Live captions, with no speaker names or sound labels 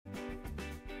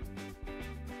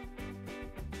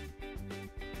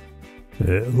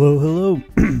Hello, hello.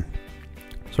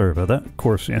 Sorry about that. Of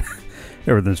course, yeah,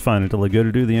 everything's fine until I go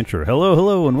to do the intro. Hello,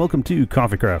 hello, and welcome to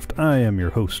CoffeeCraft. I am your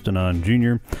host, Anon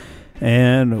Jr.,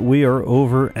 and we are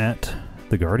over at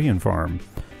the Guardian Farm.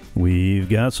 We've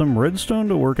got some redstone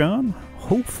to work on.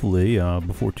 Hopefully,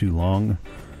 before too long,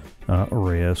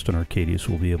 Arcaidius and Arcaidius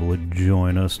will be able to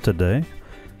join us today.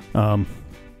 I'm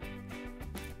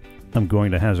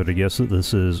going to hazard a guess that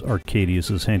this is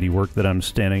Arcaidius' handiwork that I'm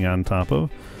standing on top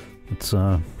of. It's,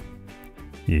 yeah.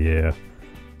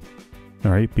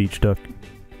 Alright, Beach Duck.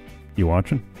 You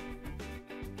watching?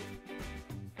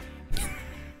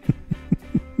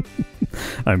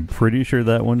 I'm pretty sure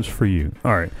that one's for you.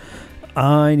 Alright.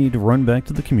 I need to run back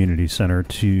to the community center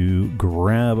to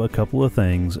grab a couple of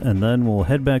things, and then we'll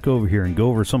head back over here and go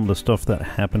over some of the stuff that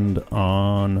happened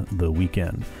on the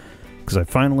weekend. Because I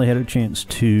finally had a chance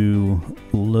to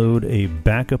load a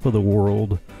backup of the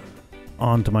world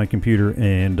onto my computer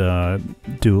and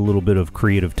do a little bit of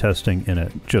creative testing in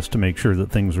it, just to make sure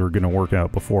that things were going to work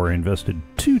out before I invested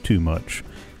too much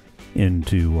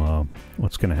into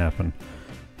what's going to happen.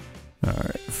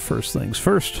 Alright, first things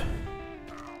first.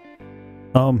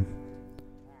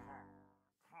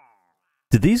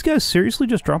 Did these guys seriously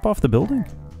just drop off the building?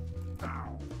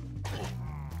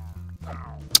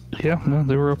 Yeah, no,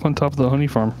 they were up on top of the honey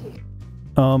farm.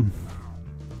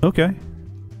 Okay.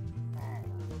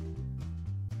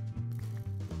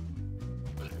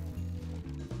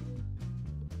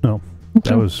 No,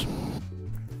 that was...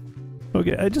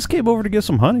 Okay, I just came over to get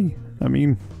some honey. I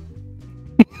mean,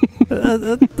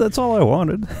 that's all I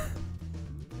wanted.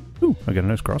 Ooh, I got a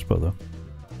nice crossbow, though.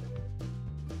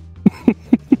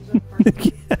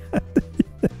 Yeah.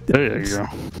 There you go.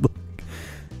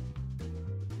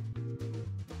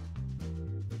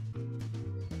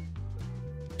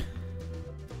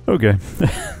 Okay.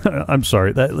 I'm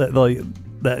sorry.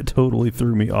 That totally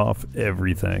threw me off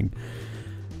everything.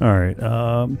 All right.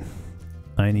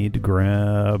 I need to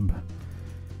grab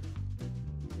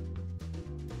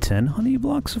 10 honey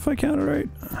blocks if I count it right.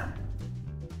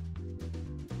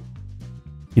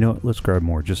 You know what? Let's grab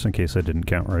more just in case I didn't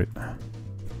count right.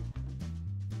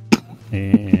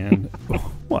 And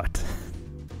what?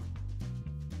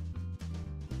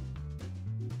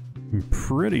 I'm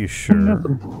pretty sure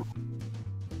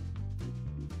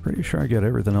I got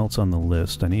everything else on the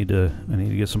list. I need to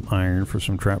get some iron for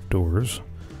some trapdoors.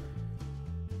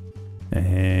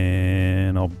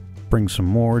 And I'll bring some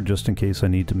more just in case I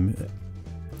need to...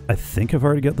 I think I've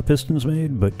already got the pistons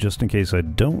made, but just in case I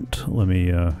don't, let me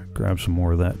grab some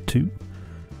more of that too.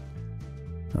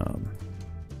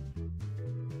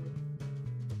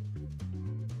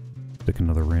 Stick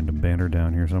another random banner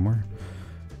down here somewhere.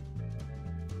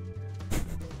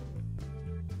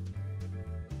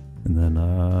 And then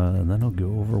I'll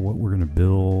go over what we're gonna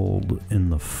build in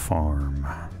the farm.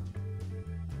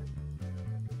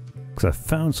 Because I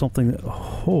found something that,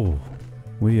 oh,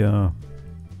 we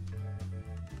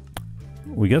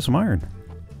got some iron.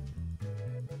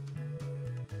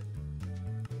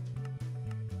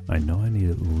 I know I need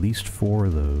at least 4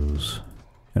 of those,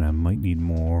 and I might need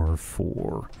more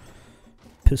for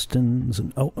pistons.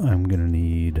 And oh, I'm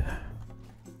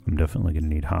definitely gonna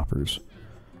need hoppers.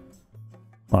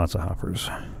 Lots of hoppers.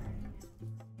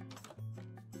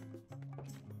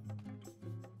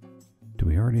 Do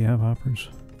we already have hoppers?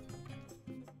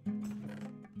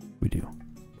 We do.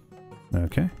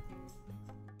 Okay.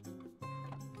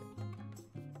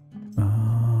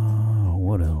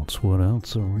 What else? What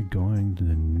else are we going to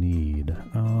need?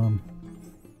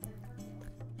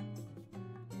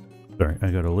 Sorry,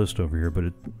 I got a list over here,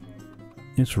 but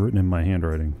it's written in my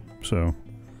handwriting, so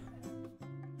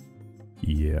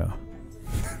yeah.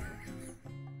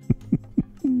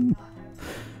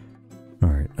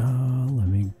 Alright, let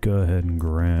me go ahead and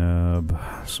grab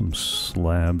some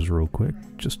slabs real quick,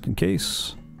 just in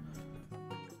case.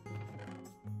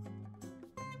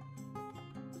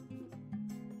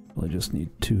 I just need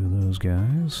 2 of those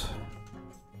guys.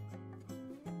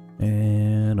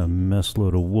 And a mess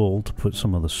load of wool to put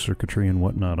some of the circuitry and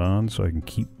whatnot on so I can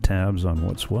keep tabs on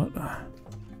what's what.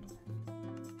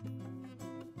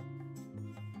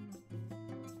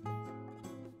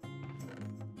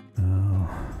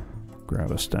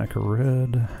 Grab a stack of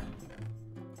red,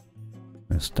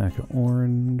 a stack of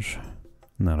orange,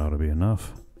 and that ought to be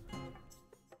enough.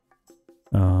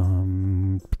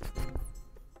 No,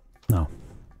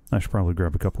 I should probably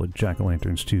grab a couple of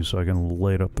jack-o'-lanterns too so I can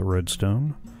light up the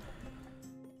redstone.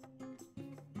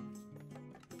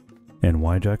 And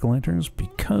why jack-o'-lanterns?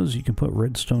 Because you can put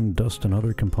redstone dust and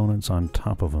other components on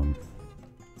top of them.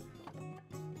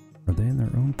 Are they in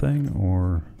their own thing,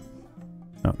 or...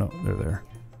 Oh, no, they're there.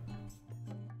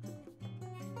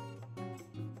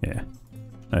 Yeah.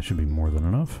 That should be more than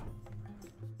enough.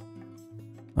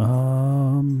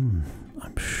 I'm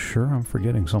sure I'm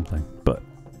forgetting something, but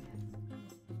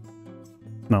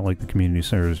not like the community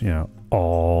center is, you know,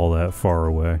 all that far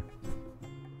away.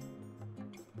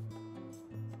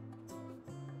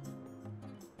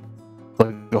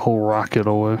 Like a whole rocket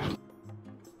away.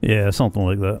 Yeah, something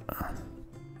like that.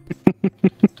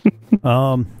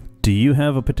 Do you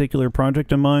have a particular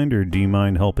project in mind, or do you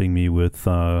mind helping me with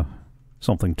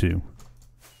something too?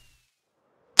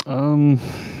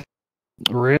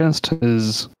 Rest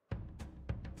has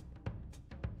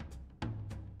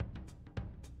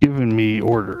given me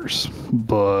orders,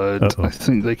 but I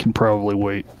think they can probably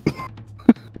wait.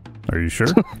 Are you sure?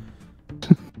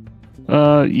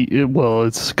 Well,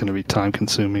 it's going to be time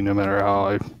consuming no matter how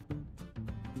I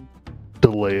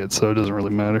delay it, so it doesn't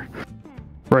really matter.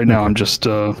 Right now, I'm just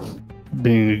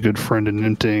being a good friend and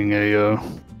emptying a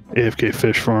AFK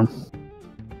fish farm.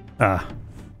 Ah.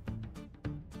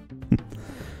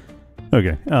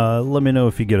 Okay, let me know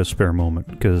if you get a spare moment,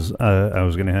 because I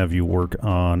was going to have you work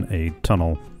on a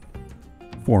tunnel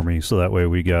for me, so that way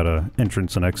we got a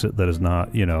entrance and exit that is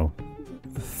not, you know,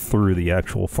 through the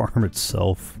actual farm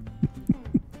itself.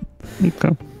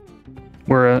 Okay.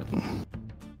 Where at?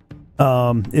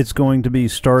 It's going to be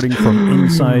starting from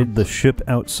inside the ship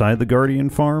outside the Guardian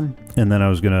farm, and then I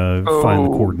was going to find the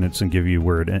coordinates and give you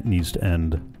where it needs to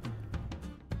end.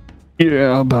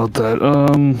 Yeah, about that.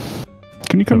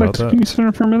 Can you come back to the community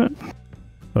center for a minute?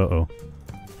 Uh-oh.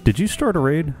 Did you start a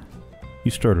raid?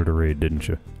 You started a raid, didn't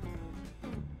you?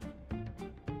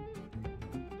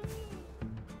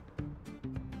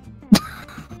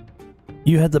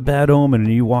 You had the bad omen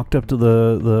and you walked up to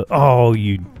the oh,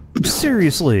 you...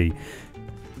 Seriously!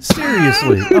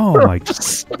 Seriously! Oh my...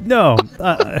 No!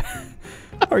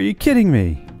 Are you kidding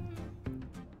me?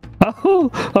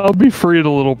 I'll be freed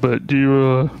a little bit.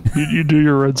 You do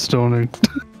your redstoning.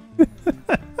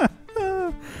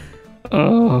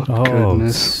 Oh,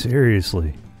 goodness.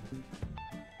 Seriously.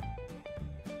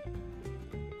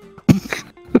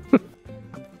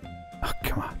 Oh,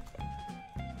 come on.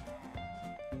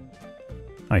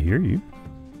 I hear you.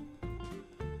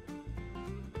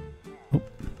 Oh.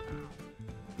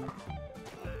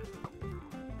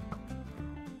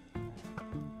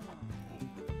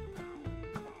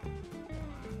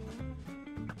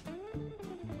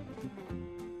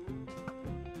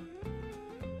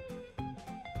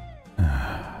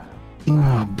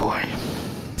 Oh boy.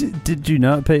 Did you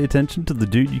not pay attention to the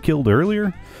dude you killed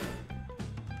earlier?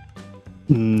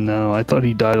 No, I thought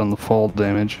he died on the fall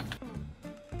damage.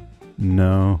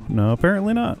 No,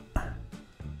 apparently not. I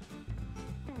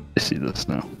see this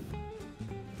now.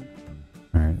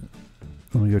 Alright.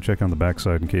 Let me go check on the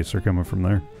backside in case they're coming from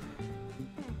there.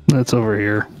 That's over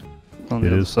here. On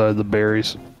the other side of the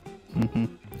berries. Mm-hmm.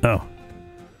 Oh.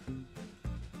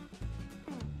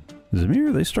 Zamir,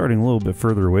 are they starting a little bit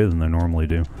further away than they normally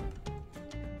do?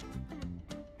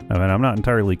 I mean, I'm not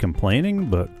entirely complaining,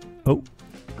 but... Oh.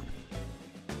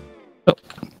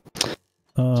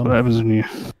 That's what happens when you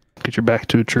get your back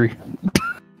to a tree.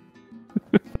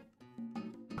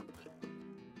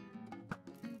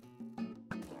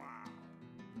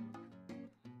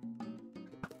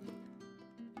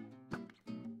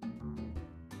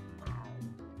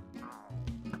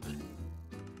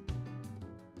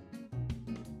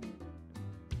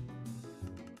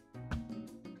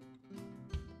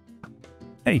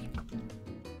 Hey,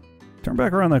 turn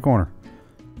back around that corner.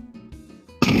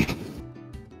 I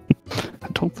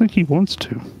don't think he wants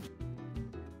to.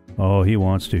 Oh, he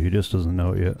wants to. He just doesn't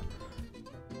know it yet.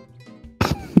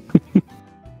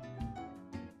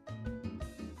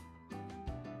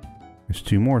 There's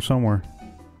two more somewhere.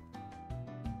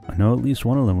 I know at least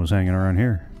one of them was hanging around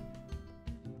here.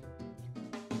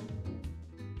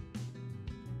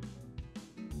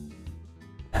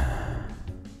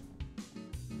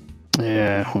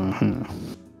 Yeah, well,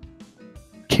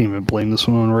 can't even blame this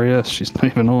one on Reyes. She's not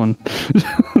even on.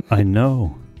 I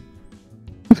know.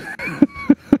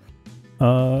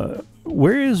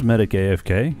 Where is Medic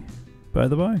AFK, by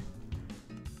the by?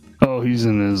 Oh, he's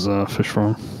in his fish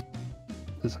farm.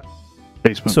 His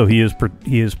basement. So he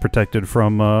is protected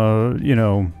from, you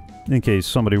know, in case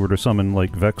somebody were to summon,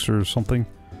 like, Vex or something?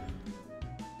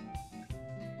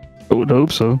 I would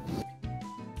hope so.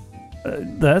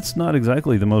 That's not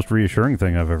exactly the most reassuring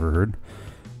thing I've ever heard.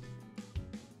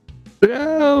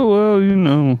 Yeah, well, you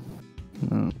know.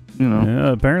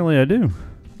 Yeah, apparently I do.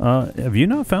 Have you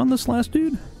not found this last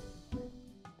dude?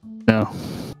 No.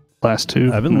 Last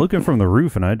two. I've been looking from the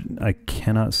roof and I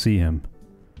cannot see him.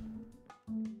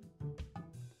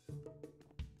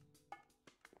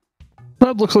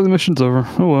 That looks like the mission's over.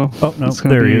 Oh well. Oh, no,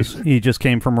 there he is. He just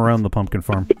came from around the pumpkin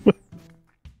farm.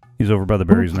 He's over by the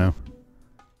berries now.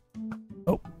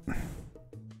 Oh.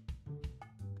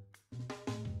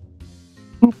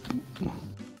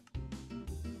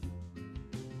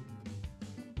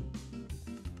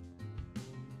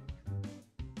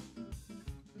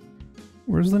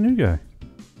 Where's the new guy?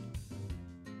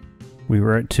 We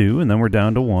were at 2, and then we're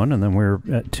down to 1, and then we're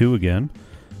at 2 again.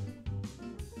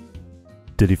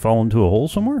 Did he fall into a hole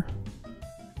somewhere?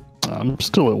 I'm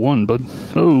still at 1, bud.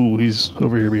 Oh, he's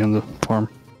over here behind the farm.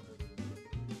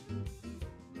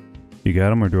 You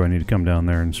got him, or do I need to come down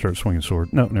there and start swinging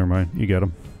sword? No, never mind. You got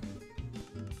him.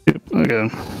 Yep, I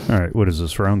got him. Alright, what is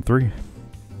this, round 3?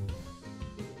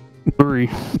 3.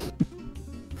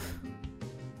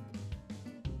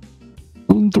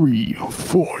 Round 3,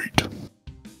 fight.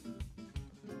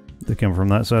 They come from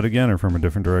that side again, or from a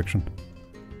different direction?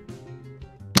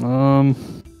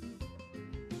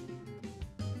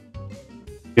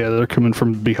 Yeah, they're coming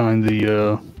from behind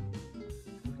the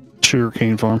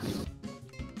sugarcane farm.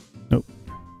 Nope.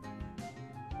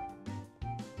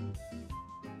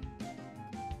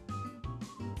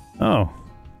 Oh,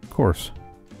 of course.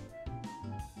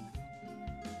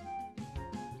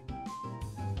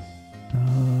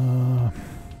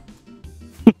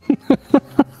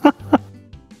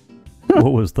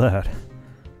 What was that?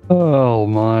 Oh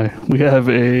my. We have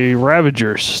a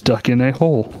Ravager stuck in a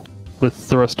hole with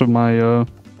the rest of my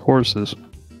horses.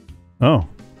 Oh.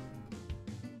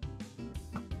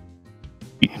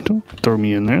 Don't throw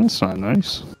me in there, that's not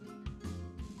nice.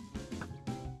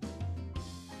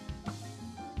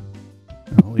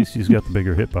 Well, at least he's got the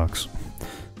bigger hitbox.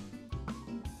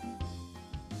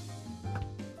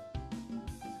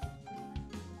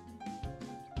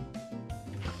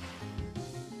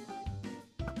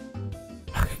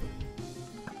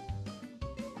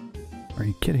 Are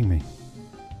you kidding me?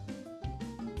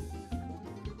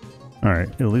 Alright,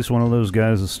 at least one of those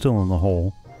guys is still in the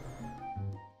hole.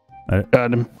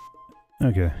 Got him.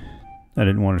 Okay. I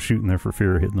didn't want to shoot in there for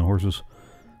fear of hitting the horses.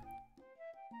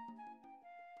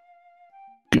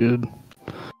 Good.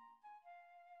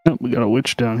 Oh, we got a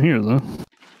witch down here, though.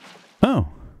 Oh.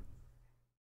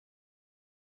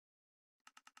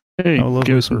 Hey, Oh,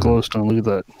 give us some glowstone. Look at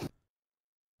that.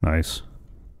 Nice.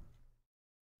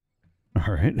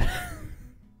 Alright.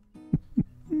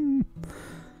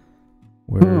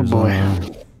 Oh boy.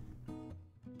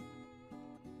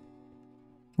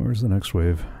 Where's the next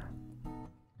wave?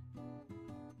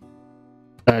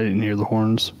 I didn't hear the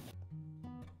horns.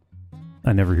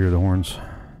 I never hear the horns.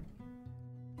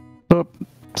 Oh,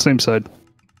 same side.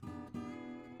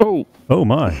 Oh! Oh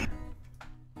my!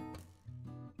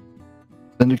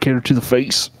 Indicator to the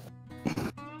face.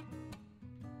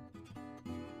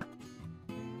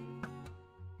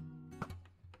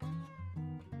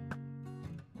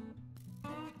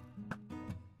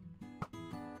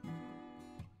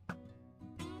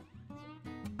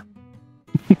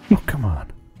 Oh, come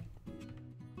on.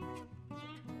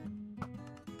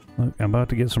 Look, I'm about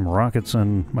to get some rockets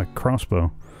on my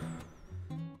crossbow.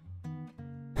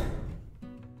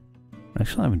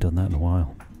 Actually, I haven't done that in a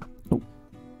while. Oh.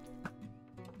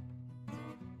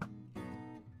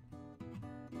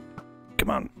 Come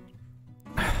on.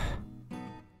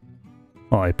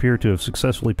 Well, I appear to have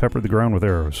successfully peppered the ground with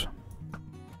arrows.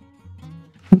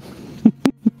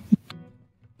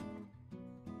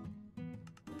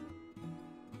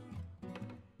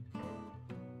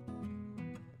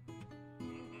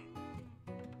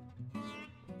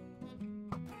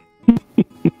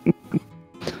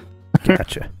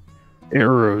 Gotcha.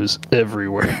 Arrows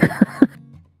everywhere.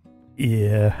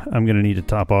 Yeah, I'm gonna need to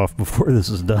top off before this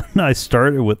is done. I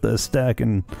started with a stack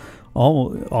and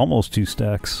almost 2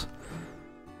 stacks.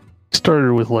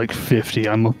 Started with like 50.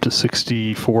 I'm up to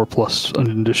 64 plus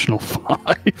an additional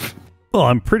 5. Well,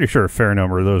 I'm pretty sure a fair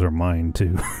number of those are mine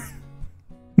too.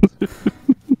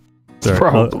 Sorry,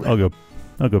 Probably.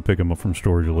 I'll go pick them up from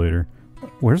storage later.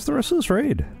 Where's the rest of this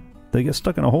raid? They get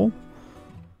stuck in a hole?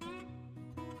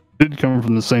 Did come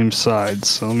from the same side,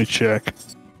 so let me check.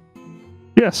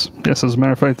 Yes, as a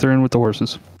matter of fact, they're in with the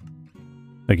horses.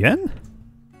 Again?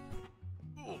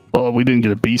 Well, we didn't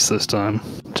get a beast this time.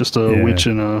 Just a witch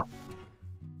and a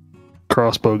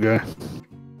crossbow guy.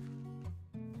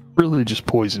 Really just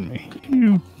poisoned me.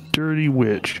 You dirty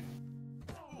witch.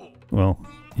 Well,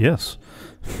 yes.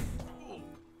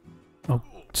 Oh,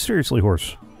 seriously,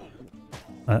 horse.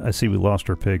 I see we lost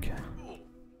our pig.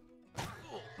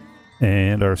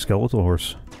 And our skeletal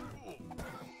horse.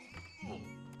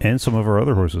 And some of our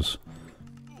other horses.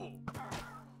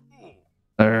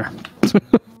 There.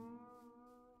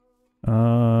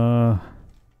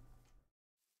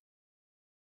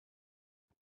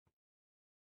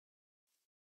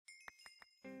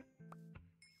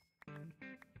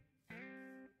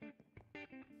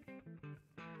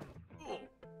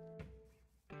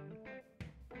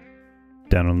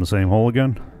 Down in the same hole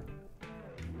again?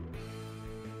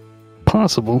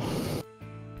 Possible.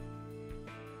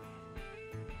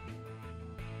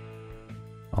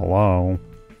 Hello?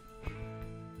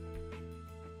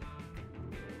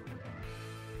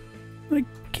 I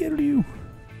kill you.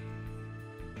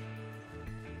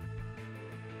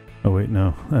 Oh wait,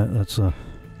 no. That's an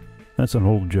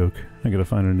old joke. I gotta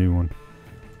find a new one.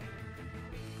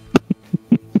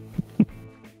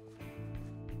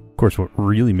 Of course, what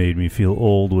really made me feel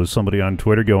old was somebody on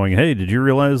Twitter going, "Hey, did you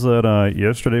realize that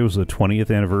yesterday was the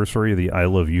 20th anniversary of the I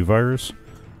Love You virus?"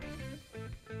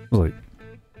 I was like,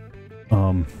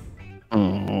 Oh.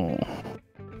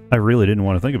 I really didn't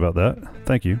want to think about that.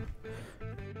 Thank you.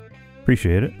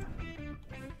 Appreciate it.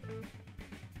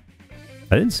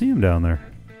 I didn't see him down there.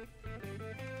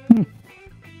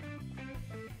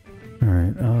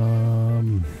 Alright,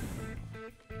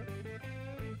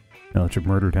 now that you've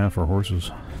murdered half our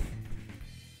horses.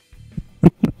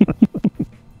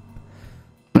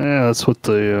 Yeah, that's what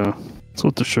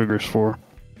the sugar's for.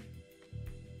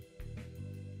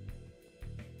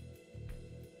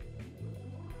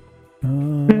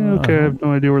 Yeah, okay, I have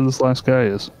no idea where this last guy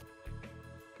is.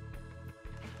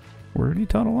 Where did he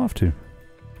tunnel off to?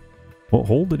 What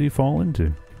hole did he fall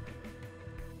into?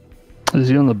 Is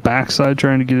he on the backside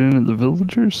trying to get in at the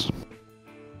villagers?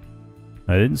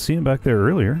 I didn't see him back there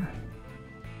earlier.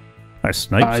 I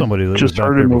sniped somebody that just was back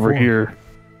heard there him over before. here.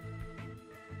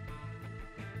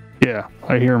 Yeah,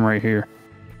 I hear him right here.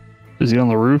 Is he on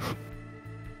the roof?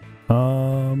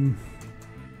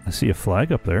 I see a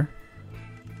flag up there.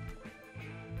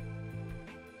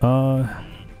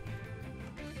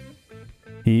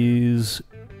 He's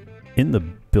in the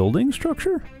building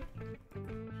structure?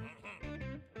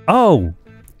 Oh!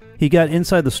 He got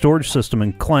inside the storage system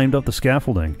and climbed up the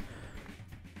scaffolding.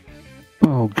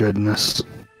 Oh, goodness.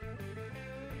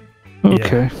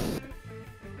 Okay.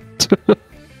 Yeah.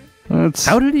 That's...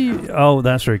 How did he... Oh,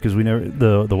 that's right, because we never...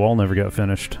 The wall never got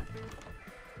finished.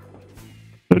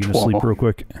 I'm Which gonna wall? sleep real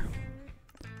quick.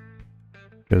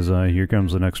 Because here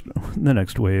comes the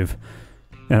next wave.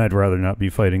 And I'd rather not be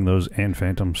fighting those and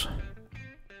phantoms.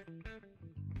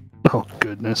 Oh,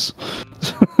 goodness.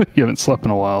 You haven't slept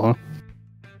in a while,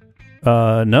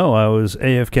 huh? No, I was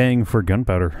AFKing for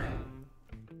gunpowder.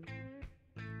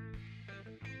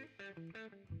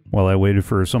 While I waited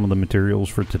for some of the materials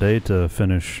for today to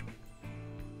finish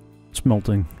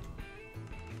smelting.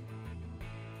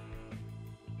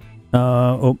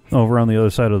 Over on the other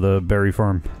side of the berry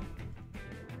farm.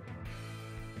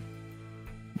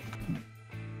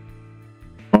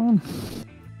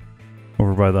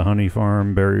 Over by the honey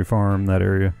farm, berry farm, that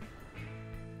area.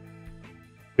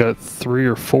 Got 3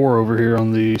 or 4 over here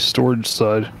on the storage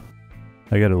side.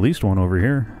 I got at least one over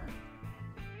here.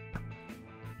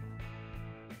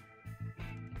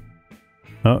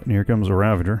 Oh, and here comes a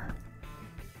Ravager.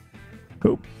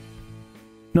 Oh.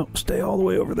 No, stay all the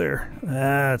way over there.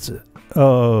 That's it.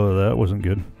 Oh, that wasn't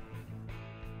good.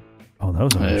 Oh, that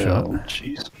was a nice shot.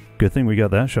 Jeez. Good thing we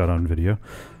got that shot on video.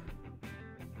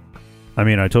 I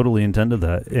mean, I totally intended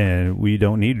that, and we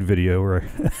don't need video or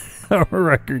a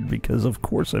record because, of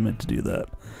course, I meant to do that.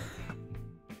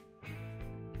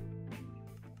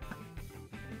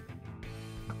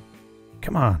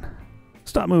 Come on.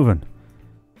 Stop moving.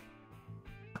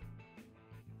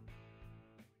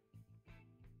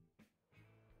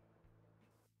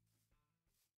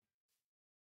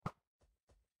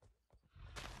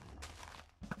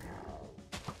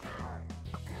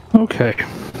 Okay.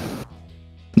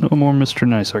 No more Mr.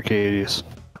 Nice, Arcaidius.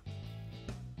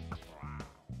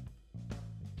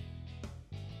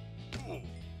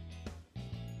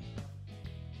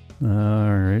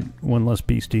 Alright, one less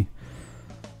beastie.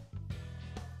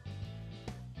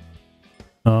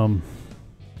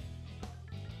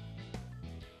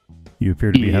 You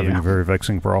appear to be having a very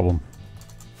vexing problem.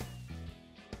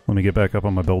 Let me get back up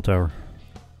on my bell tower.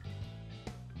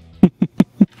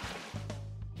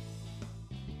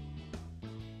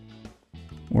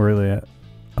 Where are they at?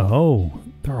 Oh,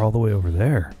 they're all the way over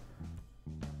there.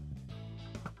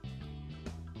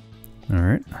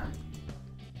 Alright.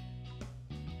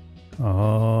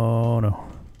 Oh, no.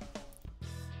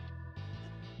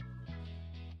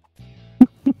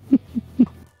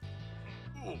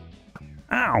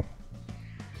 Ow!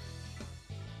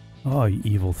 Oh, you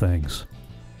evil things.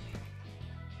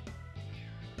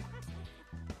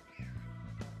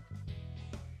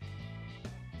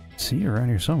 See you around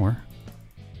here somewhere.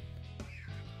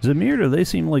 Zamir, they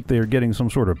seem like they're getting some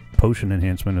sort of potion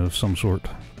enhancement of some sort.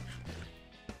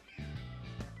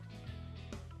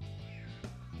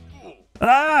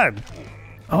 Ah!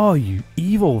 Oh, you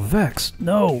evil Vex.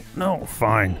 No, no,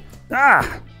 fine.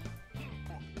 Ah!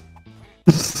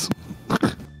 The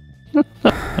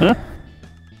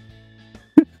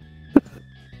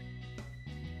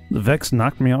Vex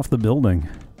knocked me off the building.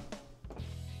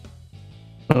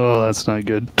 Oh, that's not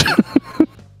good.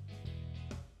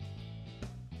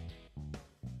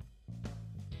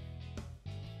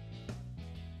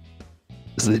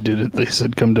 They did it. They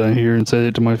said, "Come down here and say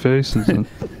it to my face." And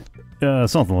Yeah,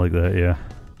 something like that. Yeah.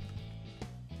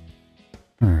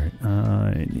 All right.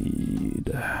 I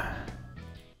need.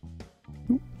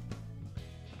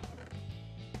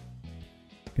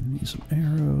 Gonna need some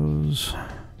arrows,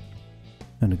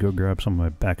 and to go grab some of my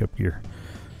backup gear.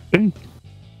 okay.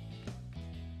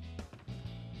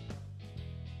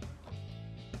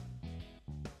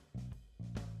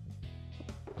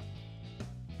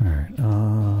 All right.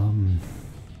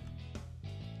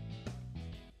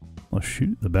 Well,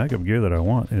 shoot. The backup gear that I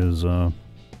want is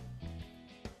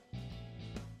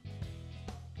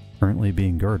currently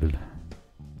being guarded.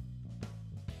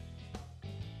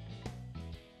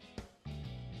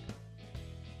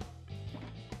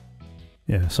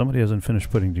 Yeah, somebody hasn't finished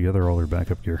putting together all their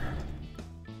backup gear.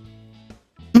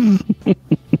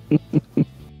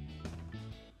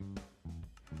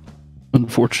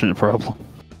 Unfortunate problem.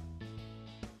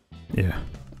 Yeah.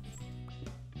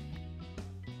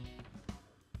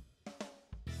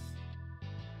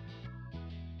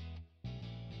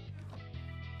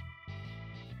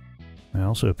 I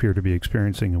also appear to be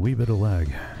experiencing a wee bit of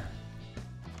lag.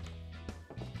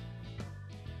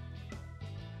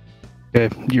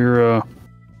 Okay, you're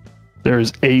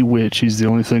there's a witch. He's the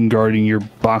only thing guarding your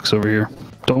box over here.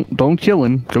 Don't kill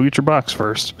him. Go get your box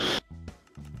first.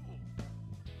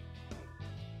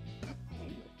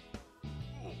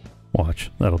 Watch,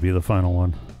 that'll be the final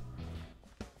one.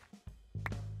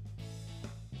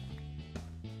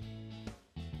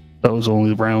 That was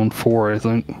only round 4, I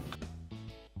think.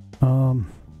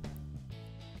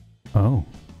 Oh. Am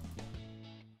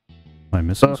I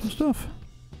missing some stuff?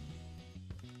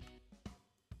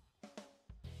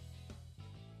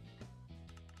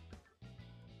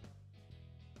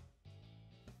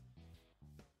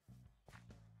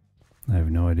 I have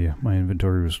no idea. My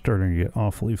inventory was starting to get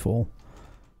awfully full.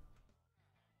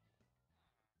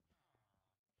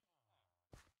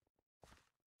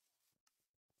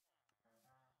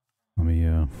 Let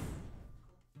me,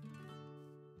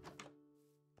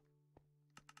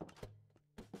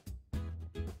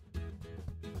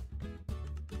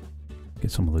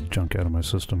 get some of the junk out of my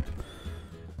system.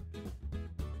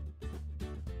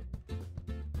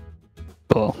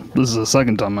 Well, this is the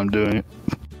second time I'm doing it.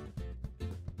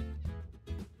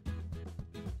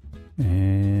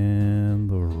 And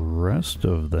the rest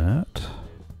of that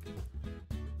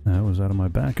was out of my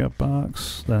backup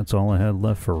box. That's all I had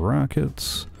left for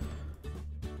rockets.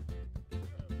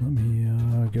 Let me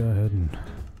go ahead and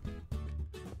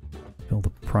fill the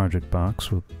project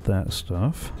box with that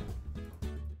stuff.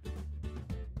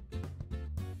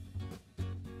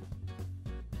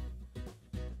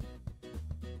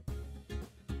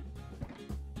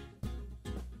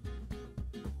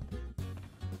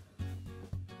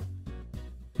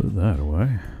 Put that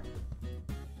away.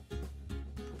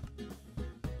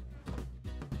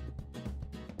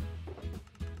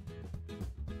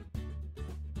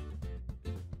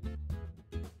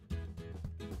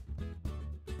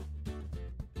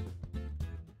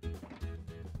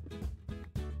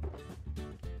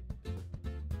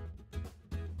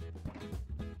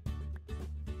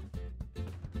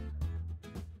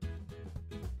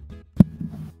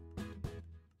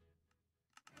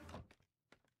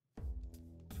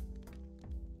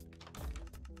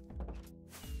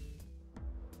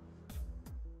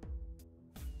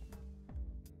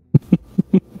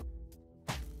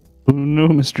 Oh no,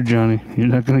 Mr. Johnny, you're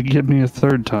not gonna get me a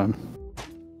third time.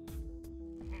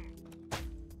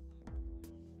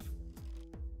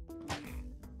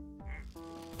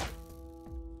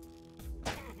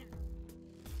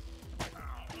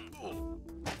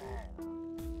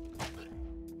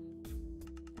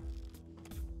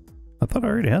 I thought I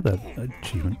already had that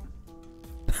achievement.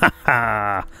 Ha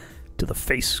ha! To the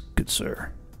face, good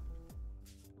sir.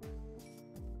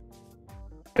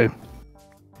 Okay.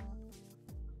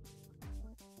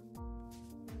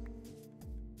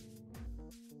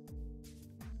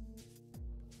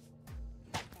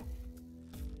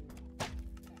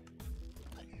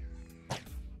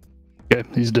 Okay,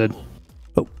 he's dead.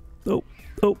 Oh, oh,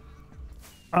 oh.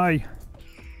 Aye.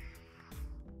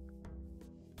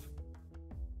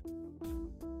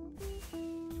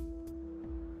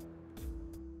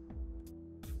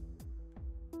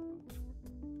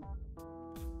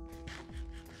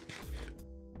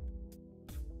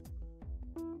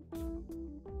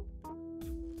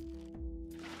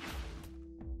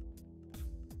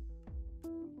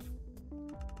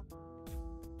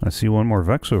 I see one more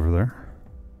Vex over there.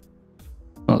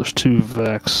 Oh, there's 2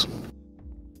 Vex.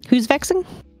 Who's vexing?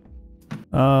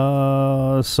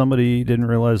 Somebody didn't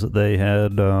realize that they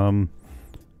had the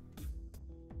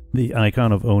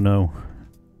icon of oh no.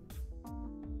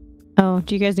 Oh,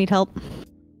 do you guys need help?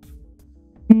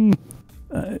 You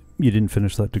didn't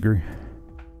finish that degree.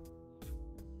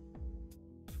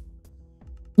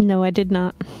 No, I did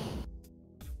not.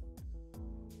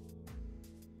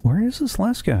 Where is this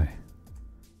last guy?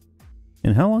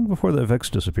 And how long before that Vex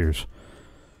disappears?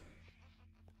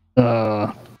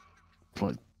 Like,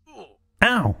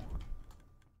 ow!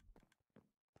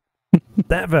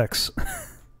 That Vex.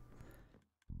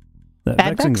 That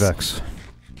Bad vexing Vex? Vex.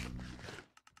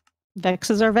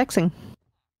 Vexes are vexing.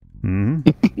 Hmm.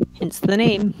 Hence the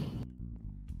name.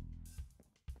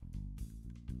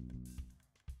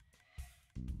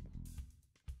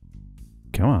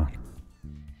 Come on.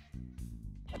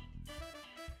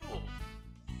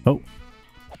 Oh.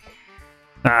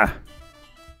 Ah!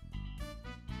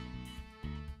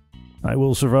 I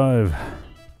will survive.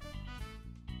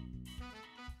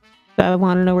 I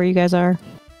want to know where you guys are.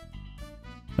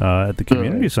 At the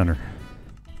community center.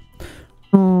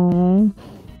 Oh.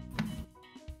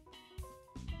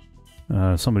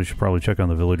 Somebody should probably check on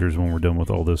the villagers when we're done with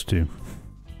all this, too.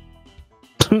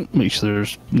 make sure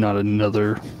there's not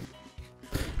another...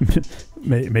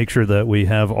 Make sure that we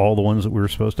have all the ones that we were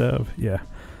supposed to have. Yeah.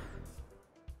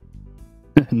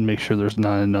 And make sure there's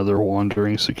not another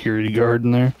wandering security guard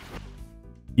in there.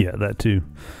 Yeah, that too.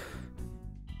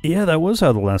 Yeah, that was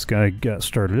how the last guy got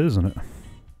started, isn't it?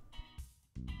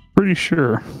 Pretty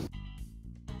sure.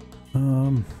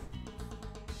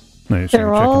 Nice.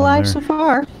 They're all alive so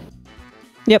far.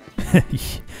 Yep.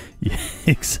 Yeah,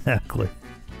 exactly.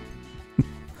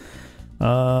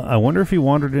 I wonder if he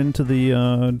wandered into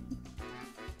the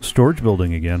storage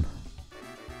building again.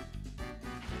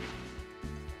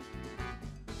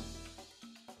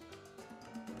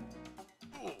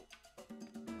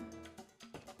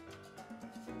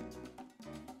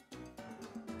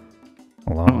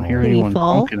 I don't hear Did he anyone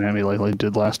fall? honking at me like I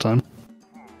did last time.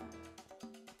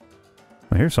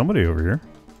 I hear somebody over here.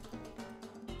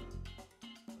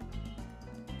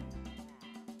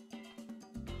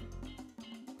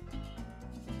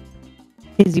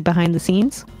 Is he behind the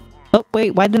scenes? Oh,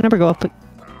 wait, why'd the number go up?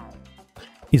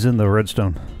 He's in the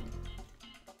redstone.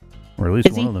 Or at least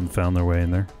Is one he? of them found their way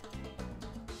in there.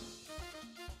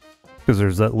 Because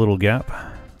there's that little gap.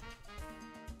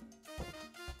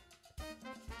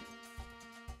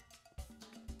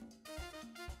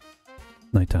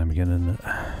 Nighttime again, isn't it?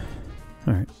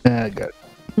 Alright. Yeah, I got it.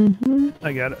 Mm-hmm.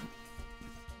 I got it.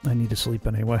 I need to sleep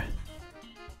anyway.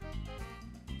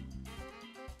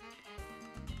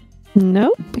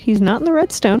 Nope, he's not in the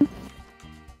redstone.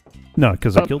 No,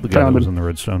 because I Oh, killed the guy that found was him. in the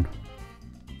redstone.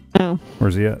 Oh.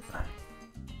 Where's he at?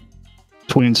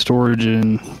 Between storage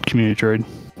and community trade.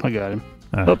 I got him.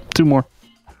 Ah, Oh, 2 more.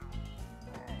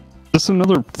 This is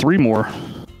another 3 more.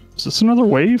 Is this another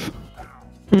wave?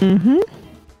 Mm-hmm.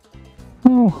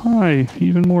 Oh, hi.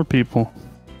 Even more people.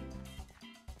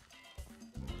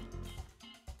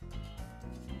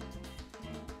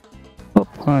 Oh,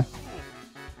 hi.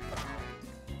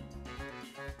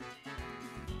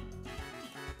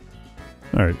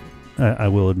 Alright. I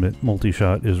will admit,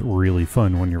 multi-shot is really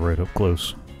fun when you're right up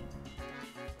close.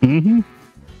 Mm-hmm.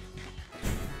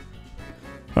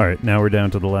 Alright, now we're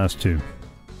down to the last 2.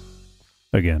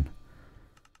 Again.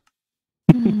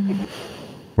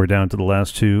 We're down to the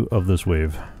last 2 of this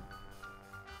wave.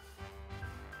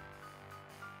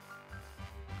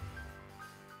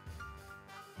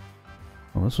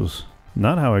 Well, this was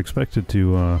not how I expected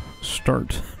to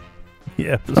start the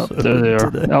Oh, episode. there they are.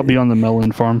 today. I'll be on the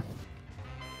melon farm.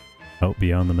 Out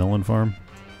beyond the melon farm.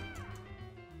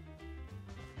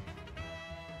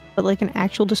 But like an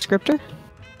actual descriptor?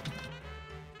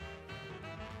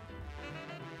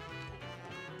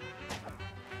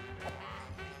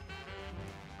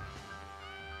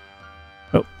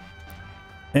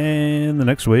 And the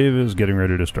next wave is getting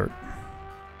ready to start.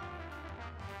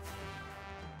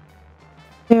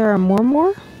 There are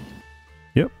more?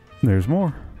 There's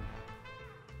more.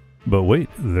 But wait,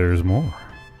 there's more.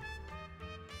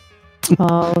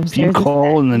 Oh, If you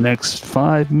call in the next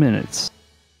 5 minutes.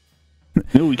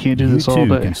 No, we can't do You this all too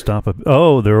day. can stop up.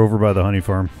 Oh, they're over by the honey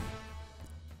farm.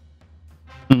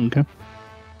 Okay.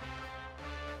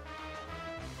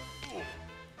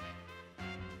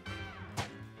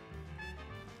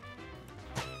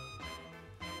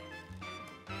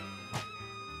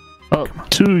 Oh,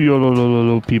 2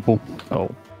 YOLO people.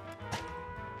 Oh.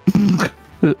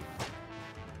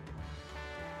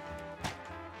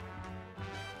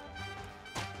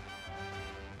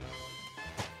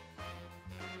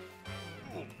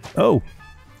 Oh!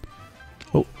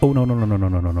 Oh, oh, no, no, no, no, no,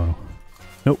 no, no, no.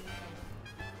 Nope.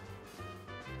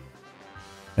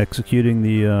 Executing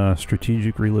the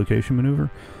strategic relocation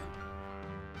maneuver.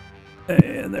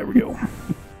 And there we go.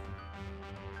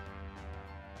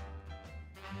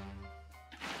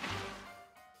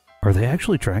 Are they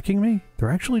actually tracking me?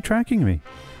 They're actually tracking me.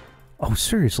 Oh,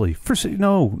 seriously.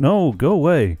 No, no, go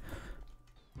away.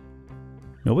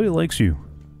 Nobody likes you.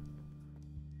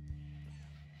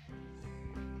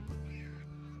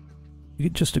 You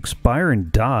could just expire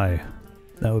and die.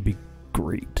 That would be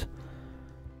great.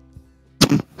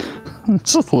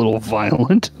 It's a little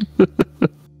violent. Oh,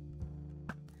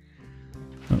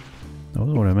 that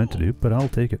wasn't what I meant to do, but I'll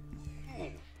take it.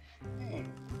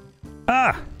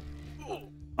 Ah!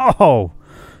 Oh!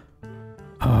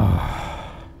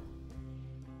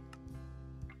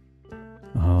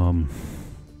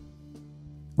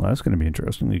 Well, that's going to be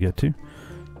interesting to get to.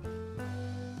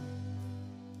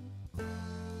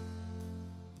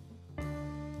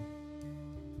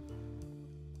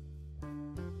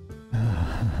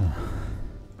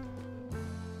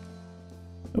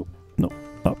 Oh, no.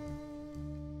 Up.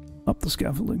 Up the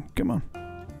scaffolding. Come on.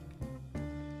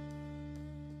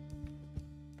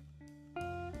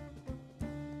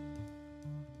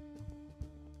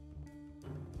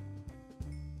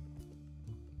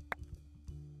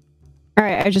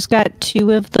 Alright, I just got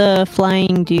 2 of the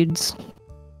flying dudes.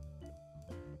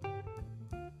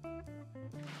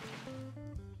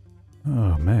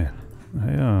 Oh, man.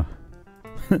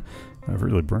 I've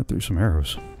really burnt through some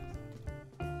arrows.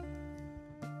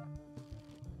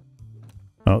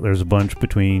 Oh, there's a bunch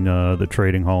between the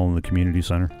trading hall and the community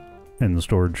center and the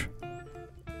storage.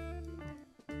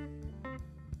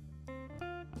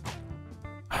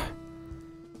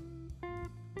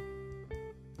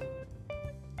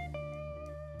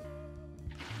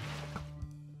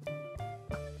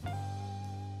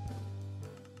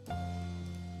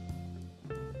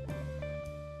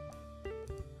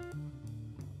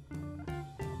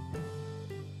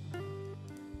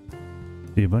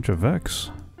 See a bunch of Vex.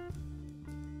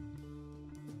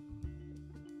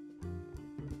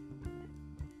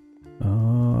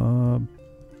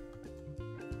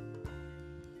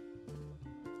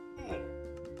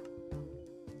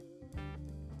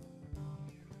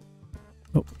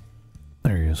 Oh,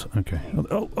 there he is. Okay.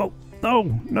 Oh, oh,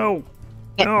 no, no,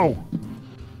 no,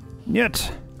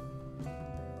 yet.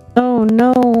 Oh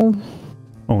no.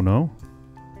 Oh no.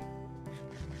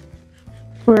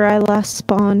 Where I last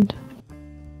spawned.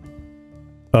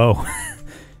 Oh,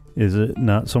 is it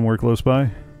not somewhere close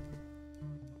by?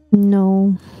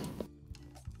 No.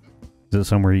 Is it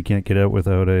somewhere you can't get out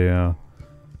without a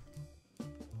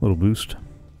little boost?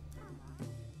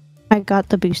 I got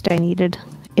the boost I needed.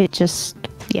 It just,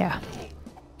 yeah.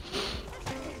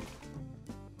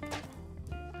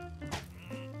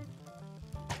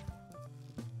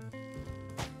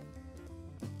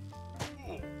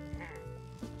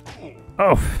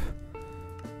 Oh.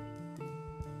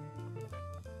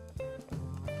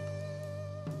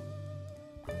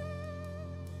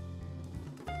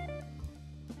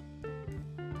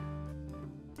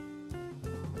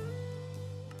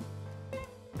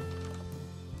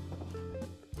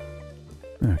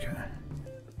 Okay.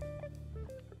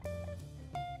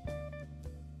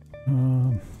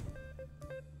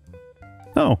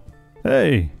 Oh,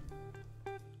 hey,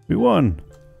 we won.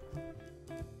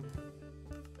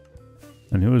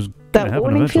 I knew it was going to That happen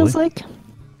winning eventually. feels like?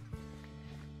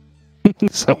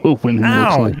 That's what winning looks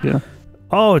Ow! like, yeah.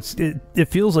 Oh, it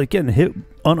feels like getting hit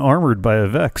unarmored by a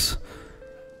Vex.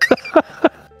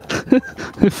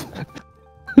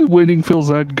 Winning feels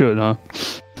that good, huh?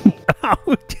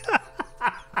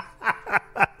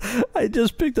 I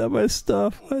just picked up my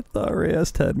stuff. I thought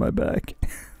Reyes had my back.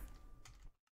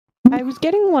 I was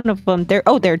getting one of them. There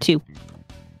are 2.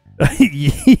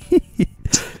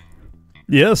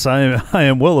 Yes, I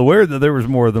am well aware that there was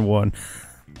more than one.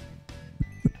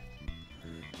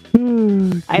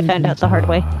 I found out the hard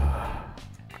way.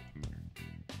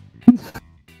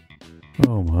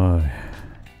 Oh my.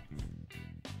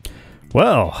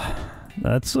 Well,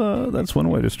 that's one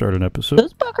way to start an episode.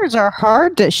 Those buggers are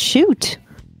hard to shoot.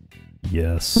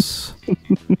 Yes.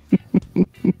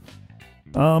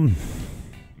 Well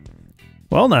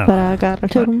now. But I got a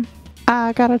totem.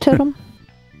 I got a totem.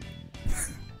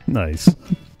 Nice.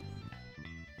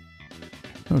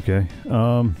 Okay.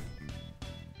 All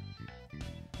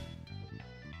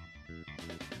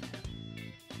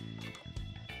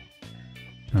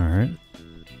right.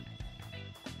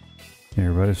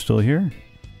 Everybody's still here?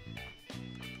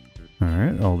 All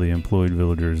right, all the employed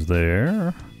villagers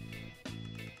there.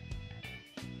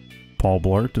 Paul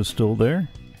Blart is still there.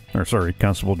 Or sorry,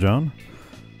 Constable John.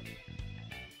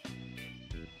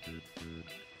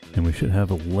 And we should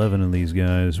have 11 of these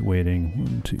guys waiting.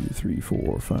 1, 2, 3,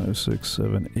 4, 5, 6,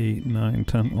 7, 8, 9,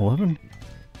 10, 11.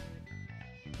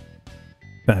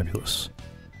 Fabulous.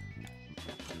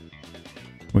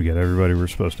 We got everybody we're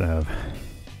supposed to have.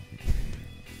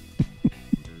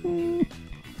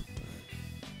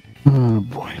 Oh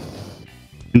boy.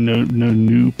 No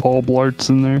new Paul Blarts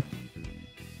in there?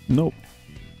 Nope.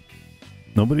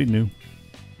 Nobody knew.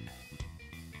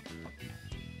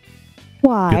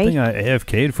 Why? Good thing I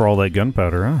AFK'd for all that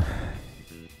gunpowder, huh?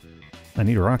 I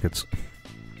need rockets.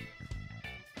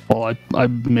 Well, I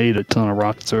made a ton of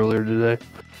rockets earlier today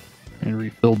and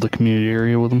refilled the community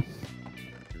area with them.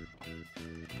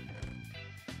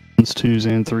 1s, 2s,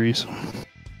 and 3s.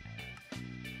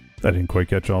 I didn't quite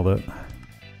catch all that.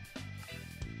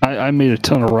 I made a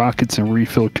ton of rockets and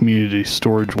refilled community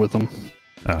storage with them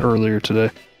earlier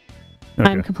today. Okay.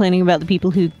 I'm complaining about the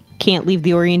people who can't leave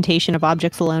the orientation of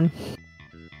objects alone.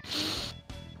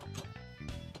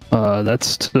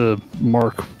 That's to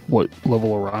mark what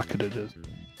level of rocket it is.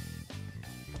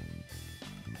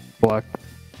 O'clock,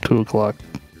 2 o'clock,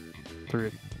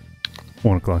 3.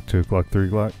 1 o'clock, 2 o'clock, 3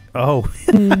 o'clock. Oh.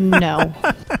 No.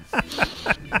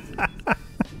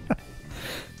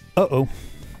 Uh-oh.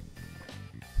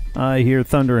 I hear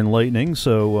thunder and lightning,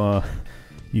 so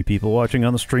you people watching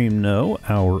on the stream know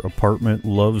our apartment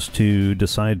loves to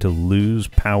decide to lose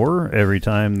power every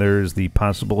time there's the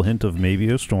possible hint of maybe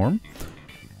a storm.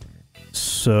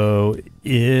 So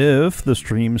if the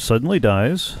stream suddenly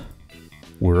dies,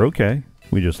 we're okay.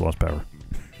 We just lost power.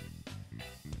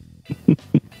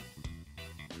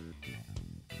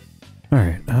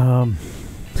 Alright,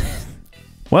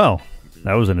 well,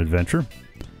 that was an adventure.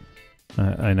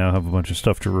 I now have a bunch of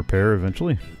stuff to repair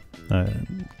eventually.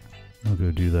 I'll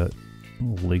go do that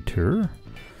later.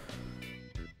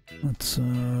 Let's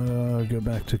go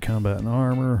back to combat and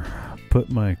armor. Put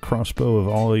my crossbow of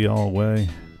all y'all away.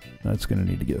 That's going to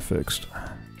need to get fixed.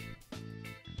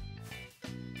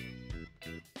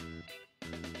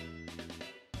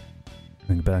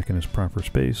 Bring it back in its proper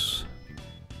space.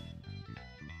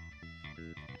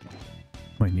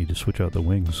 Might need to switch out the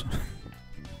wings.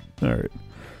 Alright.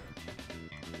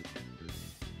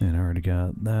 And I already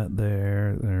got that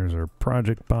there. There's our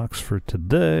project box for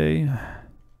today.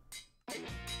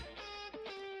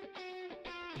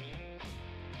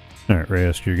 Alright,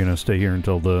 Reyes, you're gonna stay here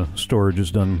until the storage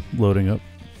is done loading up?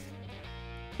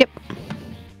 Yep.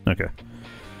 Okay.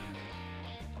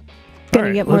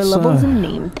 Gotta get more levels and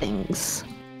name things.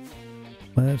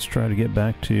 Let's try to get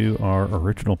back to our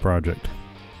original project.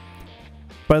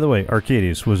 By the way,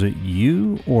 Arcaidius, was it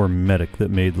you or Medic that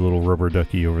made the little rubber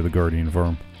ducky over the Guardian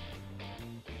farm?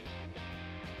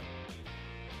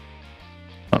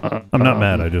 I'm not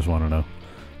mad, I just want to know.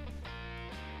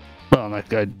 Well, I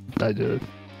did it.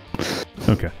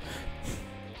 Okay.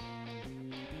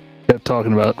 Kept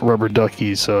talking about rubber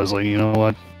duckies, so I was like, you know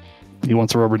what? He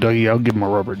wants a rubber ducky, I'll give him a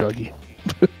rubber ducky.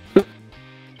 It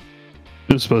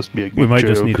was supposed to be a good We might joke.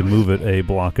 just need to move it a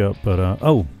block up, but,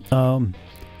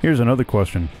 here's another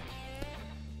question.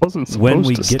 It wasn't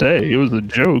supposed to stay, it was a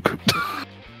joke.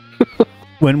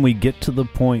 When we get to the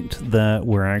point that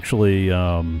we're actually,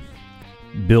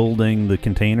 building the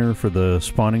container for the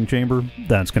spawning chamber,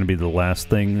 that's going to be the last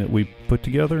thing that we put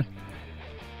together.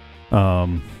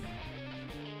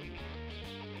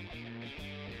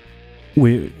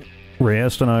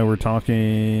 Reyes and I were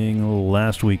talking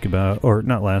last week about, or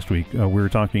not last week, we were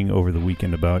talking over the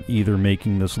weekend about either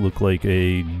making this look like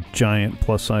a giant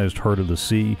plus-sized Heart of the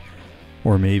Sea,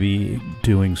 or maybe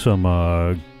doing some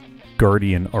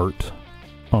Guardian art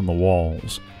on the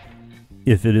walls.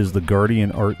 If it is the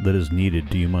Guardian art that is needed,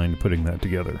 do you mind putting that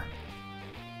together?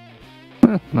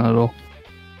 Not at all.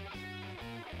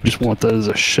 Just want that as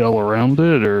a shell around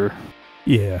it, or?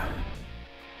 Yeah.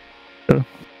 Yeah.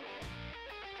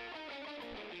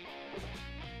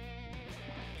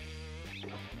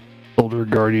 Older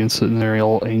Guardian sitting there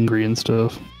all angry and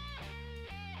stuff.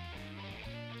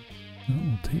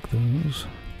 We'll take those.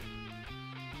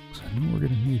 So I know we're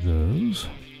going to need those.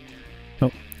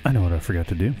 Oh, I know what I forgot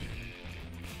to do.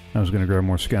 I was going to grab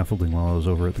more scaffolding while I was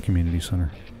over at the community center.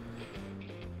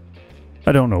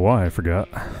 I don't know why I forgot.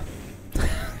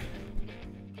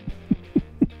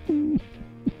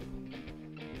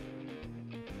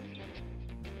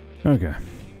 Okay.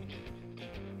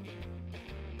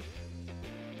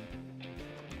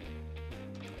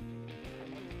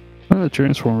 The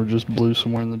transformer just blew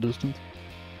somewhere in the distance.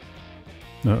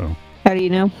 Uh-oh. How do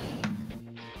you know?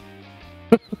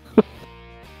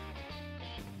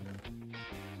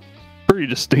 Pretty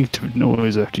distinctive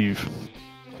noise after you've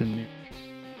been near.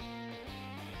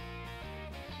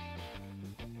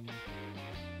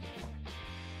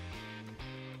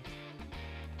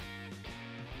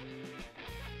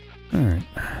 Alright.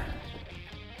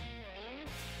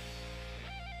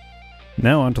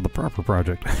 Now on to the proper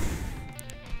project.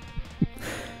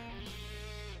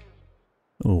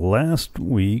 Last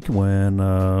week when,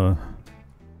 was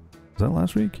that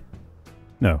last week?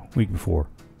 No, week before.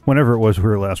 Whenever it was we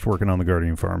were last working on the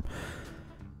Guardian farm.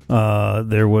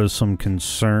 There was some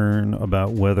concern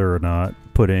about whether or not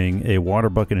putting a water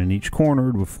bucket in each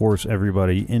corner would force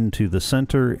everybody into the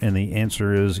center, and the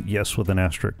answer is yes with an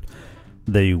asterisk.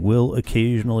 They will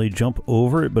occasionally jump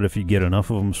over it, but if you get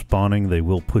enough of them spawning, they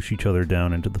will push each other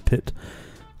down into the pit.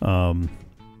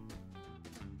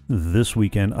 This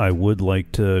weekend, I would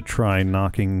like to try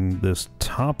knocking this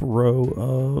top row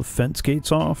of fence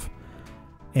gates off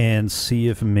and see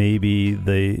if maybe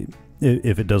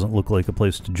if it doesn't look like a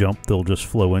place to jump, they'll just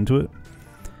flow into it.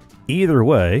 Either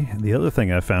way, the other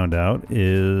thing I found out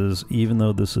is even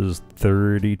though this is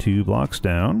 32 blocks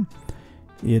down,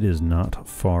 it is not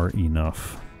far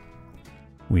enough.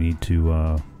 We need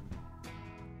to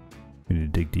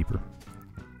dig deeper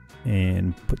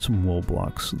and put some wool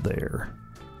blocks there.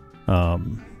 I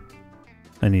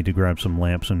need to grab some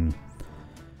lamps and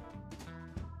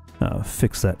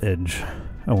fix that edge.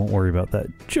 I won't worry about that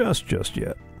just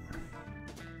yet.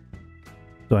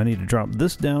 So I need to drop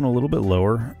this down a little bit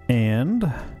lower, and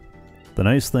the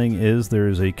nice thing is there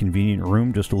is a convenient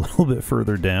room just a little bit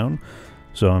further down,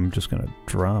 so I'm just going to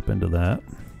drop into that.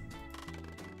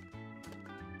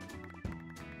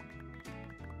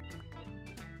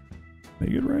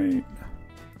 Make it right.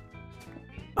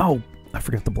 Oh, I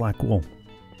forgot the black wool.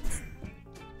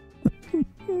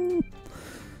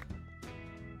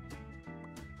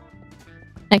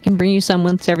 I can bring you some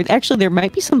once every. Actually, there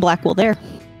might be some black wool there.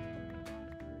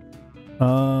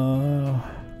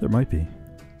 There might be.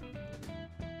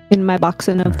 In my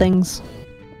boxing of things.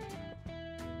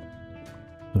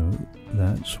 So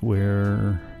that's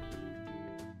where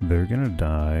they're gonna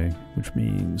die, which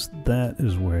means that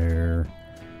is where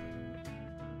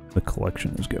the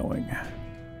collection is going.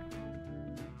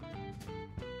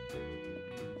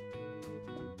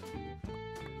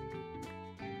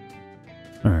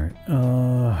 Alright,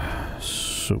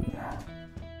 so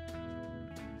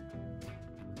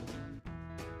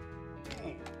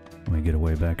let me get a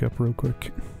way back up real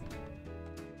quick.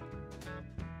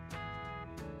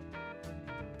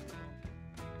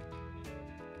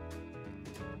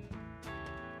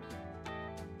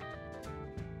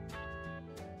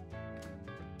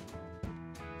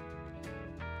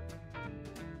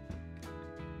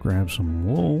 Grab some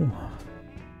wool.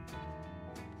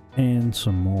 And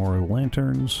some more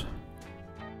lanterns.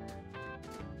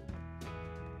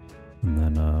 And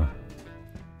then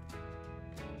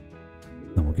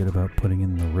we'll get about putting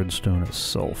in the redstone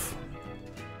itself.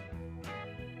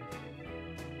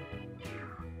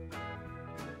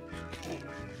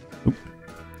 Oop,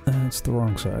 that's the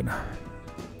wrong side.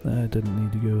 That didn't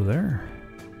need to go there.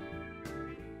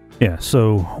 Yeah,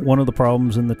 so one of the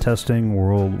problems in the testing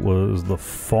world was the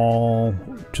fall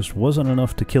just wasn't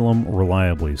enough to kill them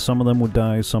reliably. Some of them would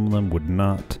die, some of them would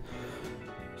not.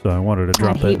 So I wanted to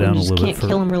drop that down a little bit. You can't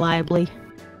kill them reliably.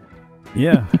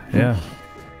 Yeah, yeah.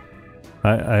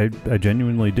 I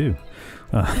genuinely do.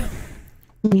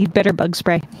 Need better bug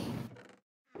spray.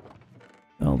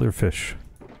 Oh, they're fish.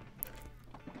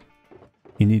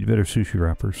 You need better sushi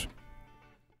wrappers.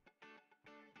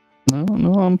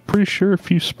 No, I'm pretty sure if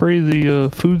you spray the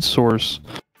food source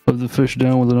of the fish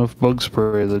down with enough bug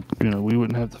spray that, we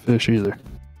wouldn't have the fish either.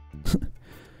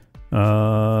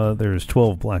 There's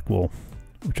 12 black wool,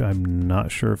 which I'm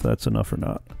not sure if that's enough or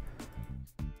not.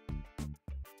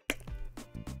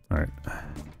 Alright.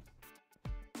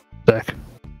 Stack.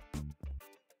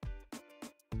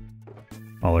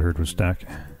 All I heard was stack.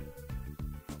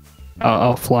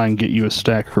 I'll fly and get you a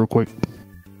stack real quick.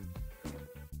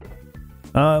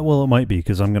 Well, it might be,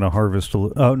 because I'm going to harvest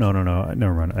oh, no.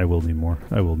 Never mind. I will need more.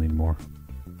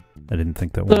 I didn't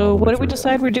think that one. So, what did we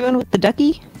decide we're doing with the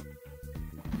ducky?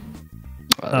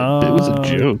 It was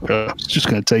a joke. I was just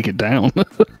going to take it down.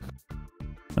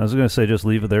 I was going to say just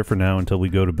leave it there for now until we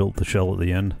go to build the shell at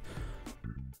the end.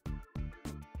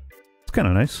 It's kind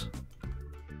of nice.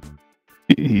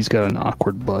 He's got an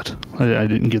awkward butt. I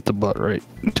didn't get the butt right.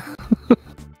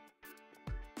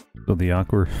 So the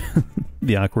awkward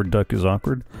duck is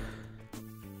awkward?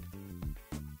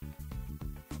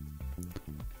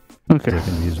 Okay. Is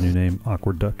that going to be his new name?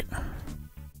 Awkward Duck?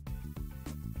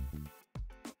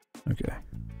 Okay.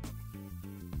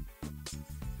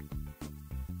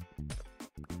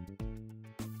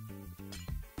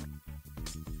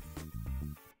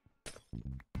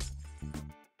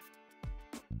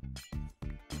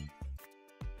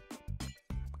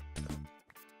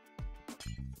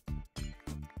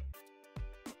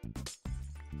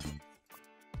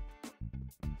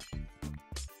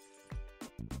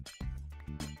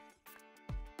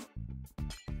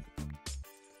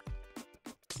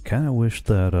 kind of wish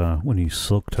that when you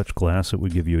silk touch glass, it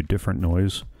would give you a different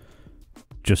noise.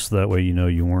 Just that way you know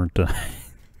you weren't...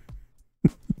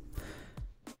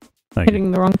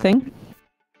 hitting the wrong thing?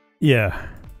 Yeah.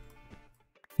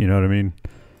 You know what I mean?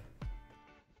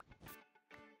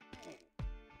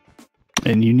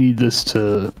 And you need this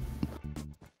to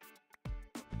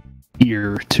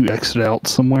here to exit out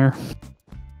somewhere.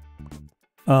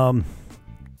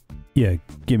 Yeah,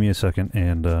 give me a second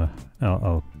and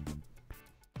I'll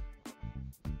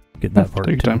get that part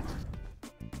Take your time.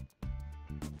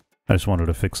 I just wanted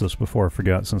to fix this before I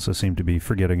forgot, since I seem to be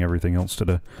forgetting everything else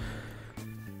today.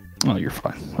 Oh, you're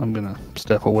fine. I'm gonna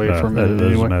step away for a That minute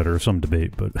doesn't anyway. matter, some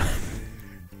debate, but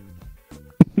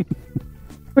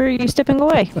Where are you stepping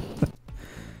away?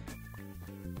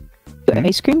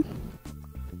 Ice cream?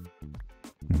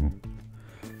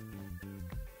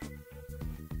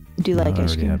 I do like I ice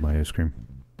already cream. had my ice cream.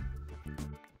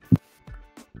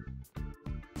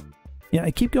 Yeah,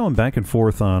 I keep going back and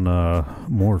forth on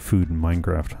more food in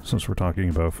Minecraft, since we're talking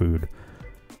about food.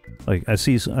 Like, I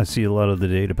see a lot of the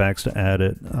data packs to add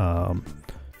it.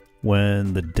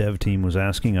 When the dev team was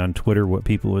asking on Twitter what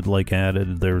people would like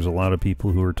added, there was a lot of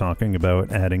people who were talking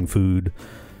about adding food.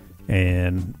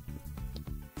 And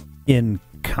in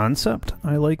concept,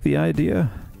 I like the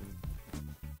idea.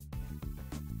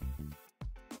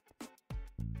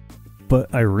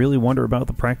 But I really wonder about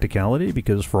the practicality,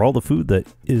 because for all the food that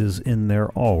is in there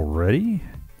already,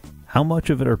 how much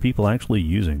of it are people actually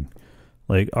using?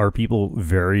 Like, are people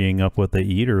varying up what they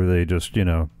eat, or are they just, you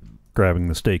know, grabbing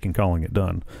the steak and calling it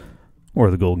done? Or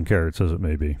the golden carrots, as it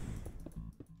may be.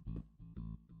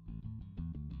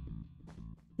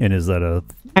 And is that a...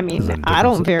 I mean, I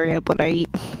don't vary up what I eat.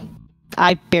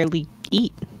 I barely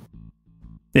eat.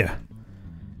 Yeah.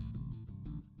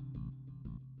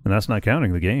 And that's not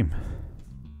counting the game.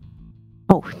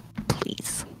 Oh,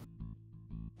 please.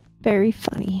 Very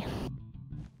funny.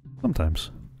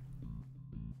 Sometimes.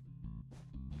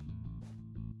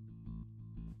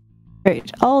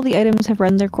 Right, all the items have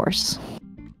run their course.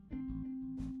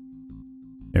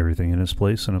 Everything in its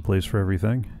place, and a place for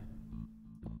everything.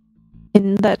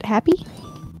 Isn't that happy?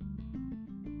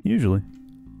 Usually.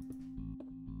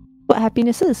 What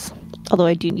happiness is. Although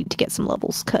I do need to get some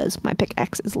levels, because my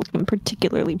pickaxe is looking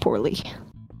particularly poorly.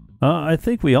 I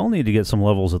think we all need to get some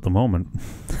levels at the moment.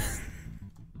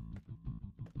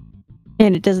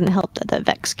 And it doesn't help that the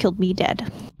Vex killed me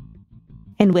dead.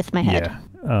 And with my head.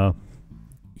 Yeah.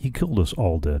 He killed us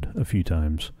all dead a few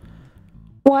times.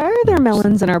 Why are there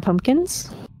melons in our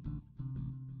pumpkins?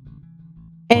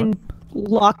 And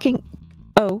locking...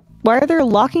 Oh, why are there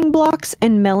locking blocks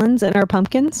and melons in our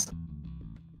pumpkins?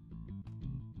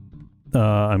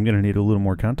 I'm gonna need a little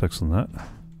more context than that.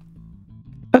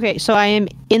 Okay, so I am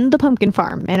in the pumpkin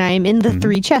farm, and I am in the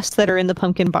 3 chests that are in the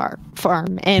pumpkin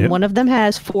farm, and one of them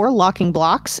has 4 locking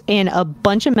blocks and a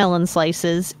bunch of melon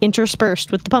slices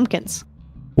interspersed with the pumpkins.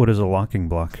 What is a locking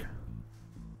block?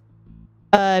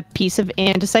 A piece of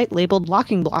andesite labeled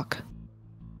locking block.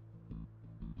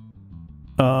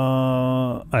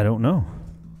 I don't know.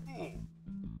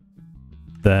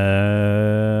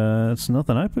 That's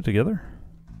nothing I put together.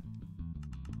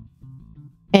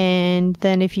 And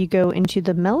then if you go into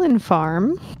the melon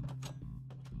farm,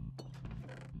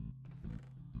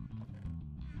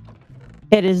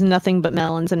 it is nothing but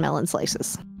melons and melon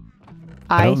slices.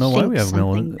 I don't know why we have something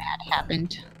melon. bad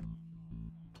happened.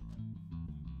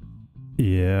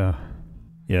 Yeah.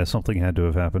 Yeah, something had to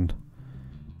have happened.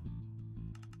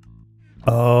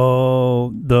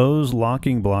 Oh, those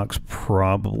locking blocks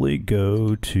probably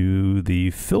go to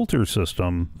the filter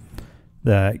system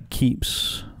that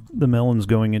keeps the melons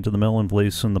going into the melon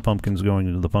place and the pumpkins going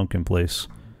into the pumpkin place.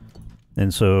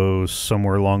 And so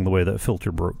somewhere along the way that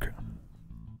filter broke.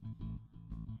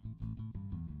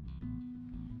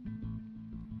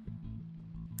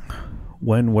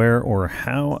 When, where, or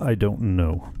how, I don't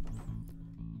know.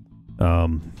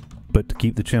 But to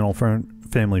keep the channel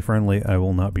family friendly, I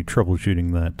will not be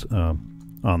troubleshooting that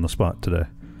on the spot today.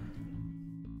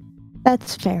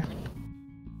 That's fair.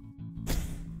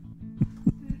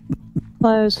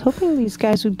 Well, I was hoping these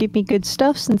guys would give me good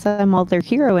stuff since I'm all their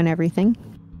hero and everything.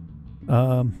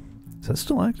 Is that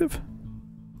still active?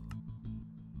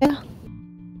 Yeah.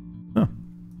 Huh.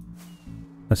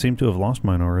 I seem to have lost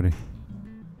mine already.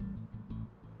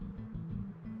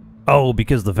 Oh,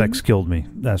 because the Vex killed me.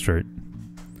 That's right.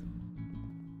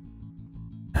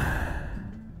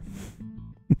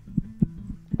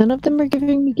 None of them are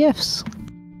giving me gifts.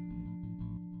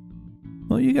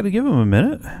 Well, you gotta give them a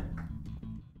minute.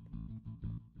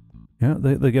 Yeah,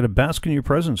 they gotta bask in your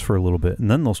presence for a little bit, and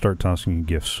then they'll start tossing you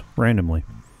gifts randomly.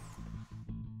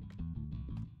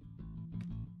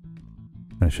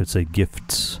 I should say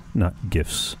gifts, not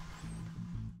gifts.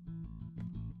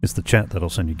 It's the chat that'll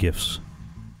send you gifts.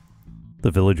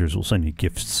 The villagers will send you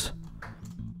gifts.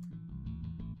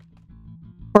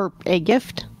 Or a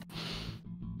gift.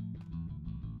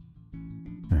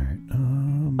 Alright,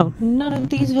 Oh, none of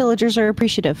these villagers are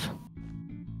appreciative.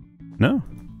 No?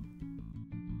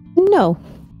 No.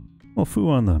 Well, foo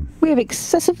on them. We have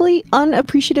excessively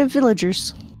unappreciative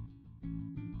villagers.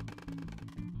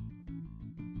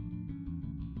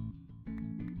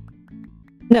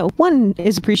 No, one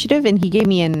is appreciative, and he gave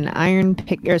me an iron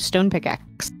pick or a stone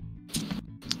pickaxe.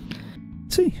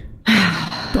 See?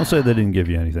 Don't say they didn't give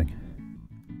you anything.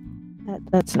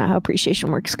 That's not how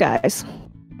appreciation works, guys.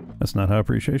 That's not how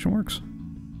appreciation works.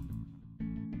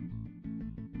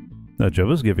 Now,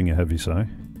 Java's giving a heavy sigh.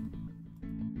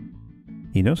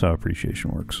 He knows how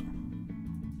appreciation works.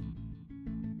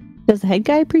 Does the head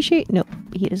guy appreciate? Nope,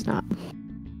 he does not.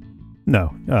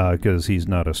 No, because he's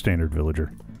not a standard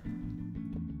villager.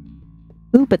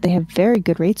 Ooh, but they have very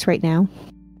good rates right now.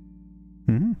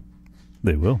 Mm-hmm.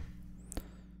 They will.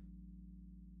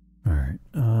 Alright,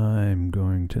 I'm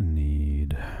going to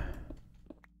need...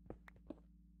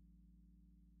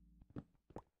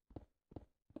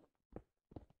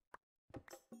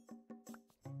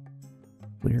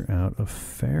 clear out a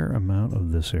fair amount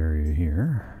of this area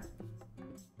here.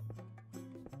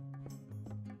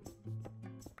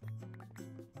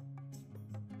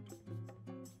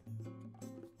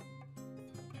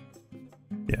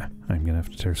 Yeah, I'm gonna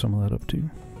have to tear some of that up too.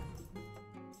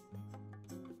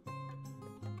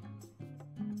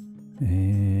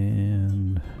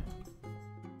 And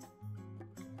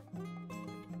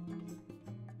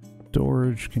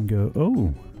storage can go.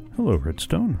 Oh, hello,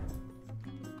 redstone.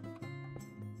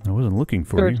 I wasn't looking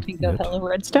for you. Storage can go hello,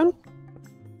 redstone?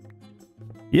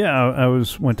 Yeah, I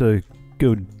went to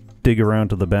go dig around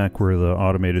to the back where the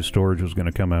automated storage was going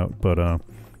to come out, but I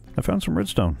found some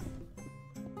redstone.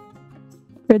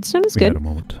 Redstone is We good. had a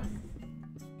moment.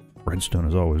 Redstone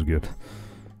is always good.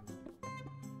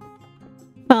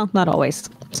 Well, not always.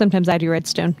 Sometimes I do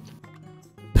redstone.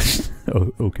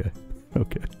 Oh, okay.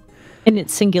 Okay. And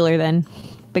it's singular then,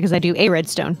 because I do a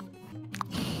redstone.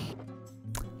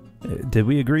 Did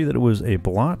we agree that it was a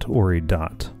blot or a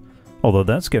dot? Although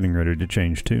that's getting ready to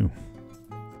change too.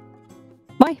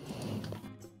 Why?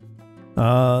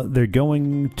 They're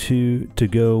going to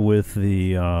go with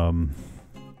the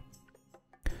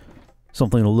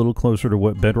something a little closer to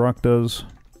what Bedrock does.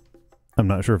 I'm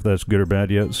not sure if that's good or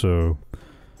bad yet, so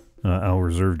I'll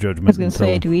reserve judgment. I was going to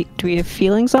say, do we have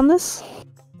feelings on this?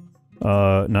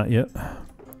 Not yet.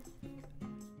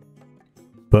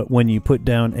 But when you put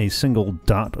down a single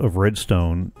dot of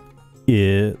redstone,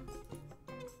 it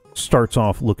starts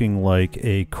off looking like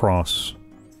a cross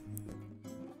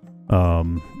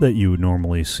that you would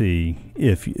normally see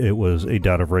if it was a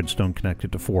dot of redstone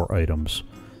connected to 4 items.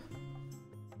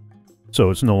 So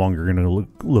it's no longer going to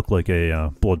look like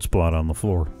a blood spot on the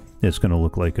floor. It's going to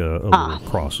look like a little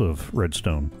cross of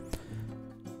redstone.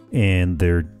 And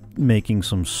they're making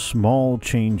some small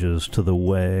changes to the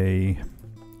way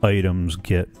items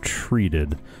get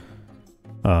treated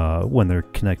when they're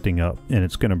connecting up, and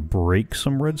it's going to break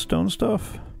some redstone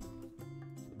stuff,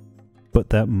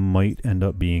 but that might end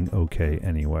up being okay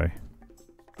anyway.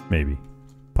 Maybe.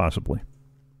 Possibly.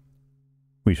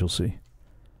 We shall see.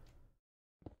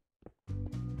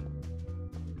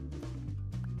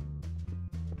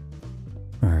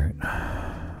 Alright.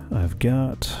 I've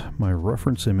got my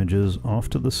reference images off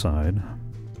to the side.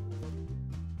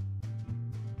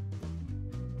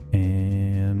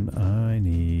 And I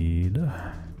need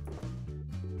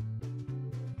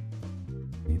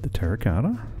the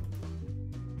terracotta.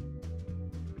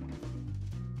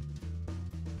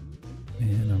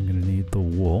 And I'm going to need the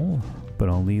wool, but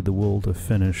I'll need the wool to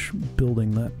finish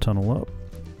building that tunnel up,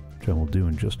 which I will do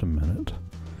in just a minute.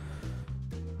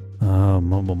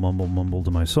 Mumble, mumble, mumble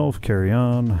to myself, carry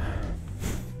on.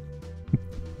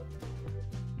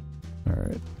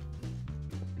 Alright.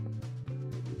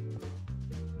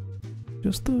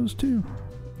 Just those two.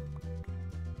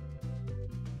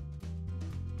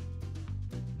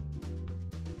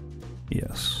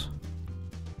 Yes.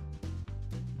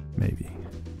 Maybe.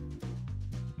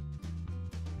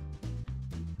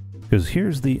 Because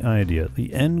here's the idea.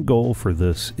 The end goal for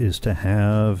this is to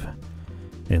have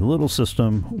a little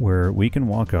system where we can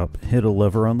walk up, hit a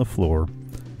lever on the floor,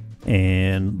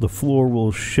 and the floor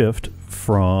will shift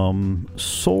from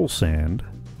soul sand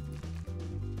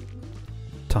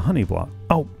to honey block.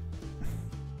 Oh!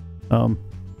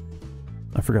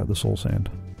 I forgot the soul sand.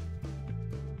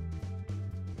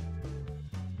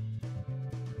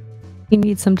 You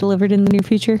need some delivered in the near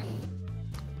future?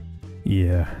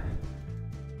 Yeah.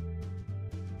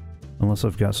 Unless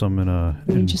I've got some in a...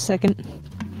 Give me just a second.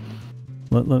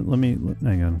 Let me...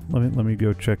 hang on. Let me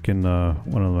go check in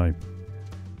one of my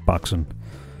boxing.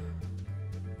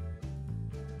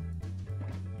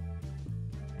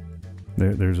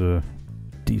 There's a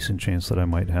decent chance that I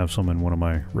might have some in one of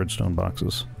my redstone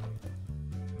boxes.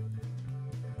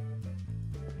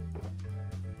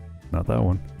 Not that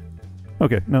one.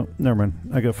 Okay, no, never mind.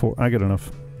 I got 4. I got enough.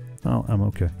 Oh, I'm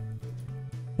okay.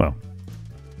 Well,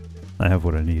 I have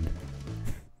what I need.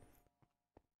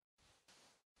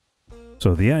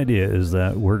 So the idea is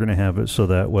that we're going to have it so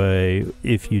that way,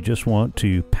 if you just want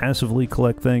to passively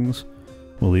collect things,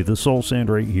 we'll leave the soul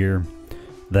sand right here.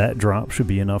 That drop should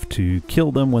be enough to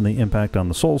kill them when they impact on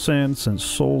the soul sand, since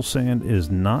soul sand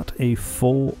is not a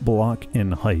full block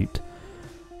in height.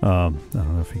 I don't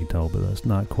know if you can tell, but that's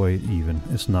not quite even.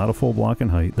 It's not a full block in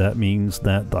height. That means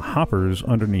that the hoppers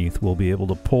underneath will be able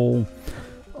to pull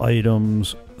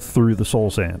items through the soul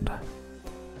sand,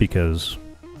 because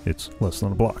it's less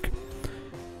than a block.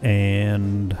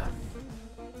 And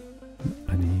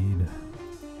I need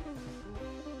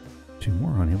 2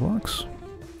 more honey blocks.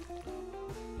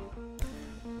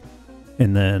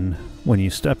 And then when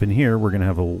you step in here, we're going to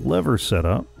have a lever set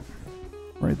up.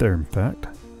 Right there, in fact.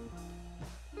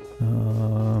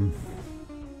 No.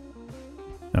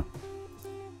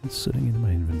 It's sitting in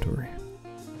my inventory.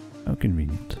 How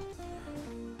convenient.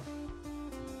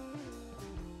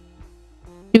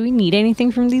 Do we need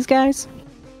anything from these guys?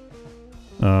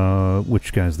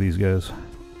 Which guys? These guys?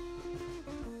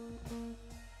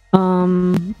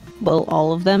 Well,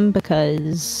 all of them,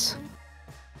 because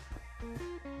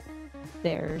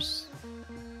there's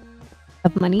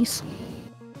of monies.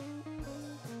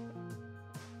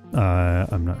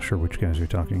 I'm not sure which guys you're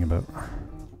talking about.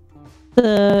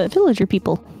 The villager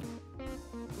people.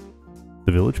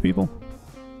 The village people?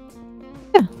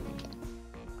 Yeah.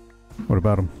 What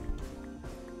about them?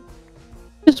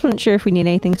 Just wasn't sure if we need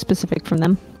anything specific from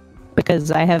them,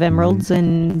 because I have emeralds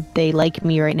and they like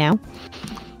me right now.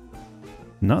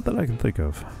 Not that I can think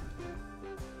of.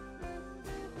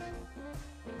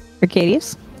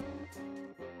 Arcaidius?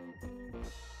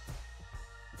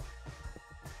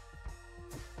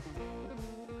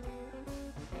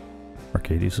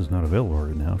 Arcaidius is not available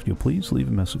right now. If you'll please leave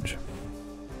a message.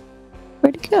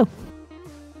 Where'd it go?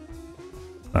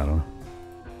 I don't know.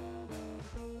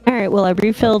 Alright, well, I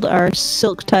refilled our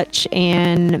silk touch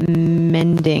and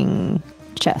mending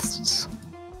chests.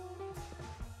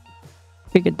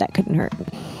 Figured that couldn't hurt.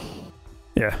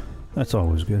 Yeah, that's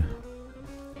always good.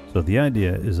 So the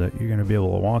idea is that you're going to be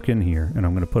able to walk in here, and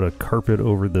I'm going to put a carpet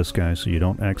over this guy so you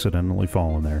don't accidentally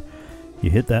fall in there. You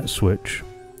hit that switch,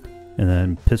 and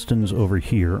then pistons over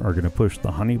here are going to push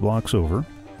the honey blocks over.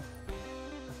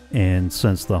 And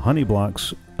since the honey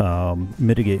blocks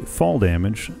mitigate fall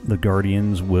damage, the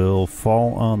guardians will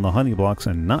fall on the honey blocks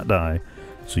and not die,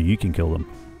 so you can kill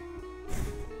them.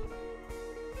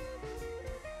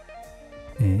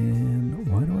 And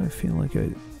why do I feel like I...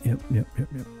 Yep.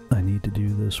 I need to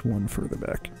do this one further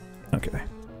back. Okay.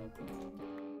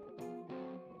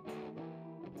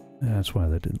 That's why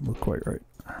that didn't look quite right.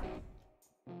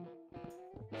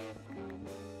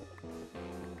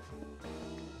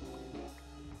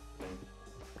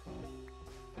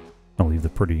 I'll leave the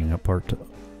prettying up part to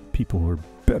people who are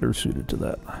better suited to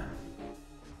that.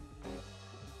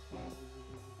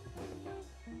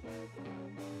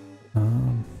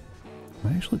 Am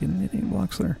I actually getting any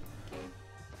blocks there?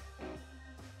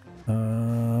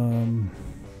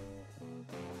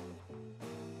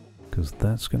 Because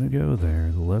that's going to go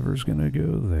there. The lever's going to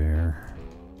go there.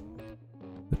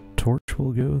 The torch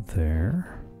will go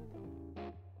there.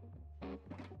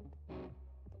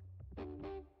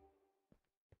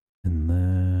 And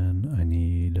then I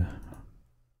need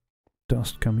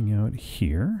dust coming out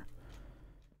here.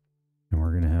 And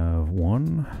we're going to have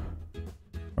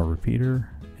a repeater,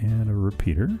 and a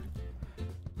repeater.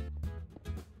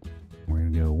 We're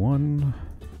going to go 1.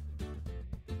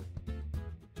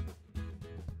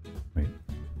 Wait.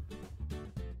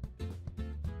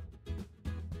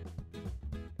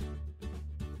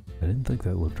 I didn't think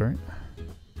that looked right.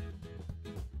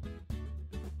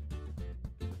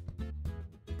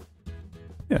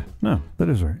 Yeah, no, that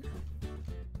is right.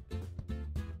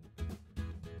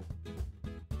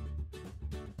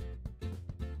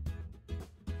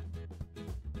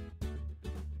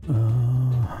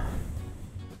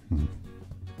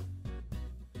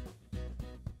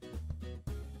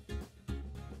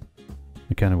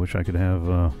 I kind of wish I could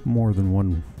have more than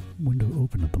one window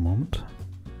open at the moment.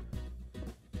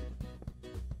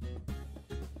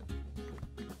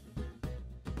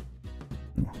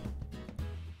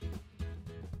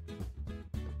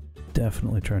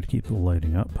 definitely try to keep the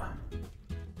lighting up.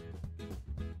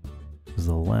 Because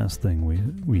the last thing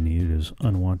we need is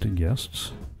unwanted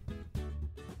guests.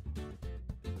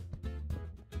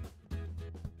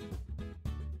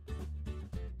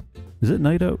 Is it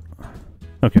night out?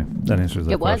 Okay, that answers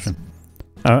that question.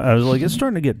 I was like, it's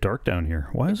starting to get dark down here.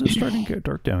 Why is it starting to get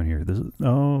dark down here?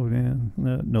 Oh, yeah,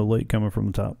 no light coming from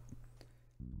the top.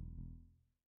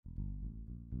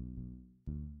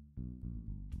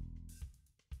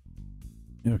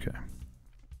 Okay.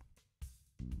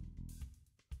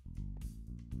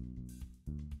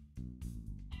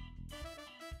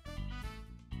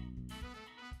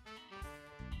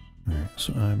 Alright,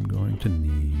 so I'm going to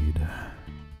need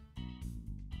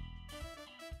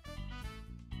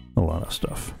a lot of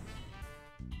stuff.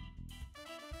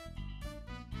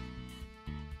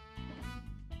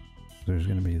 There's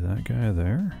going to be that guy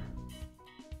there,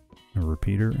 a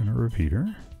repeater and a repeater,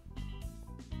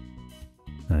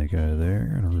 that guy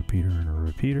there, and a repeater and a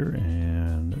repeater,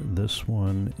 and this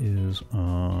one is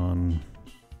on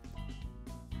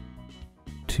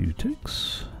 2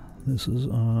 ticks. This is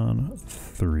on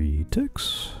 3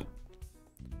 ticks.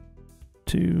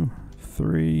 2,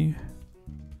 3.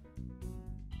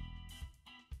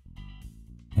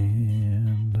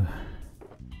 And I'm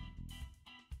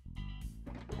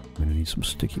gonna need some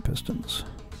sticky pistons.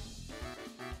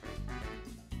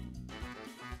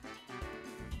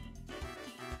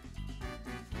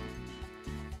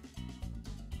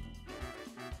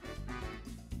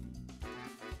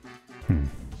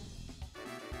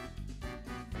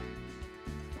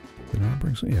 Did I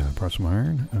bring some? Yeah, I brought some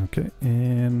iron. Okay,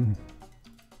 and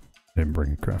I didn't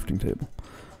bring a crafting table.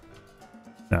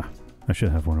 Ah, I should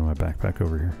have one in my backpack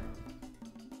over here.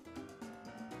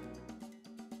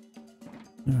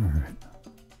 Alright.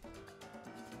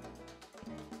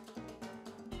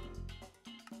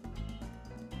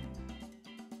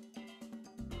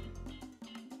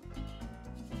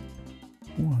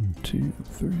 One, 2,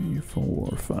 3,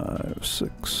 4, 5,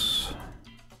 6.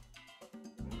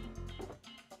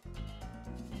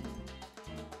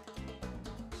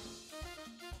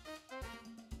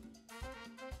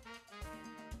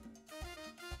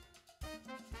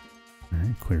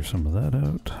 Alright, clear some of that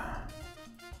out.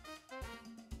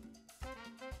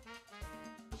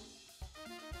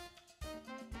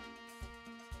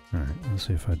 Alright, let's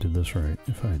see if I did this right.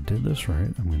 If I did this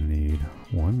right, I'm going to need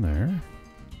one there.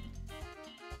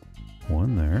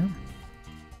 One there.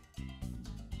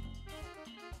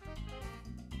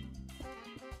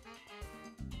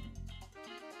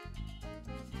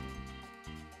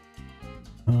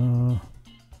 Ooh,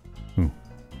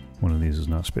 one of these is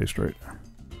not spaced right.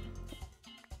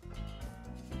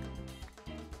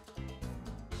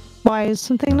 Why is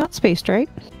something not spaced right?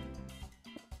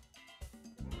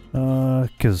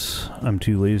 Because I'm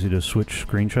too lazy to switch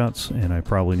screenshots, and I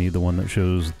probably need the one that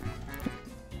shows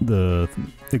the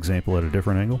example at a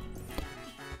different angle.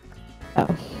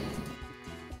 Oh.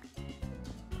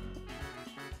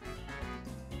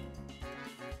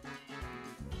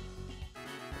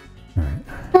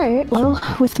 Alright, well,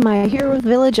 with my Hero of the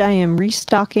Village, I am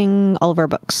restocking all of our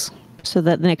books, so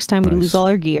that the next time we lose all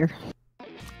our gear.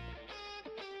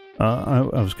 I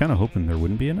was kind of hoping there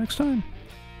wouldn't be a next time.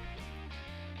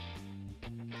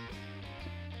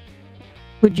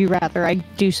 Would you rather I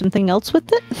do something else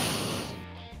with it?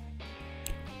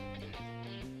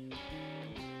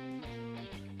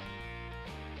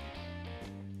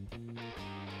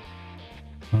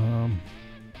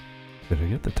 Did I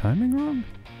get the timing wrong?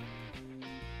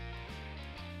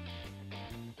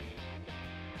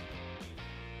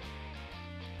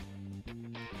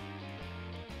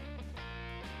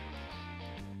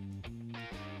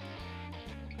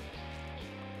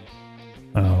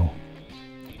 Oh.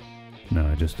 No,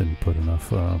 I just didn't put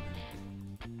enough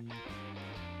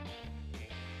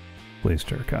glazed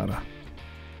terracotta.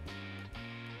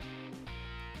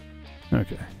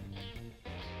 Okay.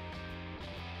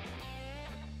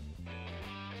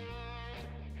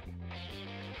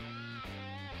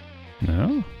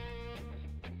 No?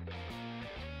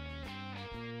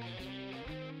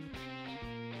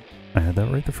 I had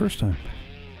that right the first time.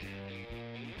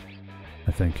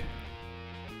 I think.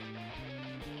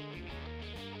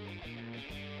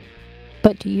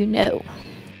 But do you know?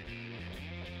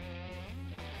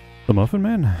 The Muffin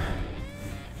Man?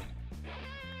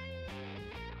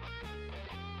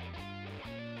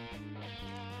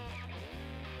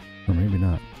 Or maybe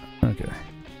not. Okay.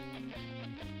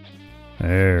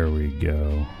 There we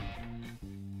go.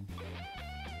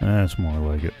 That's more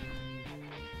like it.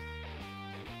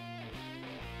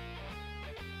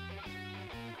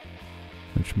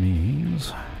 Which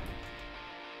means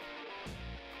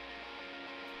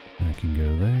I that can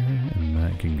go there, and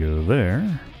that can go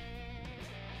there.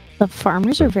 The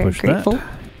farmers So are very push grateful.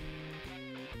 that.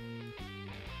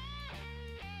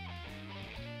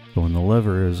 So when the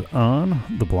lever is on,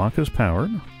 the block is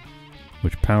powered,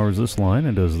 which powers this line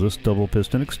and does this double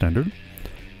piston extender.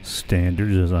 Standard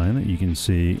design that you can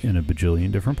see in a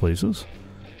bajillion different places.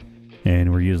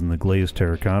 And we're using the glazed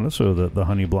terracotta so that the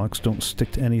honey blocks don't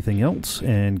stick to anything else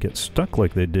and get stuck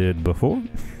like they did before.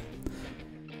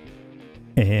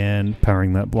 And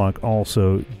powering that block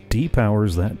also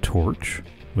depowers that torch,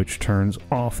 which turns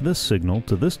off this signal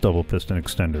to this double piston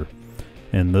extender.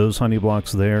 And those honey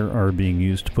blocks there are being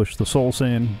used to push the soul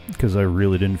sand, because I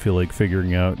really didn't feel like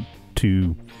figuring out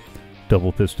 2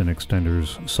 double piston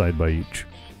extenders side by each.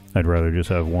 I'd rather just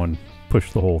have one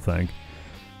push the whole thing.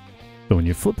 So when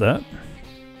you flip that,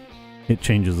 it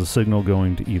changes the signal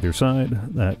going to either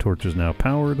side. That torch is now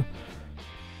powered.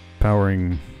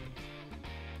 Powering...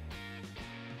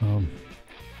 well,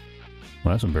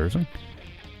 that's embarrassing.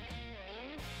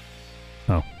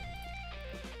 Oh.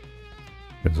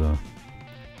 Because,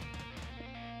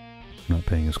 not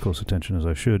paying as close attention as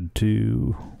I should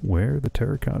to where the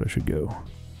terracotta should go.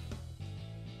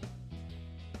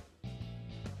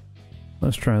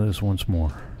 Let's try this once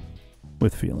more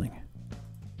with feeling.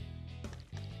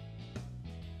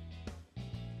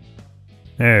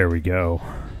 There we go.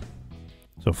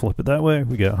 So flip it that way.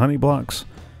 We got honey blocks.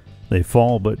 They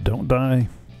fall but don't die.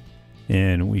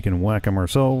 And we can whack them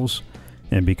ourselves.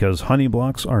 And because honey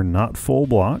blocks are not full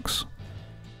blocks,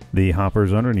 the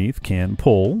hoppers underneath can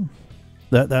pull.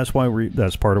 That's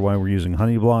part of why we're using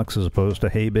honey blocks as opposed to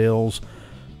hay bales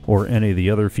or any of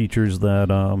the other features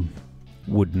that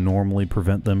would normally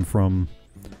prevent them from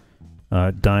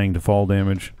dying to fall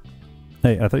damage.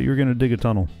 Hey, I thought you were going to dig a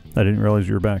tunnel. I didn't realize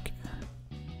you were back.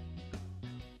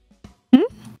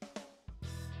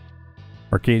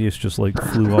 Arcaidius just like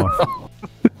flew off.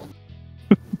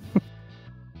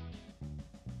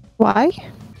 Why?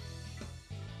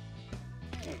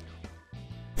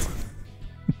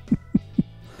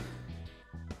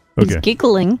 He's Okay.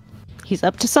 giggling. He's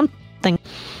up to something.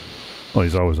 Well,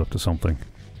 he's always up to something.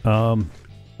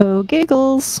 Oh,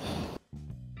 giggles.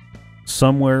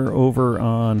 Somewhere over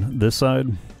on this side,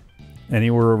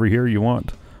 anywhere over here you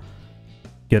want,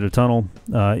 get a tunnel.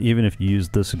 Even if you use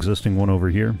this existing one over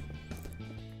here,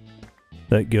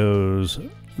 that goes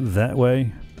that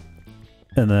way,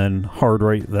 and then hard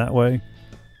right that way,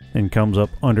 and comes up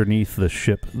underneath the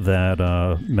ship that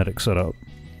Medic set up.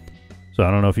 So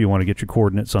I don't know if you want to get your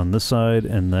coordinates on this side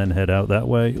and then head out that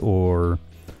way, or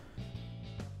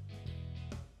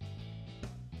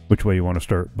which way you want to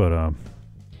start, but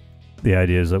the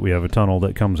idea is that we have a tunnel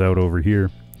that comes out over here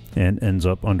and ends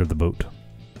up under the boat,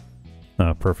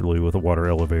 preferably with a water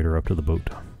elevator up to the boat,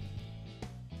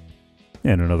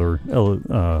 and another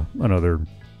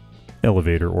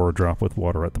elevator or a drop with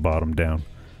water at the bottom down.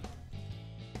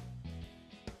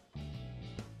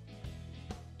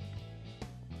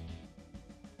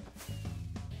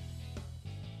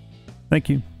 Thank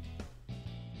you.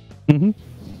 Mm-hmm.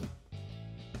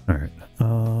 All right.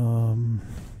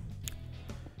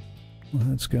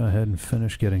 Let's go ahead and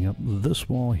finish getting up this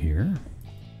wall here.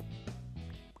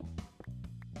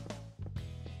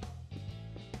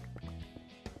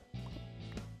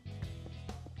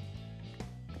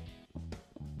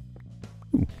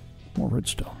 Ooh, more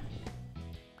redstone.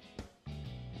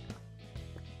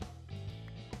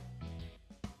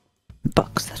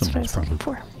 Books, that's what I was looking Somebody's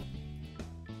for.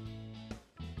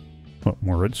 What,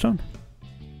 more redstone?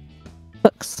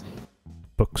 Books.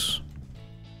 Books.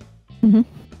 Mm-hmm.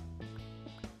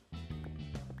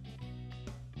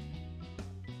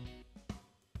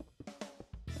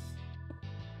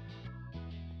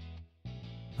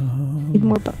 Need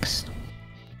more books.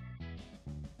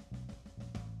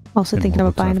 Also And thinking more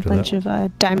about books buying a after bunch that.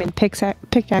 of diamond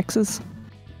pickaxes.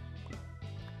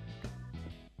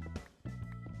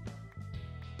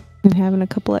 And having a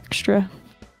couple extra.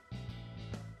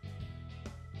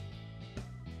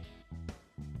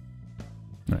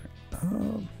 Alright.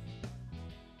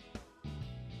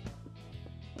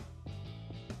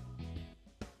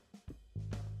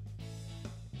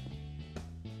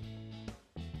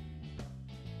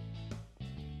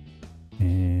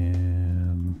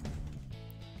 And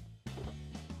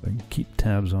I can keep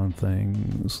tabs on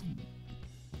things.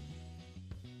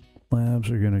 Labs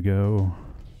are going to go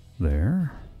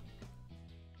there.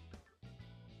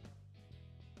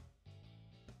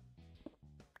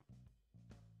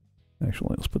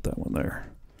 Actually, let's put that one there.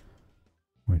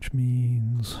 Which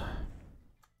means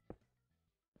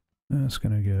that's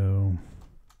going to go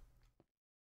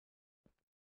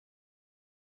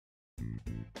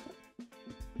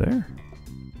there.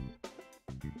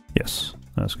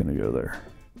 That's going to go there.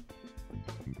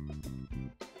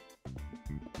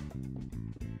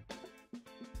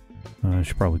 I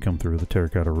should probably come through with a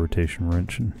terracotta rotation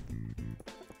wrench and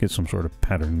get some sort of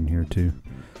pattern in here too.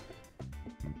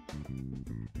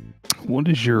 What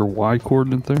is your Y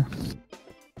coordinate there?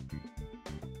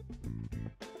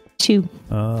 2.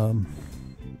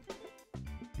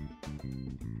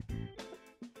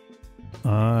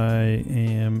 I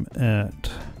am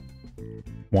at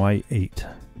Y8.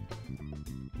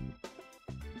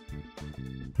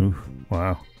 Ooh,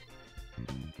 wow.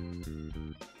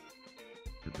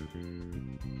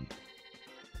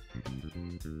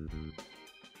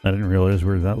 I didn't realize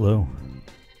we were that low.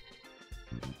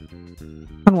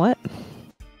 On what?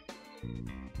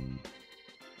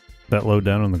 That low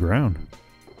down on the ground.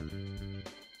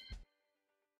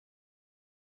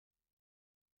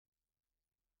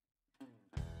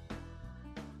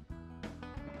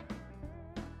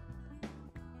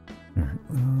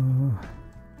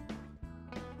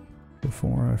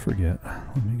 Before I forget,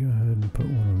 let me go ahead and put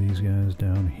one of these guys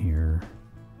down here.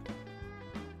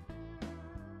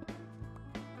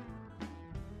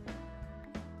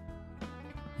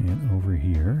 And over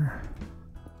here,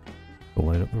 to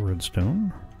light up the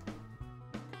redstone.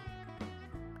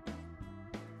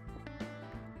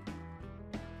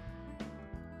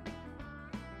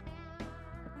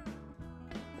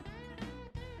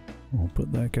 We'll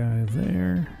put that guy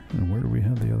there. And where do we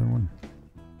have the other one?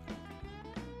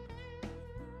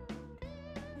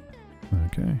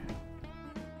 Okay.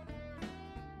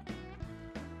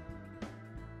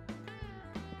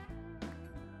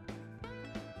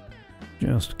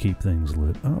 Just to keep things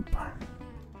lit up.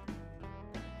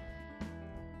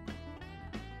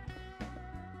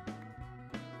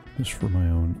 Just for my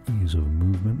own ease of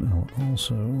movement, I'll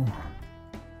also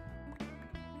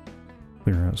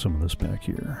clear out some of this back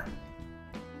here.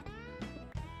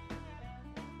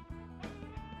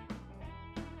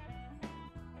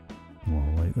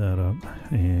 We'll light that up,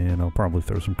 and I'll probably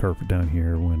throw some carpet down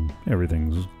here when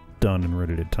everything's done and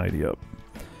ready to tidy up.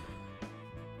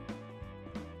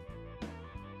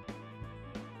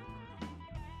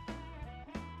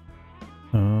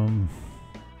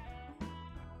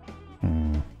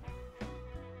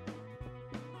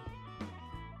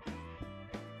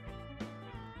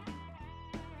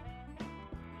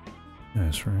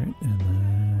 That's right, and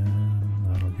then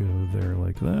that'll go there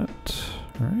like that.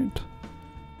 Alright.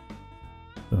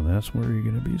 So that's where you're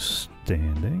going to be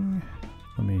standing.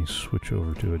 Let me switch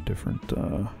over to a different...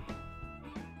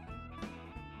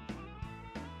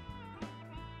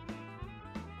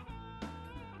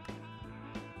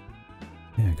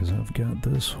 Yeah, because I've got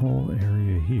this whole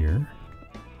area here.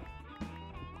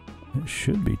 It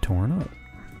should be torn up.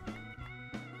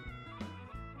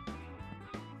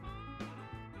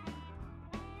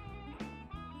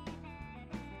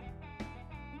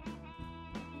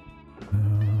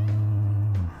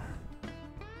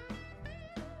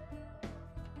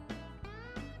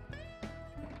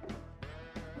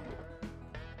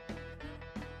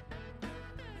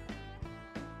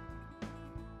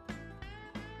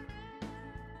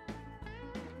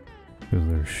 Because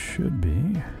there should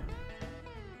be.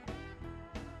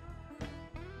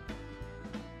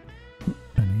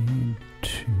 I need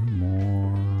 2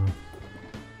 more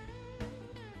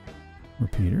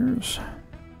repeaters.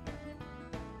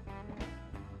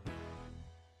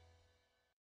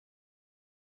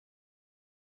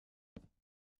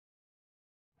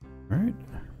 All right.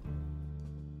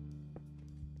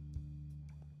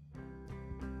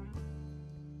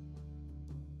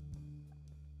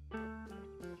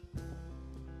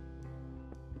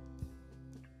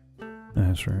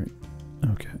 That's right.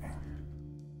 Okay.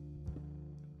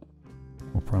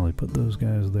 We'll probably put those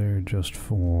guys there just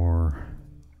for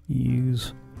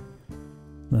ease.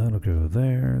 That'll go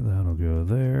there, that'll go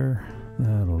there,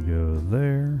 that'll go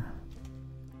there.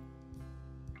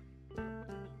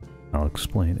 I'll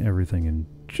explain everything in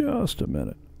just a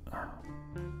minute.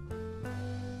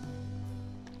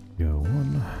 Go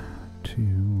 1,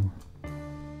 2,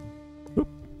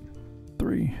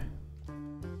 3.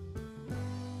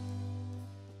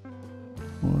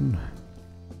 1,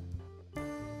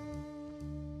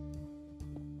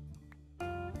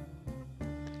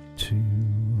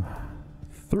 2,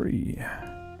 3.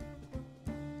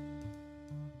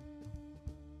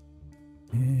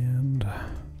 And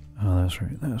oh, that's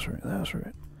right, that's right, that's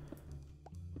right.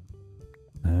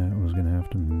 That was gonna have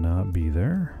to not be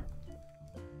there.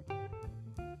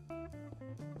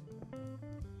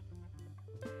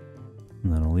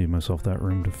 And then I'll leave myself that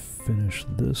room to finish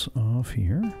this off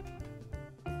here.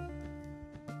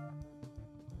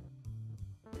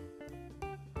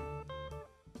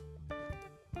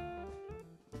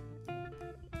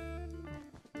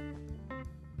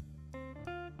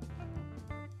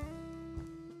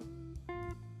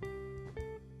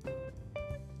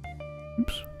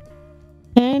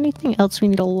 Anything else we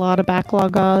need a lot of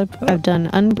backlog of? I've done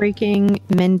unbreaking,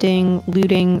 mending,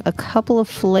 looting, a couple of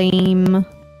flame,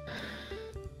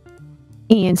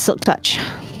 and silk touch,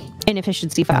 and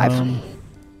efficiency 5.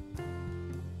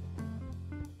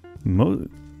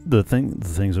 The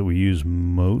things that we use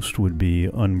most would be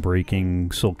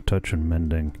unbreaking, silk touch, and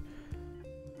mending.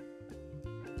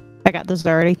 I got those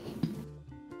already.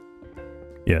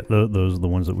 Yeah, those are the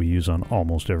ones that we use on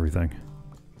almost everything.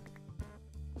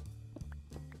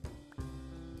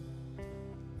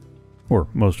 Or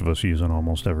most of us use on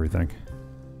almost everything.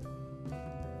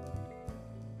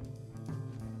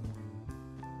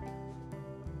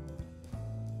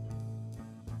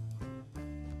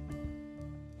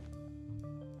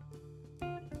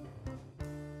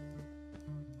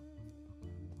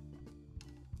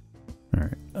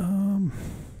 Alright,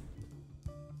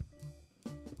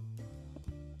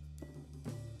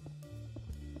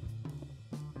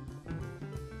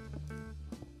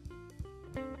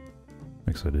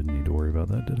 I guess I didn't need to worry about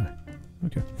that, did I?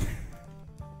 Okay.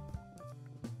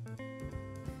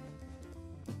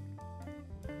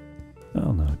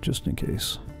 Oh no, just in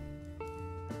case.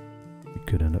 We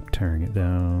could end up tearing it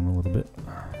down a little bit.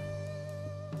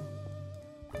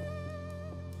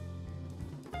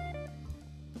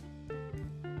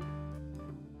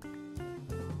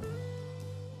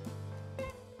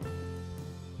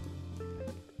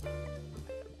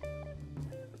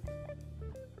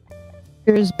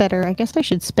 Here's better. I guess I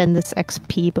should spend this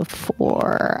XP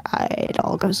before it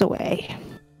all goes away.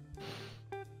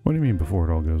 What do you mean before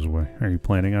it all goes away? Are you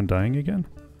planning on dying again?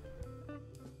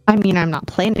 I mean, I'm not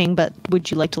planning, but would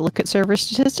you like to look at server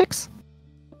statistics?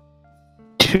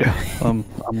 Yeah, I'm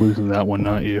losing that one,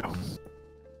 not you.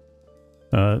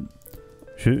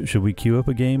 Should we queue up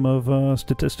a game of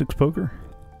statistics poker?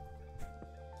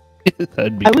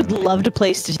 That'd be I would love to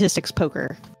play statistics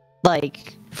poker,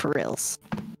 like for reals.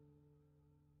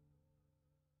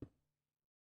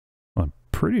 I'm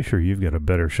pretty sure you've got a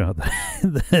better shot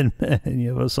than any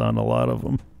of us on a lot of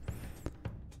them.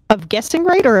 Of guessing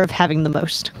right or of having the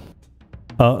most?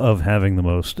 Of having the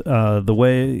most. The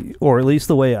way, or at least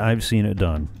the way I've seen it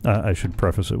done. I should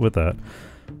preface it with that.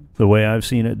 The way I've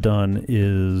seen it done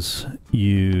is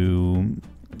you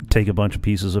take a bunch of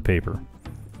pieces of paper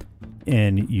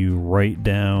and you write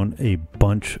down a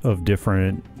bunch of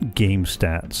different game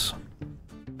stats.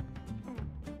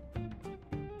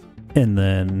 And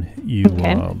then you,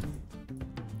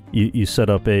 you set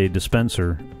up a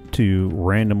dispenser to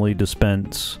randomly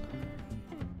dispense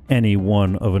any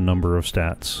one of a number of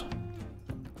stats.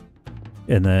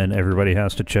 And then everybody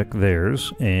has to check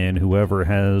theirs, and whoever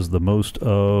has the most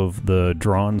of the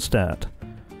drawn stat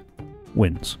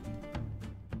wins.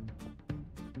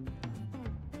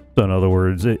 So in other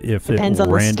words, if Depends it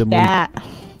on randomly... the stat.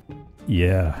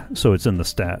 Yeah, so it's in the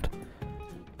stat.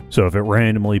 So if it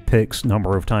randomly picks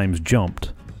number of times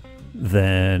jumped,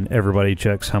 then everybody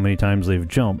checks how many times they've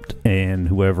jumped, and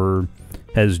whoever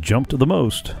has jumped the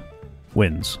most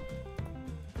wins.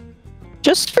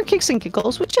 Just for kicks and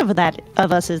giggles, which of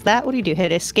us is that? What do you do?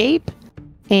 Hit escape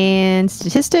and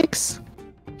statistics.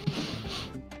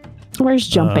 Where's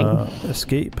jumping?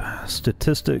 Escape,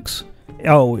 statistics.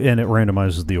 Oh, and it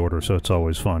randomizes the order, so it's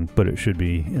always fun, but it should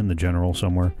be in the general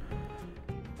somewhere.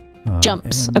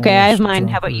 Jumps. Okay, I have mine.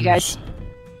 How about you guys?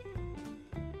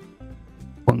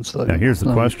 One second. Now here's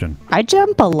the question. I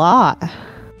jump a lot.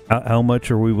 How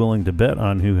much are we willing to bet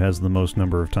on who has the most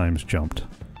number of times jumped?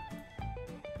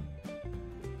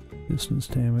 Distance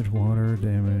damage, water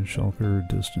damage, shulker,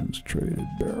 distance traded,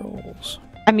 barrels.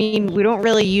 I mean, we don't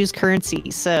really use currency,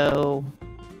 so...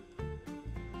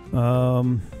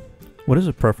 What is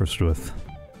it prefaced with?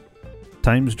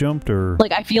 Times jumped, or...?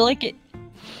 Like, I feel like it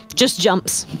just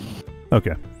jumps.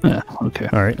 Okay. Yeah, okay.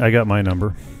 Alright, I got my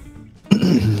number.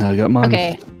 I got mine.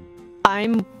 Okay.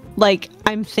 I'm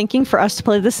thinking for us to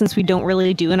play this, since we don't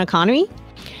really do an economy,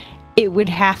 it would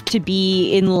have to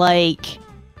be in, like...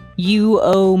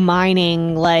 UO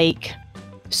mining, like,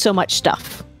 so much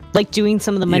stuff. Like, doing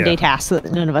some of the Monday tasks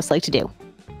that none of us like to do.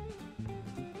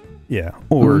 Yeah,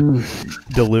 or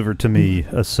deliver to me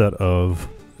a set of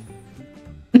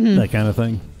that kind of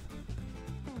thing.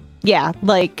 Yeah,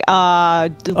 like,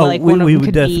 we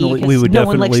would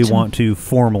definitely want to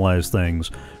formalize things.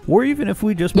 Or even if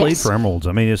we just played for emeralds.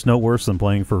 I mean, it's no worse than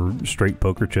playing for straight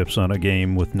poker chips on a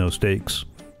game with no stakes.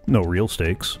 No real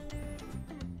stakes.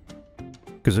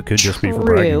 Because it could just be for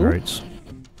bragging rights.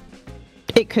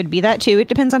 It could be that too. It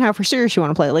depends on how for serious you want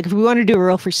to play. Like if we want to do a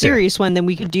real for serious one, then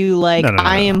we could do like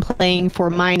I am playing for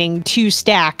mining 2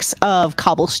 stacks of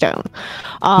cobblestone,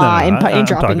 and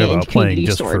dropping it into community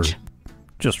storage.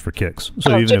 just for kicks.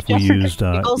 So Oh, even if we just for used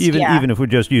giggles? even Yeah. even if we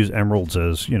just use emeralds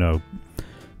as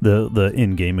the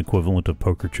in-game equivalent of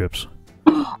poker chips.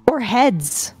 Or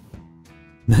heads.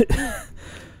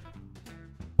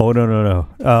 Oh no.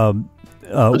 We're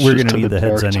just gonna need took a the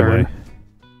heads dark anyway. turn.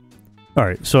 All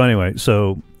right. So anyway,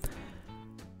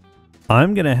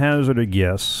 I'm gonna hazard a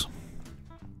guess.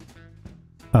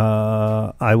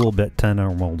 I will bet 10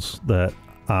 emeralds that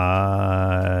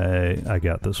I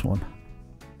got this one.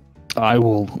 I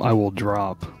will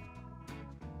drop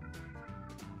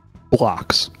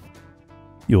blocks.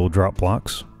 You'll drop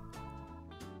blocks.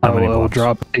 I How many will blocks?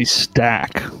 drop a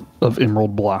stack of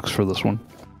emerald blocks for this one.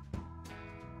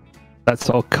 That's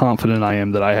how confident I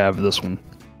am that I have this one.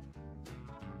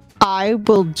 I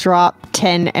will drop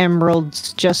 10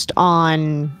 emeralds just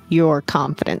on your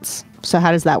confidence. So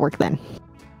how does that work then?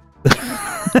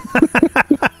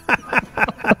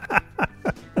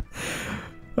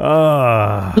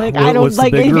 Like I don't what's the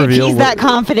like big if reveal? he's that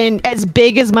confident, as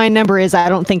big as my number is, I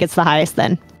don't think it's the highest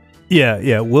then.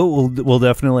 Yeah. We'll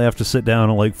definitely have to sit down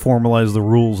and like formalize the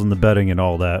rules and the betting and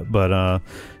all that. But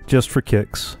just for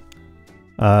kicks,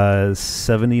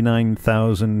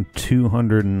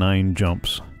 79,209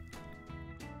 jumps.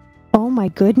 Oh my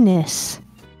goodness.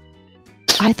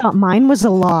 I thought mine was a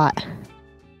lot.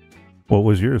 What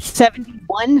was yours?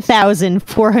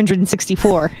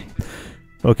 71,464.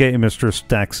 Okay, Mr.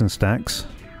 Stacks and Stacks.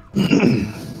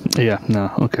 Yeah, no,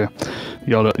 okay.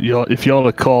 If y'all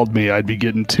had called me, I'd be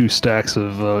getting 2 stacks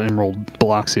of emerald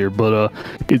blocks here, but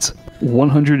it's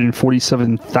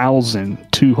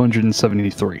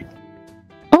 147,273.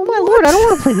 Oh my lord, I don't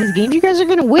want to play this game. You guys are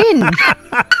going to win.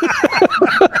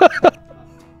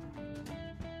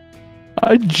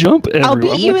 I jump everywhere. I'll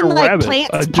beat you like in a like rabbit. I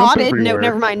plants jump potted. No, everywhere.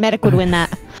 never mind. Medic would win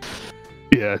that.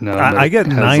 Yeah, no. I get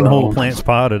has 9 whole plants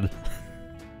potted.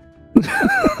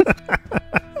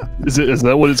 Is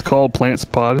that what it's called? Plants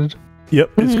potted? Yep,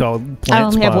 it's Mhm. called plants I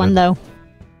only have one potted.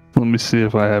 though. Let me see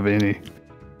if I have any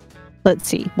Let's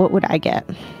see. What would I get?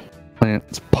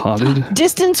 plants potted.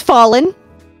 Distance fallen.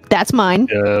 That's mine.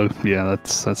 Yeah,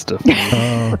 that's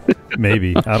definitely.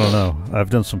 Maybe. I don't know. I've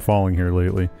done some falling here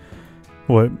lately.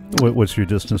 What's your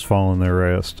distance fallen there,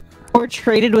 Rast? Or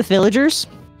traded with villagers.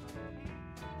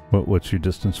 What's your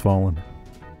distance fallen?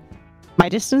 My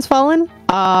distance fallen?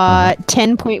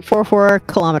 10.44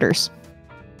 kilometers.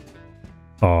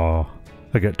 Oh,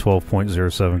 I got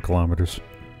 12.07 kilometers.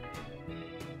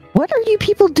 What are you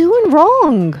people doing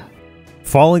wrong?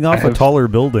 Falling off of have- taller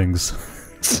buildings.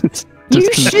 You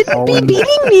Distance shouldn't be fallen.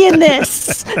 beating me in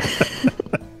this.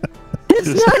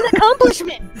 It's not an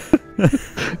accomplishment.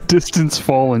 Distance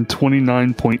fallen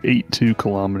 29.82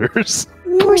 kilometers.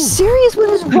 We're serious. What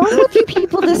is wrong with you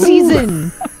people this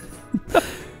season?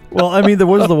 Well, I mean, there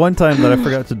was the one time that I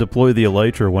forgot to deploy the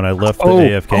elytra when I left the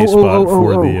AFK spot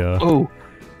for the. Oh,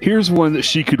 here's one that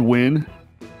she could win.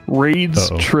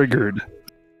 Raids Uh-oh. triggered.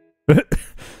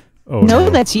 Oh No,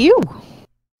 that's you.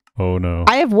 Oh no!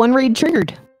 I have one raid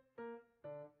triggered.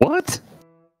 What?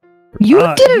 You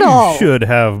did it you all. should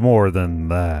have more than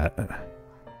that.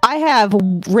 I have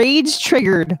raids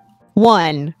triggered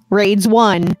 1, raids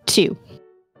 1, 2.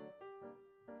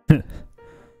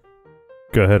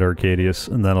 Go ahead, Arcaidius,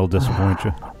 and that'll disappoint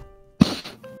you.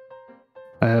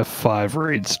 I have 5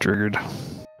 raids triggered.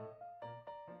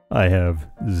 I have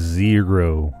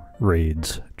 0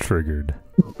 raids triggered.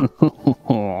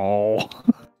 Oh.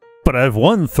 But I've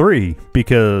won 3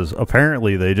 because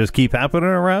apparently they just keep happening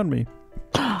around me.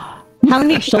 How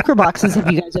many shulker boxes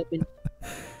have you guys opened?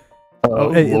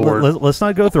 Oh, Hey, Lord. let's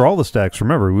not go through all the stacks.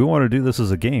 Remember, we want to do this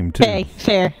as a game too. Okay,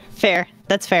 fair.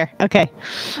 That's fair. Okay.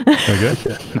 Okay.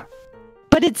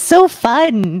 But it's so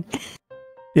fun.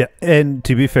 Yeah, and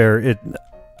to be fair,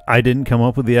 I didn't come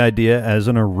up with the idea as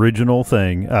an original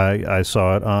thing. I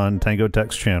saw it on Tango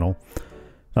Tech's channel.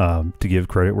 To give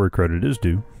credit where credit is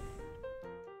due.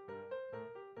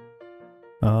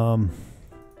 Oh,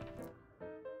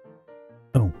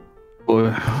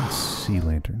 Boy. sea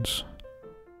lanterns.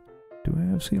 Do I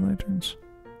have sea lanterns?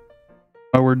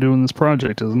 Why we're doing this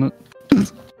project, isn't it?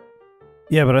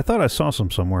 Yeah, but I thought I saw some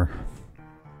somewhere.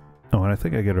 Oh, and I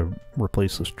think I gotta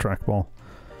replace this trackball.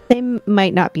 They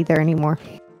might not be there anymore.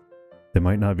 They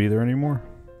might not be there anymore.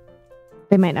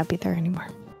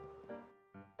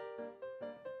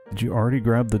 Did you already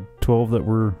grab the 12 that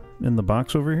were in the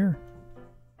box over here?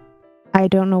 I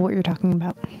don't know what you're talking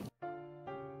about.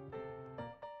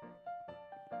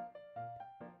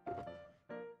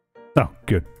 Oh,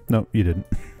 good. No, you didn't.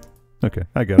 Okay,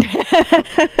 I got it.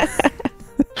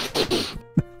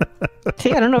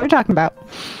 See, I don't know what you're talking about.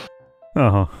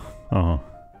 Uh-huh. Uh-huh.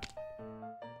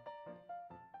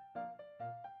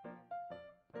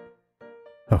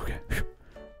 Okay.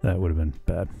 That would have been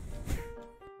bad.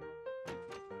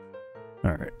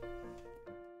 Alright.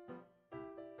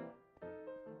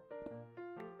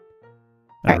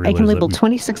 Alright, I can label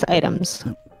 26 items.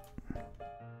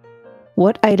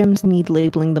 What items need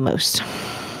labeling the most?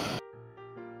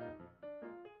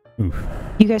 Oof.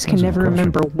 You guys can never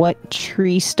remember what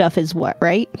tree stuff is what,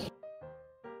 right?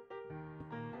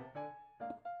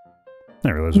 I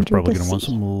realize we're probably going to want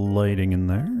some lighting in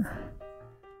there.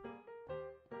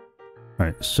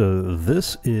 Alright, so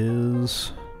this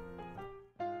is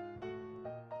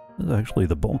actually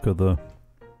the bulk of the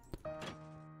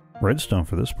redstone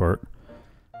for this part.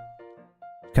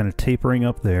 Kind of tapering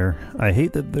up there. I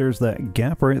hate that there's that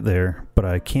gap right there, but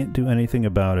I can't do anything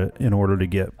about it in order to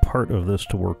get part of this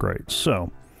to work right.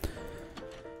 So,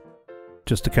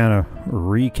 just to kind of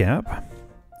recap,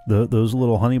 those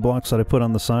little honey blocks that I put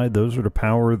on the side, those are to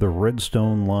power the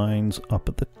redstone lines up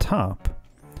at the top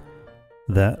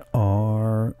that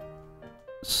are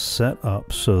set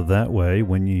up so that way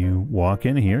when you walk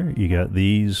in here, you got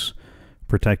these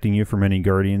protecting you from any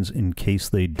guardians in case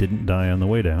they didn't die on the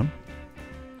way down.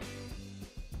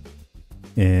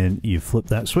 And you flip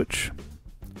that switch,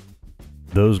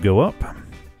 those go up,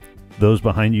 those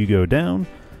behind you go down,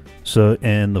 so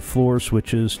and the floor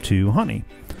switches to honey.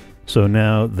 So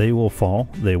now they will fall,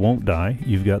 they won't die.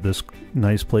 You've got this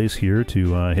nice place here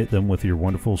to hit them with your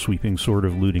wonderful sweeping sword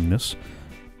of lootingness.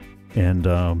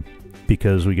 And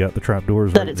because we got the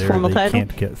trapdoors right there, they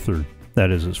can't get through.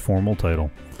 That is its formal title.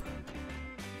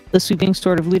 The sweeping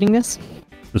sword of lootingness?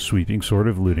 The sweeping sword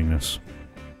of lootingness.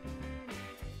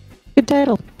 Good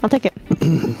title. I'll take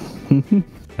it.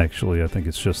 Actually, I think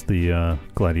it's just the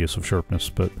Arcaidius of sharpness,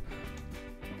 but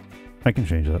I can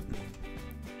change that.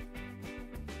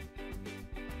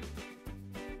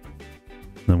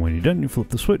 Then when you're done, you flip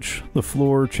the switch. The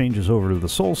floor changes over to the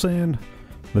soul sand.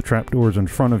 The trapdoors in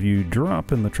front of you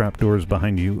drop, and the trapdoors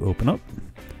behind you open up.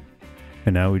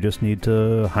 And now we just need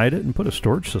to hide it and put a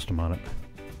storage system on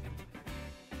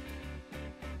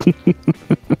it.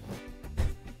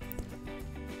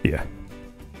 Yeah.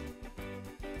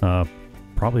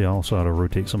 Probably also ought to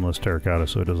rotate some of this terracotta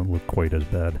so it doesn't look quite as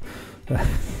bad.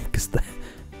 Because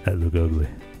that look ugly.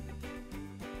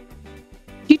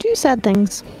 You do sad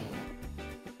things.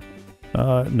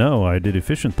 No, I did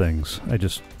efficient things.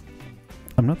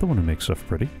 I'm not the one who makes stuff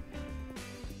pretty.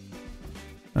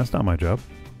 That's not my job.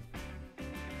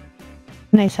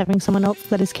 Nice having someone else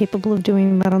that is capable of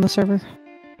doing that on the server.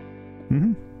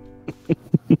 Mm-hmm.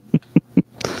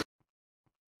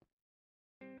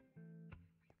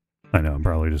 I know, I'm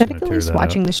probably just going to tear that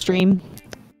watching out. the stream.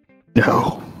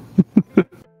 No. I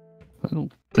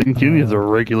don't think any of the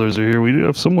regulars are here. We do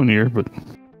have someone here, but...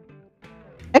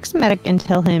 Text Medic and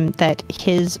tell him that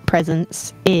his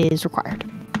presence is required.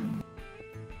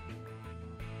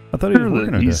 I thought he was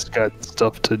working on He's got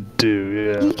stuff to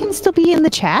do, yeah. He can still be in the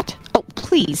chat. Oh,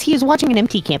 please. He is watching an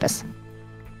empty campus.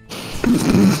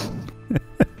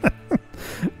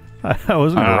 I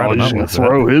wasn't going to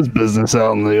throw his business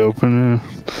out in the open.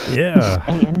 Yeah.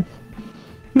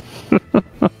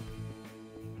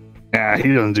 Yeah,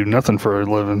 he doesn't do nothing for a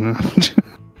living.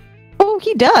 Oh,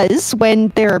 he does when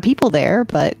there are people there,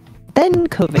 but then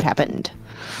COVID happened.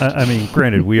 I mean,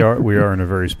 granted, we are in a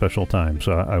very special time,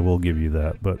 so I will give you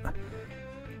that, but...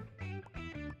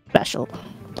 Special.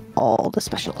 All the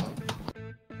special.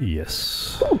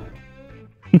 Yes. Ooh.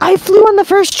 I flew on the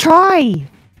first try!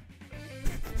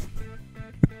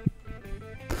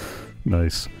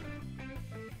 Nice.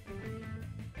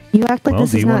 You act like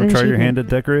this is not an achievement. Do you want to try your hand at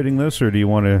decorating this, or do you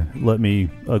want to let me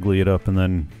ugly it up and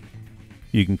then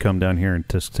you can come down here and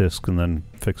tisk and then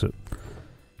fix it?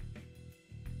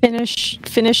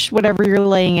 Finish whatever you're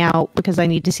laying out, because I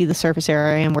need to see the surface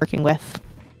area I am working with,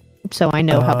 so I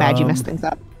know how bad you mess things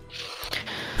up.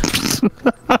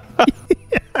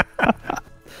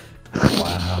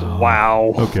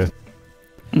 Wow. Okay.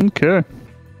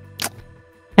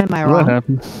 Am I wrong? What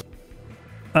happened?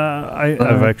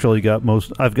 I've actually got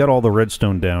I've got all the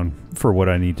redstone down for what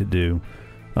I need to do.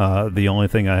 The only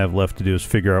thing I have left to do is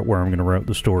figure out where I'm going to route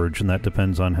the storage, and that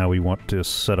depends on how we want to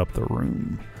set up the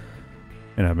room.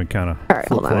 And I've been kind of Alright,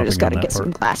 hold on, I just gotta get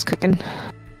some glass cooking.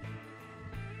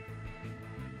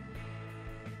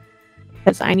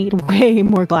 Because I need way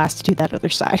more glass to do that other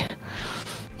side.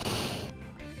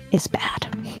 It's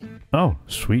bad. Oh,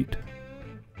 sweet.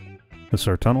 This is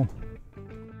our tunnel?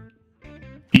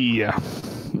 Yeah.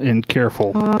 And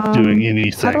careful doing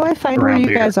anything. How do I find where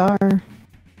you guys are?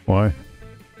 Why?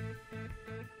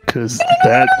 Because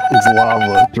that is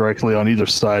lava directly on either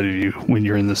side of you when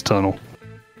you're in this tunnel.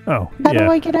 Oh, How do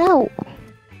I get out?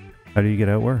 How do you get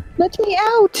out where? Let me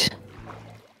out!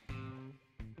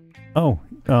 Oh,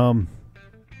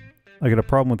 I got a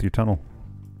problem with your tunnel.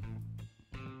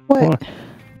 What?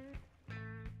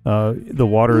 The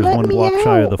water is Let one me block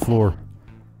shy of out. the floor.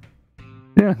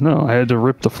 Yeah, no, I had to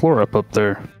rip the floor up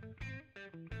there.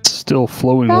 It's still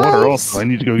flowing water Guys. also. I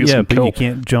need to go get Yeah, some but you kelp.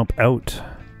 can't jump out.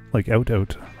 Like out.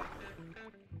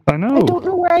 I know. I don't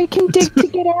know where I can dig to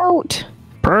get out.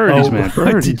 Priorities, man.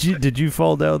 Priorities. did you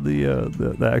fall down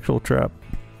the actual trap?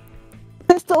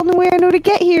 That's the only way I know to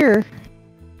get here.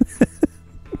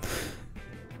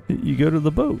 You go to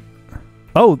the boat.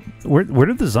 Oh, where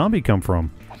did the zombie come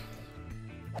from?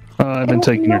 I've been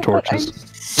taking your torches.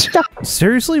 Stuck,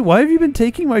 Seriously, why have you been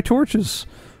taking my torches?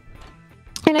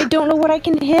 and I don't know what I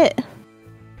can hit.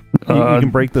 You can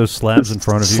break those slabs in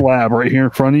front of you. Slab right here in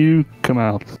front of you. Come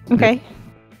out. Okay.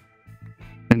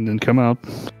 And then come out.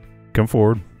 Come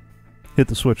forward. Hit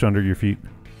the switch under your feet.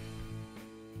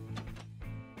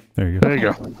 There you go. There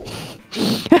you go.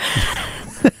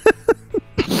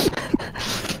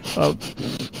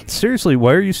 Seriously,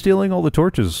 why are you stealing all the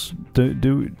torches?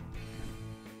 Because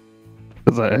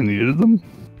I needed them.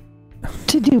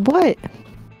 To do what?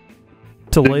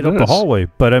 To Take light up the this. hallway.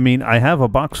 But I mean, I have a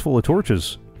box full of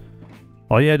torches.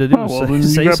 All you had to do Oh, well, then was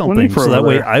you say got plenty something, for so that over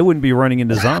way there. I wouldn't be running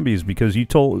into zombies because you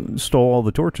stole all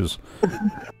the torches.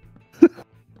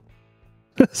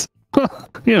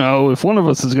 You know, if one of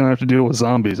us is going to have to deal with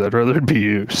zombies, I'd rather it be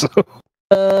you. So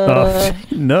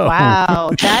No.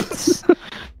 Wow, that's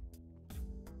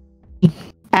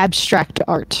abstract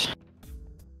art.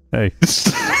 Hey,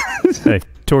 hey,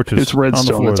 torches. it's on the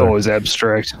redstone. floor It's there. always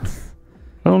abstract.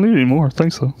 I don't need any more.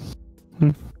 Thanks, though.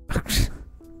 There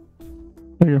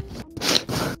you go.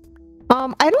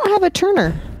 I don't have a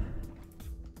turner.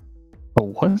 A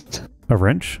what? A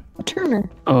wrench? A turner.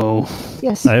 Oh,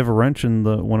 Yes. I have a wrench in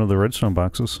one of the redstone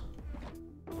boxes.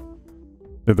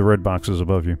 They're the red boxes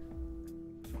above you.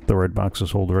 The red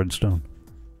boxes hold redstone.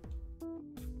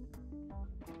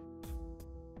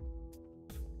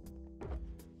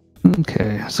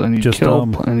 okay. So I need Just,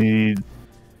 kelp. I need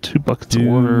 2 buckets of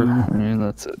water, and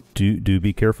that's it. Do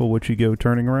be careful what you go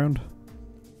turning around,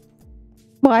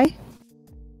 Why?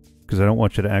 because I don't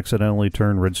want you to accidentally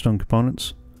turn redstone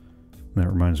components. That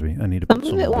reminds me, I need to put Some of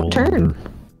some it won't wool turn. under.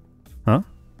 Huh?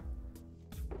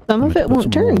 Some I of meant to it put won't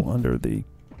some turn. wool under the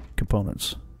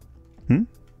components.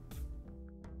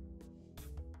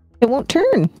 It won't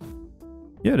turn.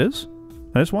 Yeah, it is.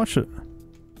 I just watched it.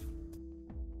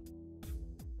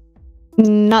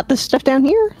 Not the stuff down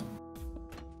here.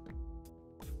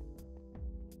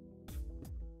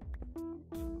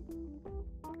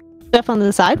 Stuff on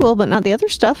the side will, but not the other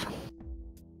stuff.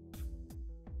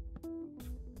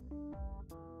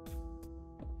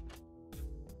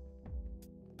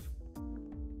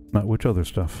 Not which other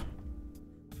stuff.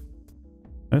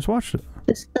 I just watched it.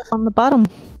 This stuff on the bottom.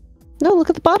 No, look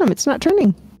at the bottom. It's not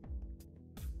turning.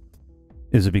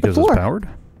 Is it because it's floor. powered?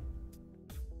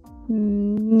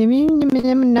 No.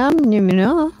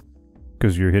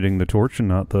 Because you're hitting the torch and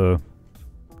not the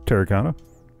terracotta?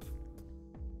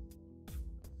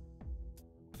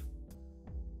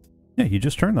 Yeah, you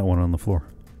just turned that one on the floor.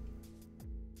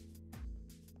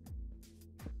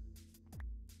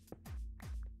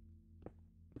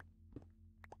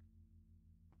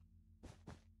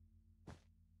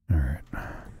 Alright.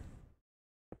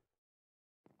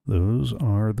 Those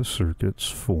are the circuits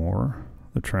for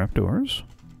the trapdoors.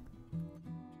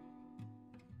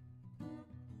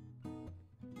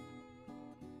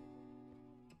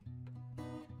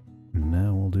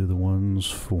 Now we'll do the ones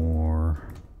for...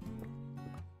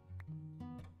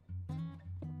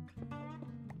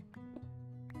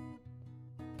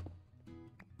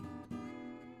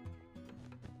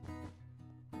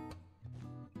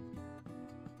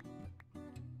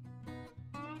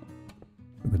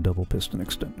 the double piston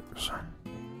extenders.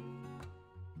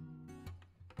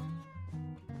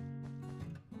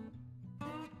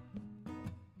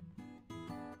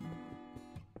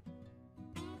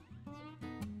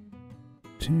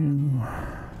 Two,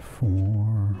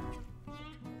 four,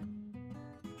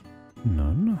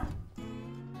 none.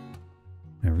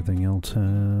 Everything else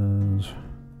has...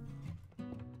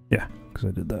 Yeah, because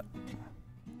I did that.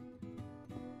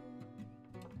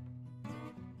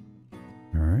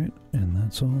 Alright, and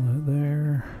that's all that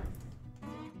there.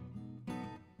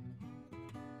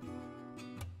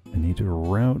 I need to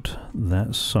route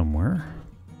that somewhere.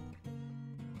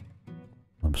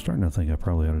 I'm starting to think I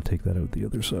probably ought to take that out the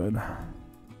other side.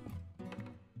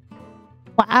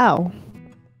 Wow.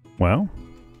 Wow.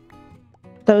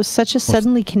 That was such a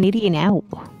suddenly Canadian out.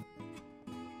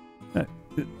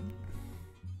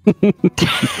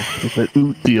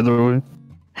 The other way.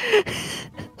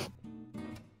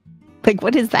 Like,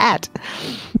 what is that?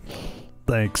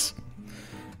 Thanks.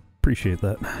 Appreciate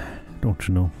that. Don't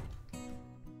you know?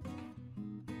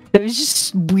 It was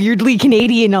just weirdly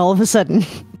Canadian all of a sudden.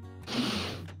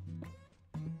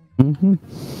 Mm-hmm.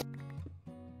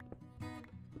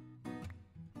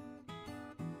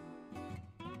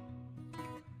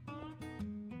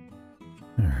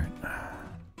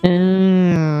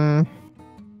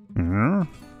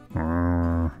 All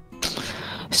right.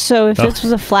 So if this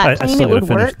was a flat plane, it would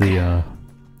work.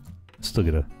 Still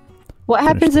gotta. What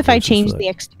happens if I basis change for the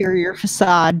exterior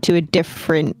facade to a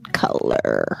different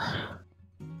color?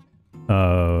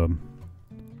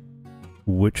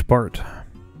 Which part?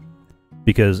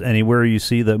 Because anywhere you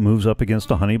see that moves up against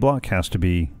a honey block has to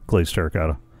be glazed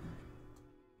terracotta.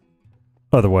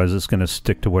 Otherwise, it's going to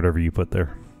stick to whatever you put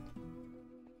there.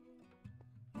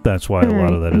 That's why a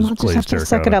lot of that is I'll just glazed have to terracotta.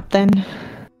 suck it up then.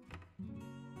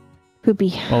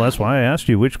 Poopy. Well, that's why I asked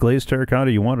you which glazed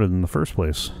terracotta you wanted in the first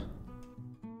place.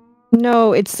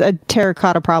 No, it's a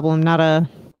terracotta problem, not a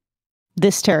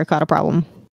this terracotta problem.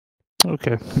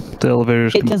 Okay. The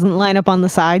elevators. It doesn't line up on the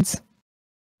sides.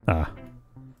 Ah.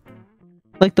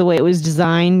 Like the way it was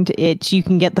designed, you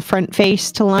can get the front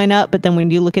face to line up, but then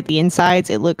when you look at the insides,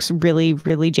 it looks really,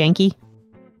 really janky.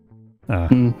 Ah.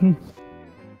 Mm-hmm.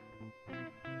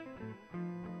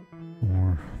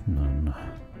 Or none.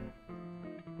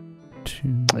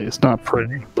 Two. It's not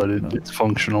pretty, but it's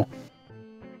functional.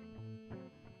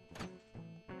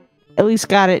 At least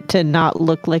got it to not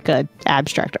look like a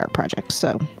abstract art project,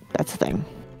 so that's the thing.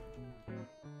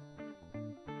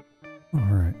 All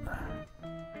right.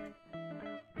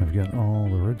 I've got all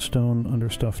the redstone under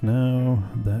stuff now.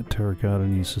 That terracotta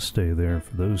needs to stay there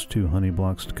for those 2 honey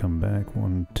blocks to come back.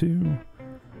 1, 2.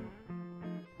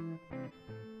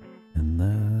 And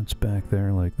that's back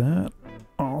there like that.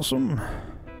 Awesome.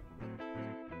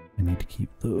 I need to keep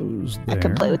those there. I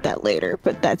can play with that later,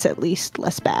 but that's at least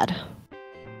less bad.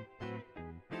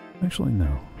 Actually,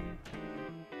 no.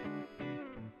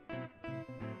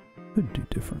 Could do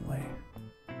differently.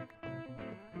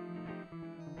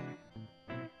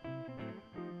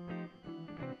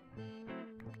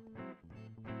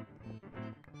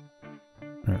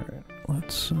 Alright,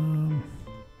 let's, do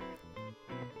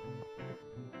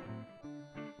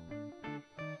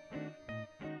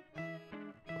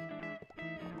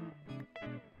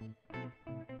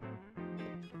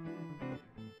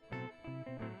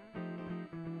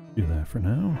that for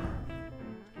now.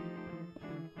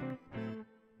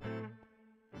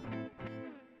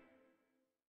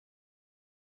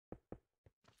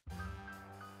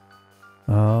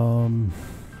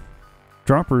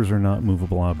 Droppers are not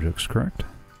movable objects, correct?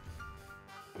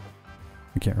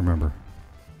 I can't remember.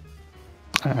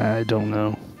 I don't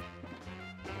know.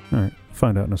 Alright,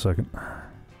 find out in a second.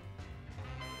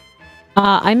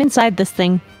 I'm inside this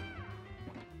thing.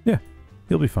 Yeah,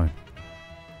 you'll be fine.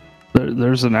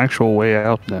 There's an actual way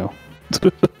out now.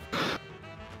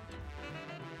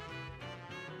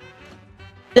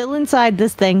 Still inside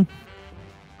this thing.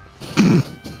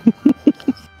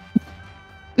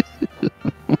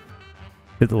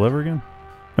 Hit the lever again?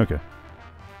 Okay.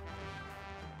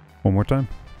 One more time?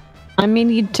 I may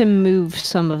need to move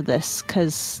some of this,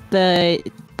 because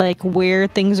where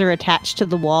things are attached to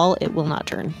the wall, it will not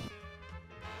turn.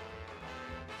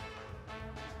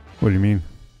 What do you mean?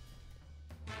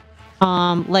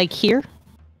 Like here.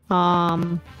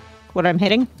 What I'm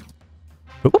hitting.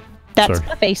 Oop, That's sorry.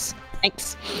 my face.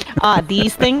 Thanks.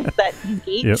 These things,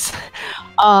 gates.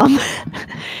 Yep.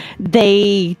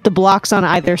 The blocks on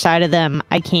either side of them,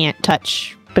 I can't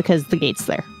touch because the gate's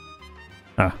there.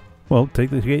 Ah, well, take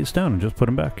the gates down and just put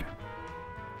them back.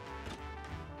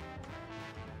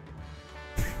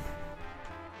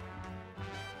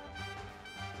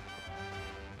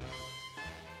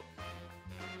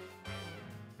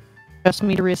 Trust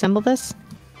me to reassemble this?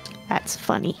 That's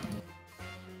funny.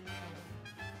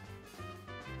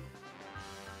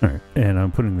 Alright, and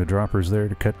I'm putting the droppers there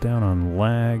to cut down on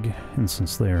lag, and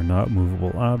since they are not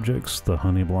movable objects, the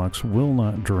honey blocks will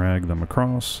not drag them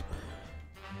across.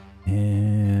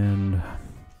 And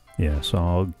yeah, so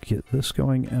I'll get this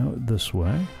going out this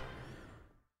way.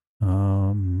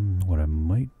 What I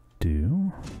might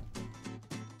do...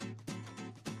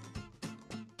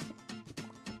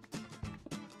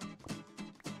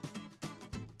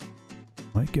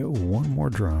 might get one more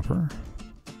dropper.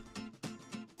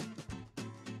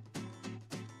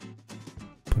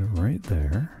 Put it right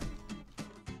there.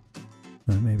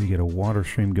 And maybe get a water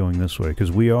stream going this way,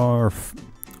 because we are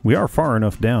far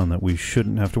enough down that we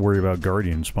shouldn't have to worry about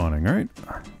guardian spawning, right?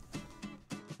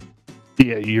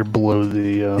 Yeah, you're below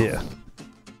the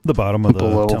the bottom of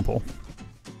the temple.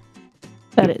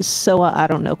 That is so I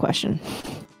don't know question.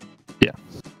 Yeah.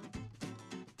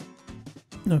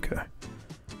 Okay.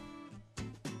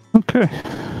 Okay.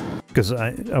 Because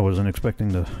I wasn't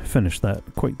expecting to finish that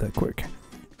quite that quick.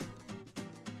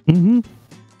 Mm-hmm.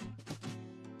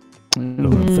 So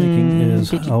what I'm thinking is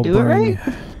Did you I'll do it bring...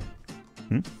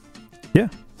 right? Yeah.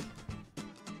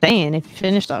 Dang, if you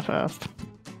finished that fast.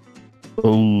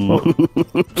 Oh.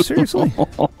 Seriously?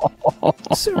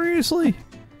 Seriously?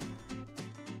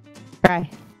 Try.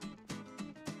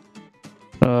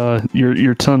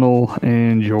 Your tunnel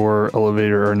and your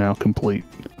elevator are now complete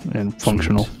and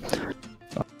functional.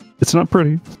 It's not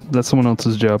pretty. That's someone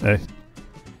else's job. Hey.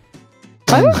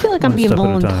 Why do I feel like I'm One being step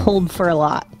at a time. told for a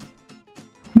lot?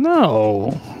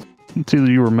 No. It's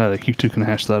either you or medic. You two can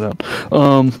hash that out.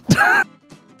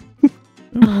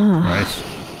 Nice.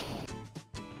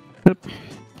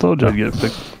 Told you I'd get it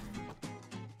fixed.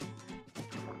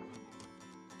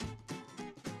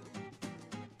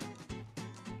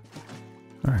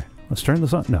 Alright, let's turn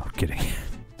this on. No, kidding.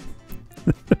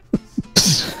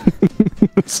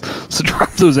 So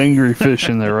drop those angry fish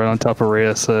in there right on top of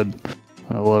Rhea's head.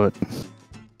 I love it.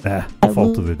 Ah, I'll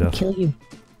fall to the death. Kill you.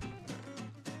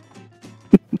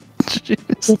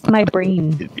 Jeez. With my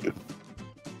brain.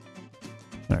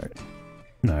 Alright.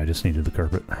 No, I just needed the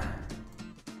carpet.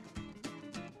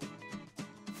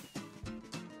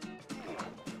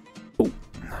 Oh,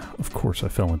 of course I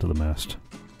fell into the mast.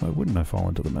 Why wouldn't I fall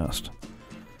into the mast?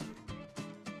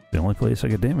 The only place I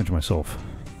could damage myself.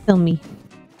 Kill me.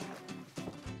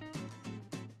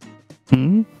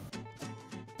 Hmm?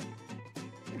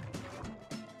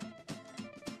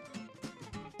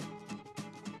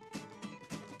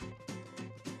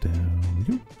 Down we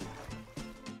go.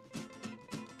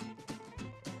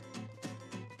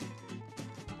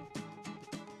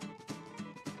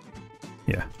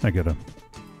 Yeah, I gotta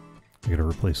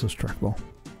replace this trackball.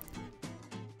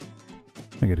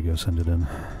 I gotta go send it in.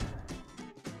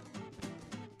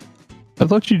 I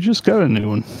thought you just got a new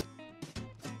one.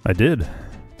 I did.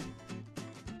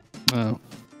 Oh.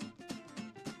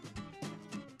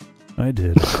 I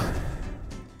did.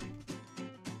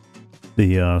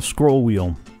 The scroll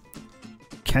wheel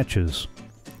catches,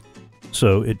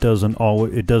 so it doesn't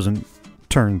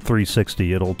turn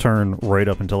 360. It'll turn right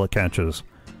up until it catches,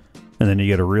 and then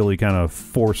you got to really kind of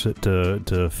force it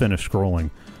to finish scrolling.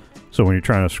 So when you're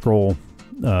trying to scroll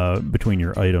between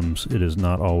your items, it is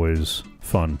not always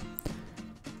fun.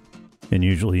 And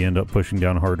usually you end up pushing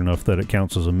down hard enough that it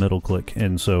counts as a middle click,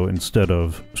 and so instead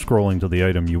of scrolling to the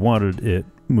item you wanted, it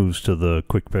moves to the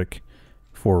quick pick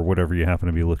for whatever you happen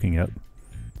to be looking at,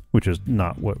 which is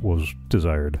not what was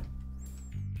desired.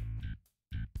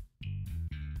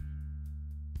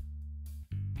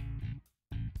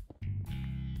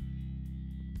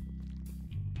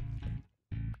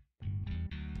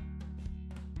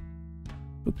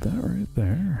 Put that right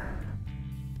there.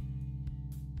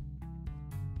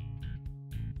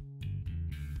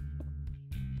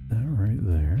 That right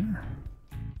there.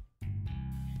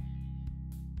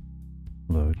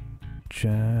 The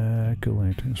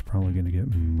jack-o'-lantern is probably going to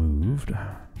get moved.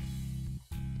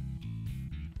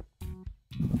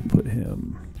 Put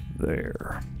him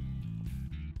there.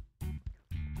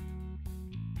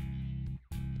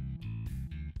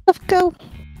 Let's go.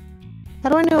 How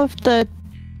do I know if the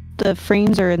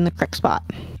frames are in the correct spot?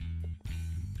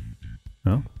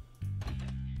 No?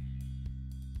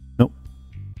 Nope.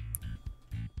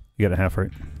 You got it half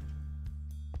right.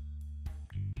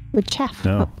 With chaff.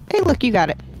 No. Oh, hey, look, you got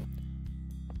it.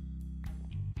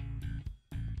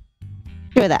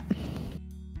 Do that.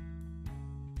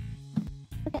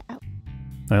 Okay, ow.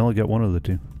 I only got one of the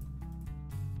two.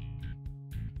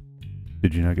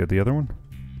 Did you not get the other one?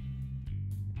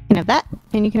 You can have that,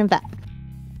 and you can have that.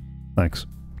 Thanks.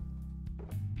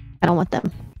 I don't want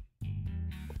them.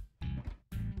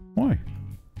 Why?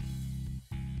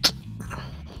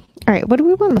 Alright, what do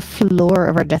we want the floor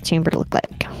of our death chamber to look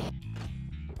like?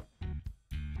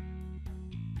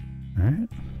 Alright.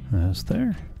 That's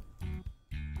there.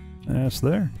 That's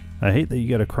there. I hate that you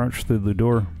gotta crunch through the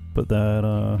door, but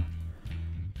that,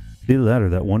 either that or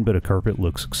that one bit of carpet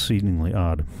looks exceedingly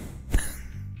odd.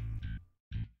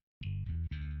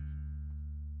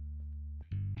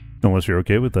 Unless you're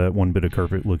okay with that one bit of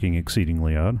carpet looking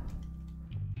exceedingly odd.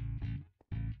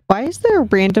 Why is there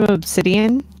random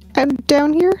obsidian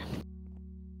down here?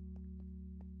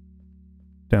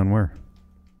 Down where?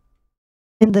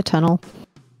 In the tunnel.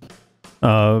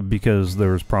 Because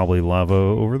there's probably lava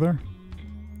over there.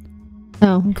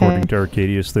 Oh, okay. According to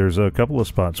Arcaidius, there's a couple of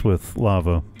spots with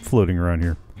lava floating around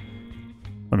here.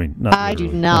 I mean, not I do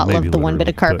literally. not Well, maybe love the one bit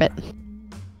of literally, carpet. but-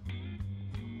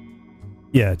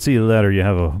 Yeah, it's either that or you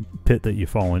have a pit that you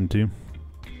fall into.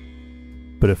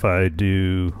 But if I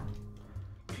do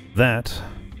that,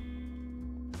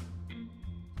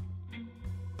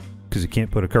 Because you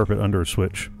can't put a carpet under a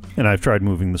switch. And I've tried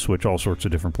moving the switch all sorts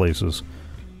of different places.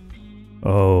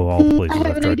 Oh, all the places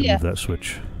I've tried to move that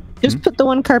switch. Just put the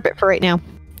one carpet for right now.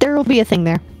 There will be a thing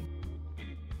there.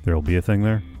 There'll be a thing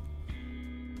there?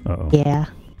 Uh-oh. Yeah.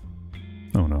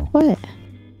 Oh, no. What?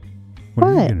 What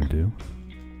are you going to do?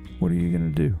 What are you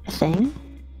going to do? A thing?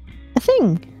 A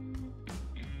thing.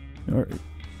 All right.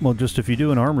 Well, just if you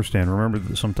do an armor stand, remember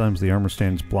that sometimes the armor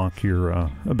stands block your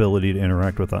ability to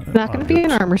interact with that. Not going to be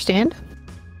an armor stand.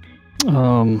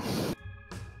 One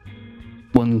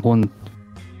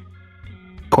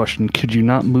question: could you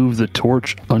not move the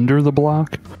torch under the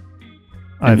block?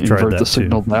 I've tried invert that the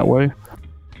signal that way.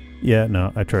 Yeah,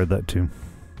 no, I tried that too.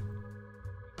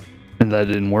 And that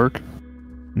didn't work.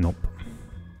 Nope.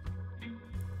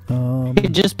 You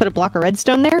just put a block of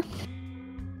redstone there?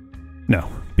 No,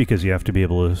 because you have to be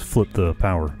able to flip the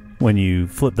power. When you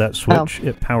flip that switch,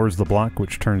 it powers the block,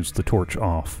 which turns the torch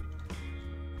off.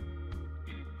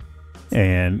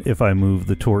 And if I move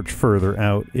the torch further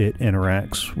out, it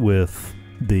interacts with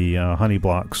the honey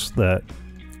blocks that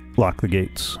lock the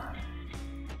gates.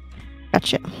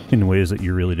 Gotcha. In ways that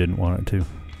you really didn't want it to.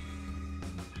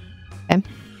 Okay.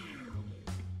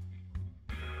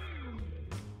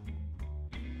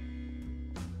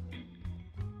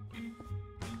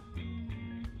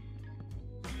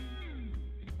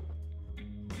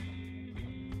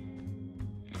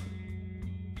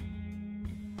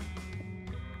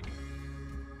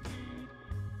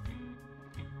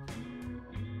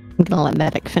 I'm gonna let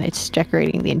Medic finish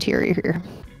decorating the interior here.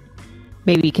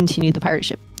 Maybe continue the pirate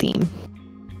ship theme.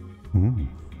 Ooh,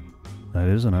 that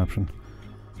is an option.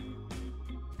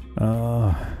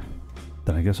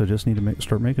 Then I guess I just need to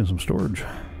start making some storage.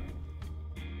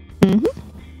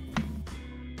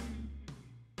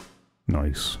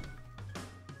 Nice.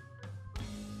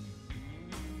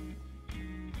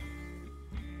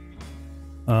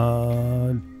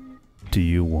 Do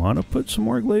you want to put some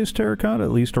more glazed terracotta,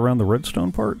 at least around the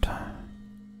redstone part?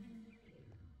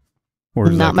 Or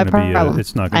is not that my problem.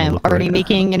 It's not going I to am look already right.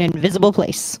 making an invisible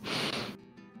place.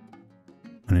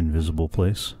 An invisible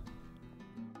place?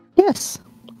 Yes.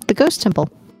 The ghost temple.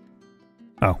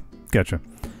 Oh, gotcha.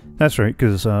 That's right,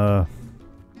 because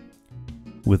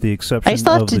with the exception I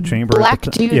still have of to the chamber... black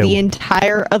do the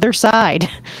entire other side.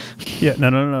 Yeah,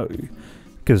 no.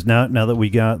 Because now that we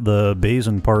got the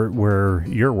basin part where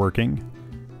you're working,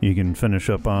 you can finish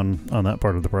up on that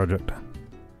part of the project.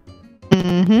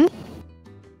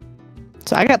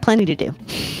 So I got plenty to do.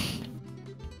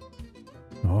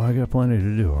 Oh, I got plenty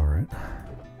to do, alright.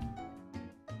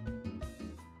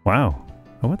 Wow.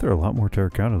 I went through a lot more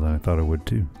terracotta than I thought I would,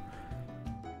 too.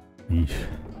 Eesh.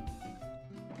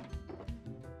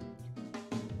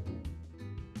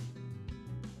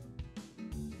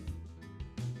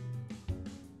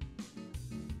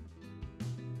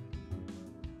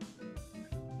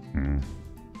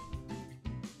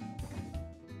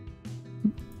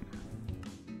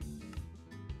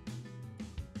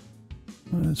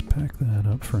 Let's pack that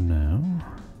up for now.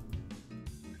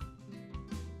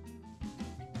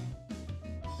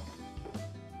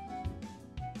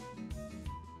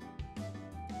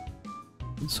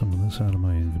 Get some of this out of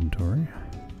my inventory,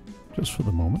 just for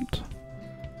the moment.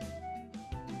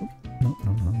 Oh,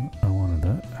 no, I wanted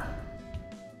that.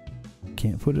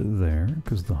 Can't put it there,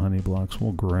 because the honey blocks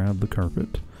will grab the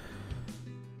carpet.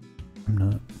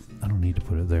 I don't need to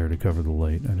put it there to cover the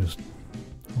light, I just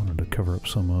wanted to cover up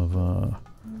some of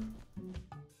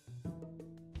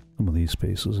these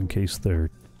spaces in case they're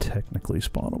technically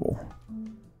spawnable.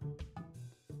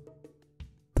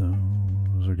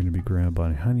 Those are going to be grabbed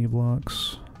by honey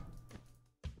blocks.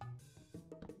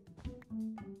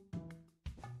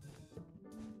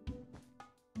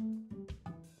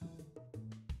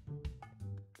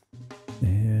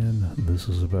 And this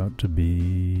is about to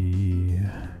be...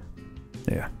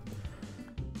 yeah.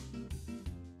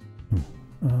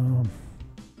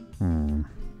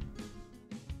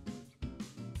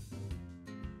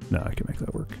 No, I can make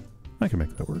that work. I can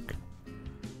make that work.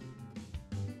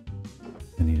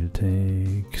 I need to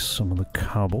take some of the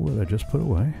cobble that I just put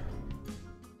away.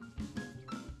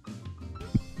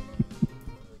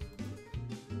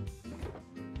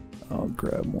 I'll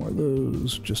grab more of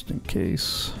those just in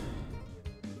case.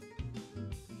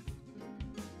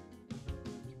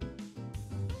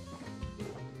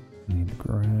 Need to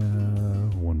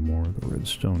grab one more of the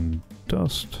redstone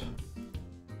dust.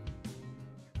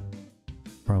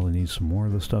 Probably need some more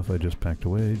of the stuff I just packed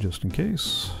away just in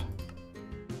case.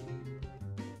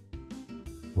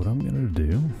 What I'm gonna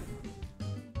do,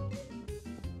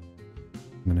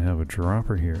 I'm gonna have a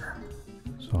dropper here.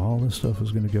 So all this stuff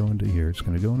is gonna go into here. It's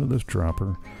gonna go into this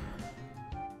dropper.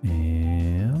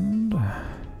 And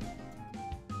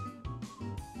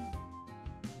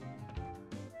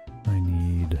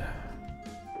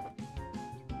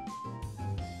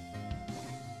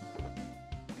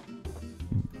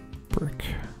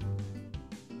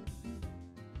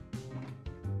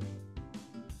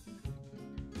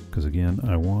Because again,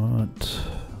 I want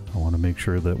to make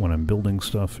sure that when I'm building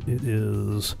stuff, it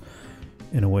is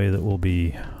in a way that will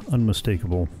be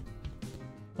unmistakable.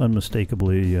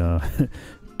 Unmistakably,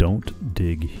 don't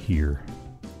dig here.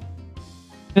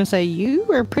 I'm gonna say you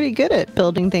are pretty good at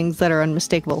building things that are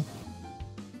unmistakable.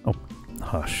 Oh,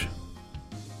 hush.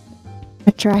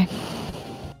 I try.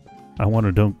 I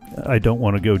don't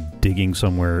want to go digging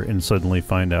somewhere and suddenly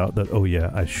find out that, oh yeah,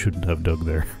 I shouldn't have dug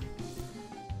there.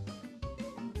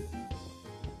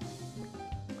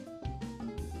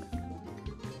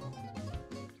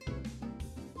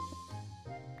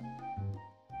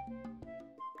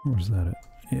 Where's that at?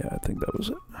 Yeah, I think that was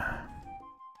it.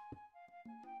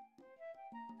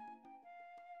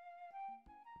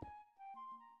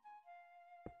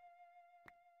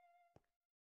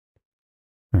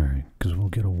 Alright, because we'll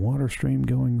get a water stream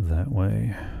going that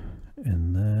way.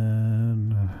 And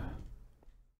then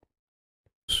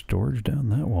storage down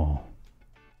that wall.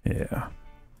 Yeah.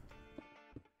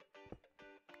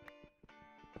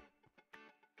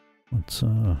 Let's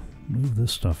move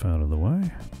this stuff out of the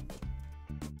way.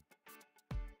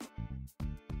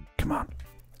 Come on.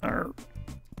 Arr.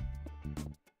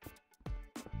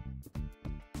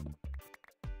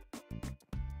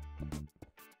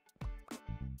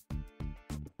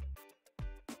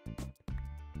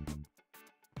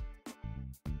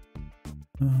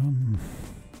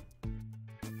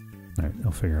 Alright,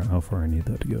 I'll figure out how far I need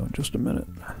that to go in just a minute.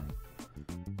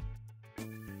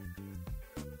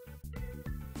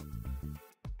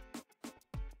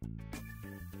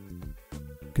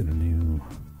 Get a new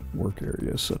work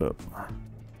area set up.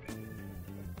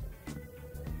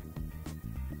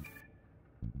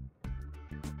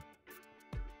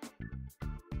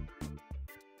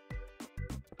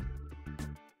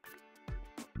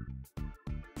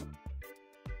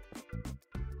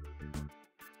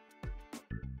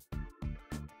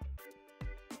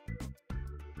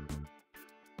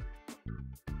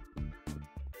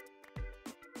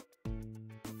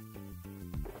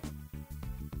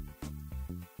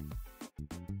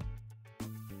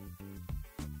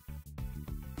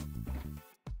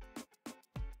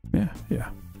 Yeah.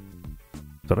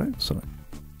 Is that right?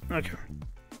 Okay.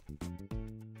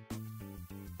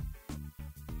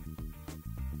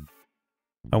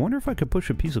 I wonder if I could push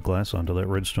a piece of glass onto that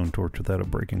redstone torch without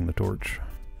it breaking the torch.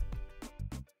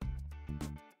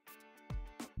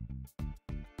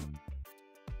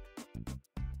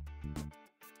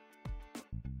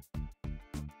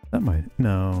 That might...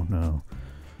 No.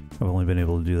 I've only been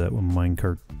able to do that with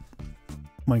minecarts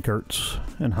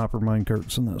and hopper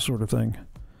minecarts and that sort of thing.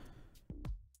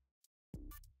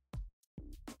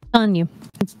 On you.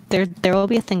 There will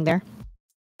be a thing there.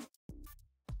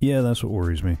 Yeah, that's what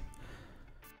worries me.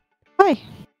 Hi.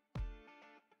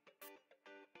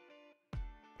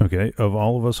 Okay, of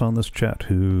all of us on this chat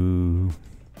who...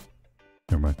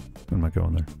 Never mind. I'm not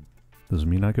going there. This is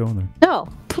me not going there. No,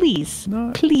 please.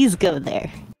 No. Please go there.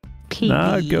 Please.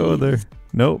 Not go there.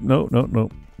 Nope.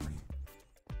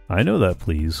 I know that,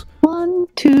 please. 1,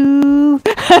 2.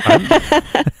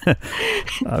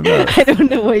 I'm not... I don't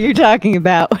know what you're talking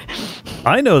about.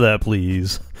 I know that,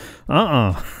 please.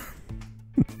 I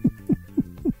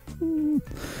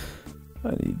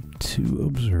need 2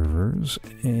 observers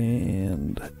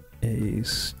and a...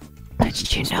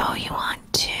 But you know you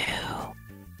want to.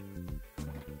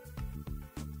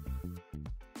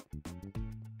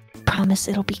 Promise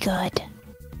it'll be good.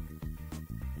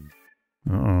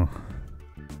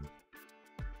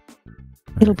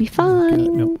 It'll be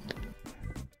fun. Nope.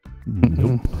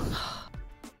 Nope.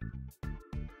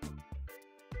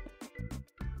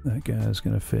 That guy's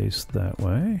gonna face that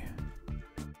way.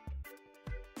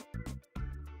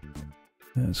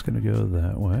 That's gonna go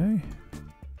that way.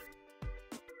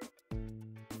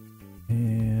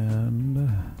 And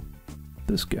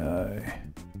this guy.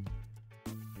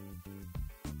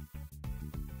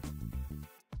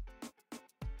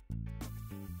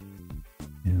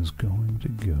 Is going to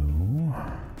go...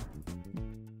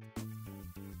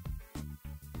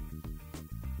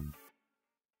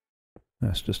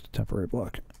 That's just a temporary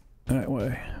block. That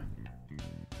way.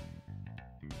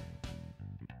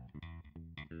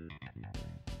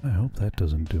 I hope that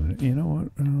doesn't do it. You know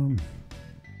what?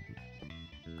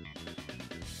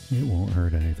 It won't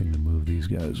hurt anything to move these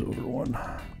guys over one.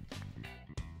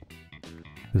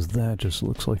 Because that just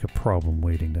looks like a problem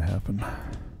waiting to happen.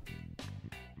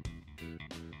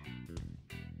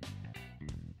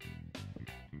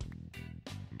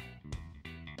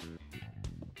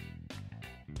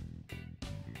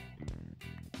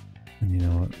 And you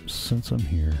know what? Since I'm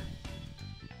here,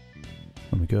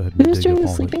 let me go ahead and Who's dig doing up the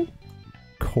all the sleeping?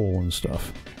 coal and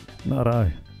stuff. Not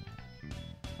I.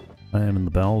 I am in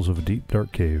the bowels of a deep,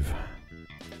 dark cave.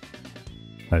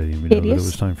 I didn't even know that it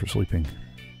was time for sleeping.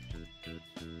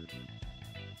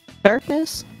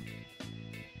 Darkness?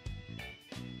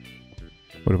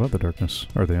 What about the darkness?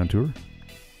 Are they on tour?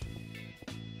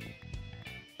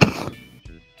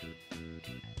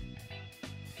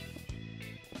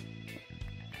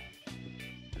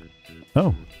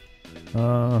 Oh.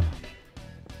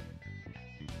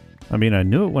 I mean, I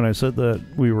knew it when I said that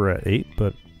we were at 8,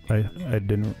 but I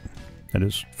didn't... I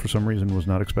just, for some reason, was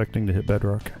not expecting to hit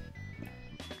bedrock.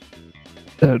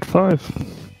 At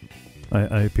 5.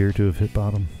 I appear to have hit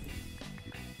bottom.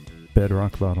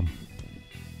 Bedrock bottom.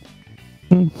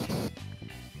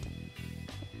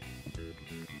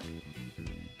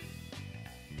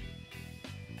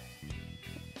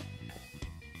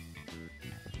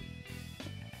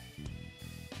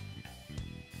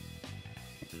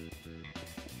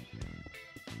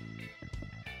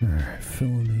 Alright, fill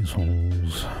in these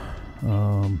holes.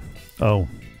 Oh.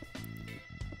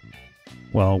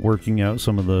 While working out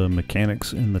some of the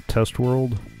mechanics in the test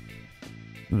world,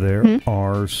 there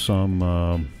are some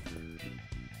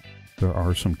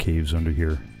caves under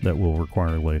here that will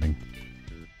require lighting.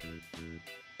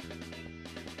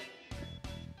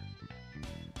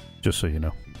 Just so you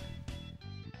know.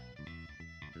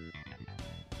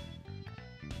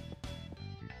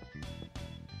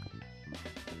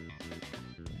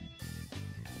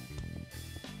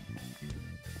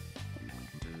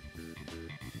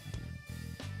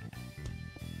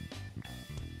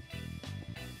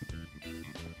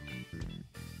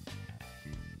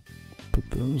 Put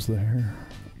those there.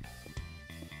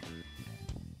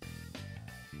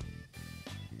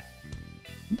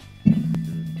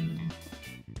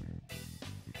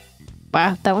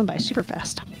 Wow, that went by super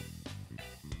fast.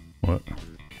 What?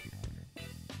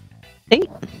 8.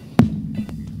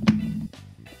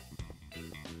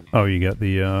 Oh, you got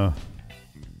the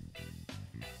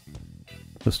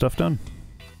stuff done?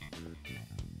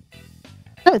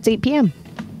 Oh, it's 8 p.m.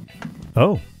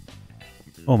 Oh.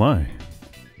 Oh my.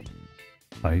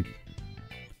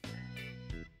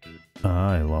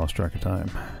 I lost track of time.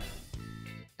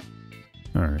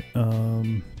 Alright,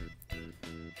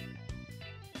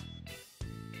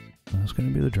 that's gonna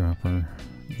be the dropper.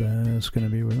 That's gonna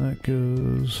be where that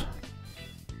goes.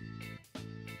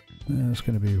 That's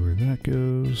gonna be where that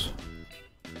goes.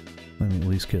 Let me at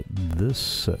least get this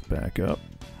set back up.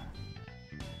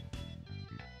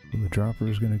 The dropper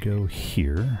is gonna go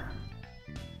here.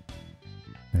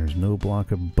 There's no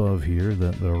block above here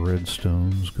that the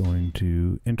redstone's going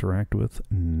to interact with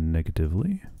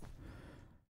negatively.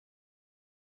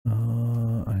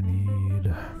 I need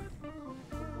a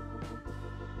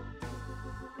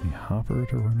hopper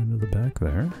to run into the back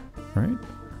there, right?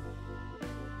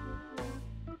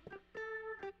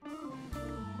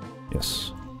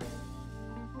 Yes.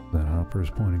 That hopper is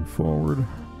pointing forward.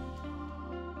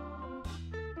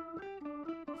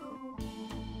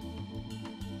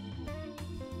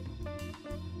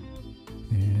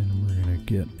 And we're going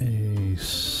to get a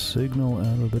signal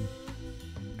out of the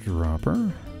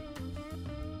dropper.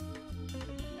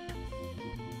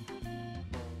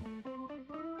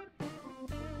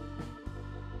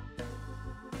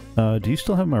 Do you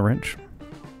still have my wrench?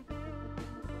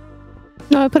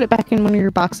 No, I put it back in one of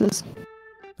your boxes.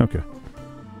 Okay.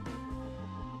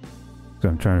 So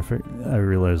I'm trying to figure... I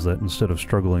realized that instead of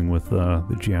struggling with the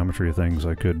geometry of things,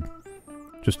 I could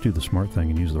just do the smart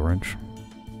thing and use the wrench.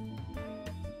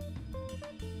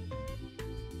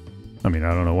 I mean,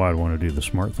 I don't know why I'd want to do the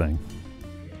smart thing.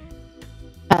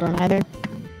 I don't either.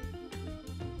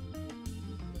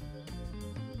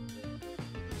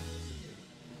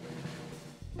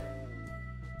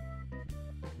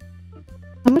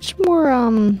 How much more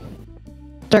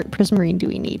dark prismarine do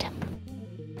we need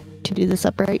to do this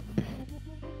upright?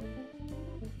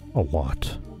 A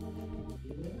lot.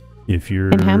 If you're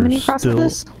And how many across still... of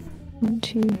this? 1,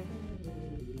 2.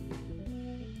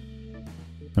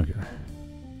 Okay.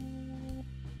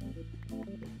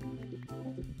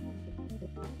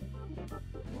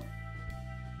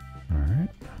 Alright.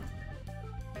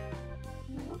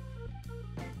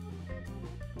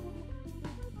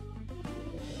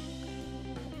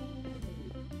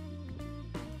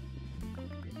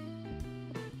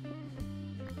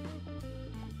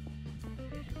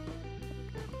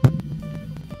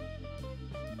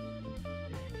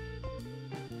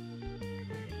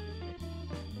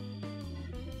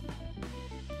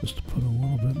 Just to put a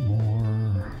little bit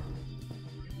more...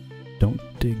 Don't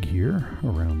dig here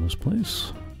around this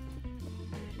place.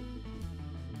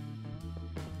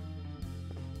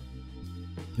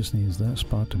 Just needs that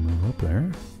spot to move up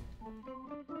there.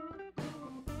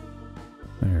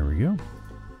 There we go.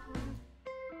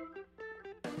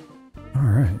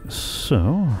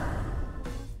 so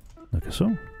like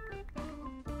so.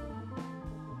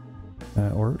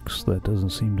 That works. That doesn't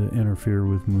seem to interfere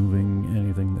with moving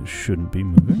anything that shouldn't be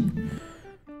moving.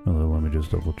 Although, let me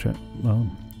just double check.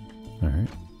 Alright.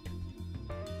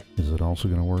 Is it also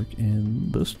going to work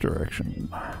in this direction?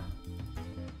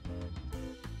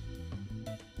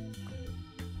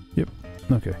 Yep.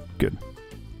 Okay, good.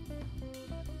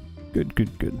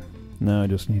 Good. Now I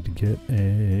just need to get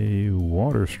a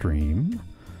water stream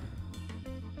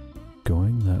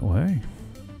going that way.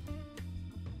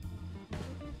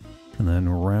 And then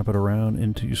wrap it around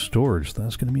into storage.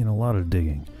 That's going to mean a lot of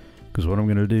digging. Because what I'm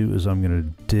going to do is I'm going to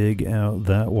dig out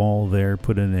that wall there,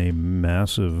 put in a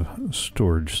massive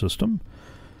storage system,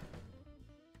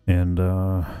 and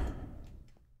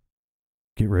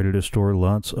get ready to store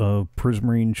lots of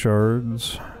prismarine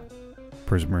shards,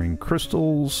 prismarine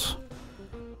crystals,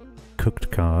 cooked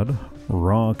cod,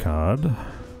 raw cod,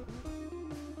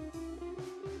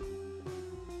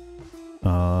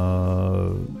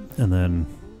 and then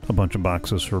a bunch of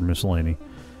boxes for miscellany,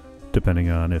 depending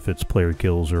on if it's player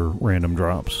kills or random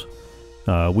drops.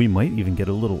 We might even get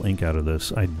a little ink out of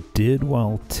this. I did,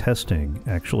 while testing,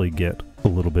 actually get a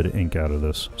little bit of ink out of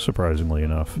this, surprisingly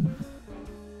enough.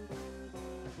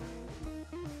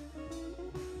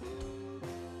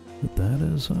 But that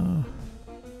is,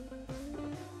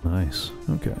 nice.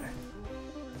 Okay.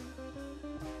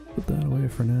 Put that away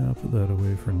for now, put that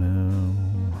away for now.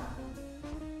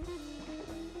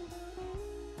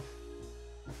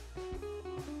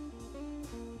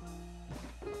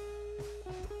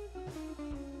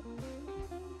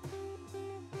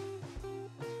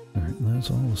 Alright,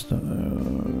 that's all the stuff.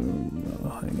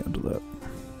 I'll hang on to that.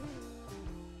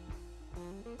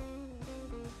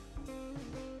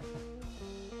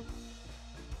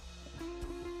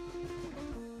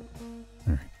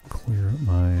 Alright, clear up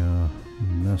my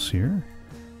mess here.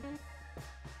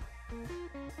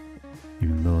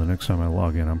 Even though the next time I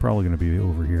log in, I'm probably going to be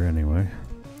over here anyway.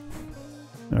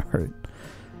 Alright.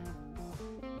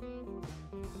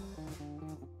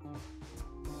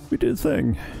 We did a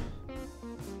thing.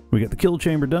 We got the kill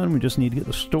chamber done, we just need to get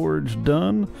the storage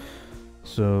done.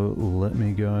 So let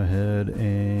me go ahead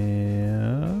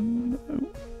and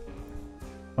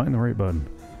find the right button.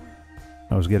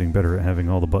 I was getting better at having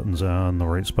all the buttons on the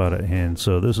right spot at hand,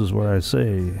 so this is where I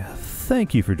say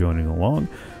thank you for joining along.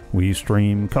 We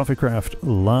stream CoffeeCraft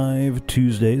live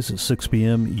Tuesdays at 6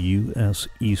 p.m. U.S.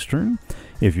 Eastern.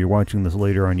 If you're watching this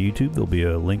later on YouTube, there'll be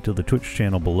a link to the Twitch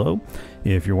channel below.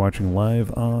 If you're watching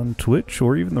live on Twitch,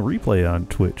 or even the replay on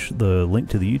Twitch, the link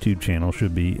to the YouTube channel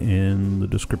should be in the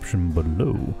description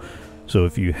below. So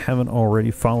if you haven't already,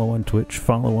 follow on Twitch,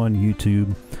 follow on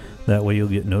YouTube. That way you'll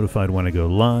get notified when I go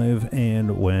live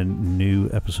and when new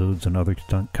episodes and other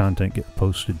content get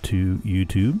posted to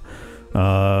YouTube.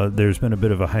 There's been a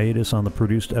bit of a hiatus on the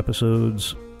produced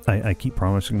episodes. I keep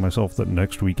promising myself that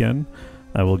next weekend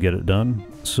I will get it done,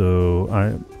 so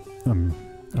I'm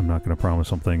not going to promise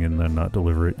something and then not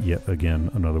deliver it yet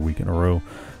again another week in a row.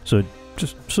 So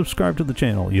just subscribe to the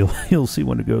channel. You'll see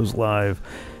when it goes live.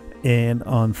 And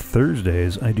on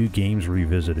Thursdays, I do Games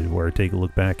Revisited, where I take a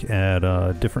look back at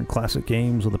different classic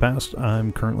games of the past.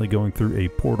 I'm currently going through a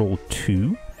Portal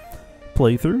 2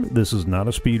 playthrough. This is not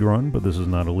a speed run, but this is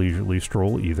not a leisurely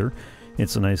stroll either.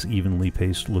 It's a nice evenly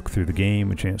paced look through the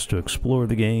game, a chance to explore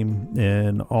the game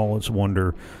and all its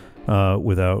wonder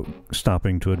without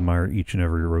stopping to admire each and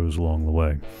every rose along the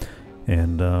way.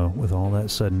 And with all that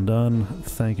said and done,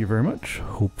 thank you very much.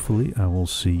 Hopefully I will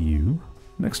see you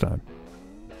next time.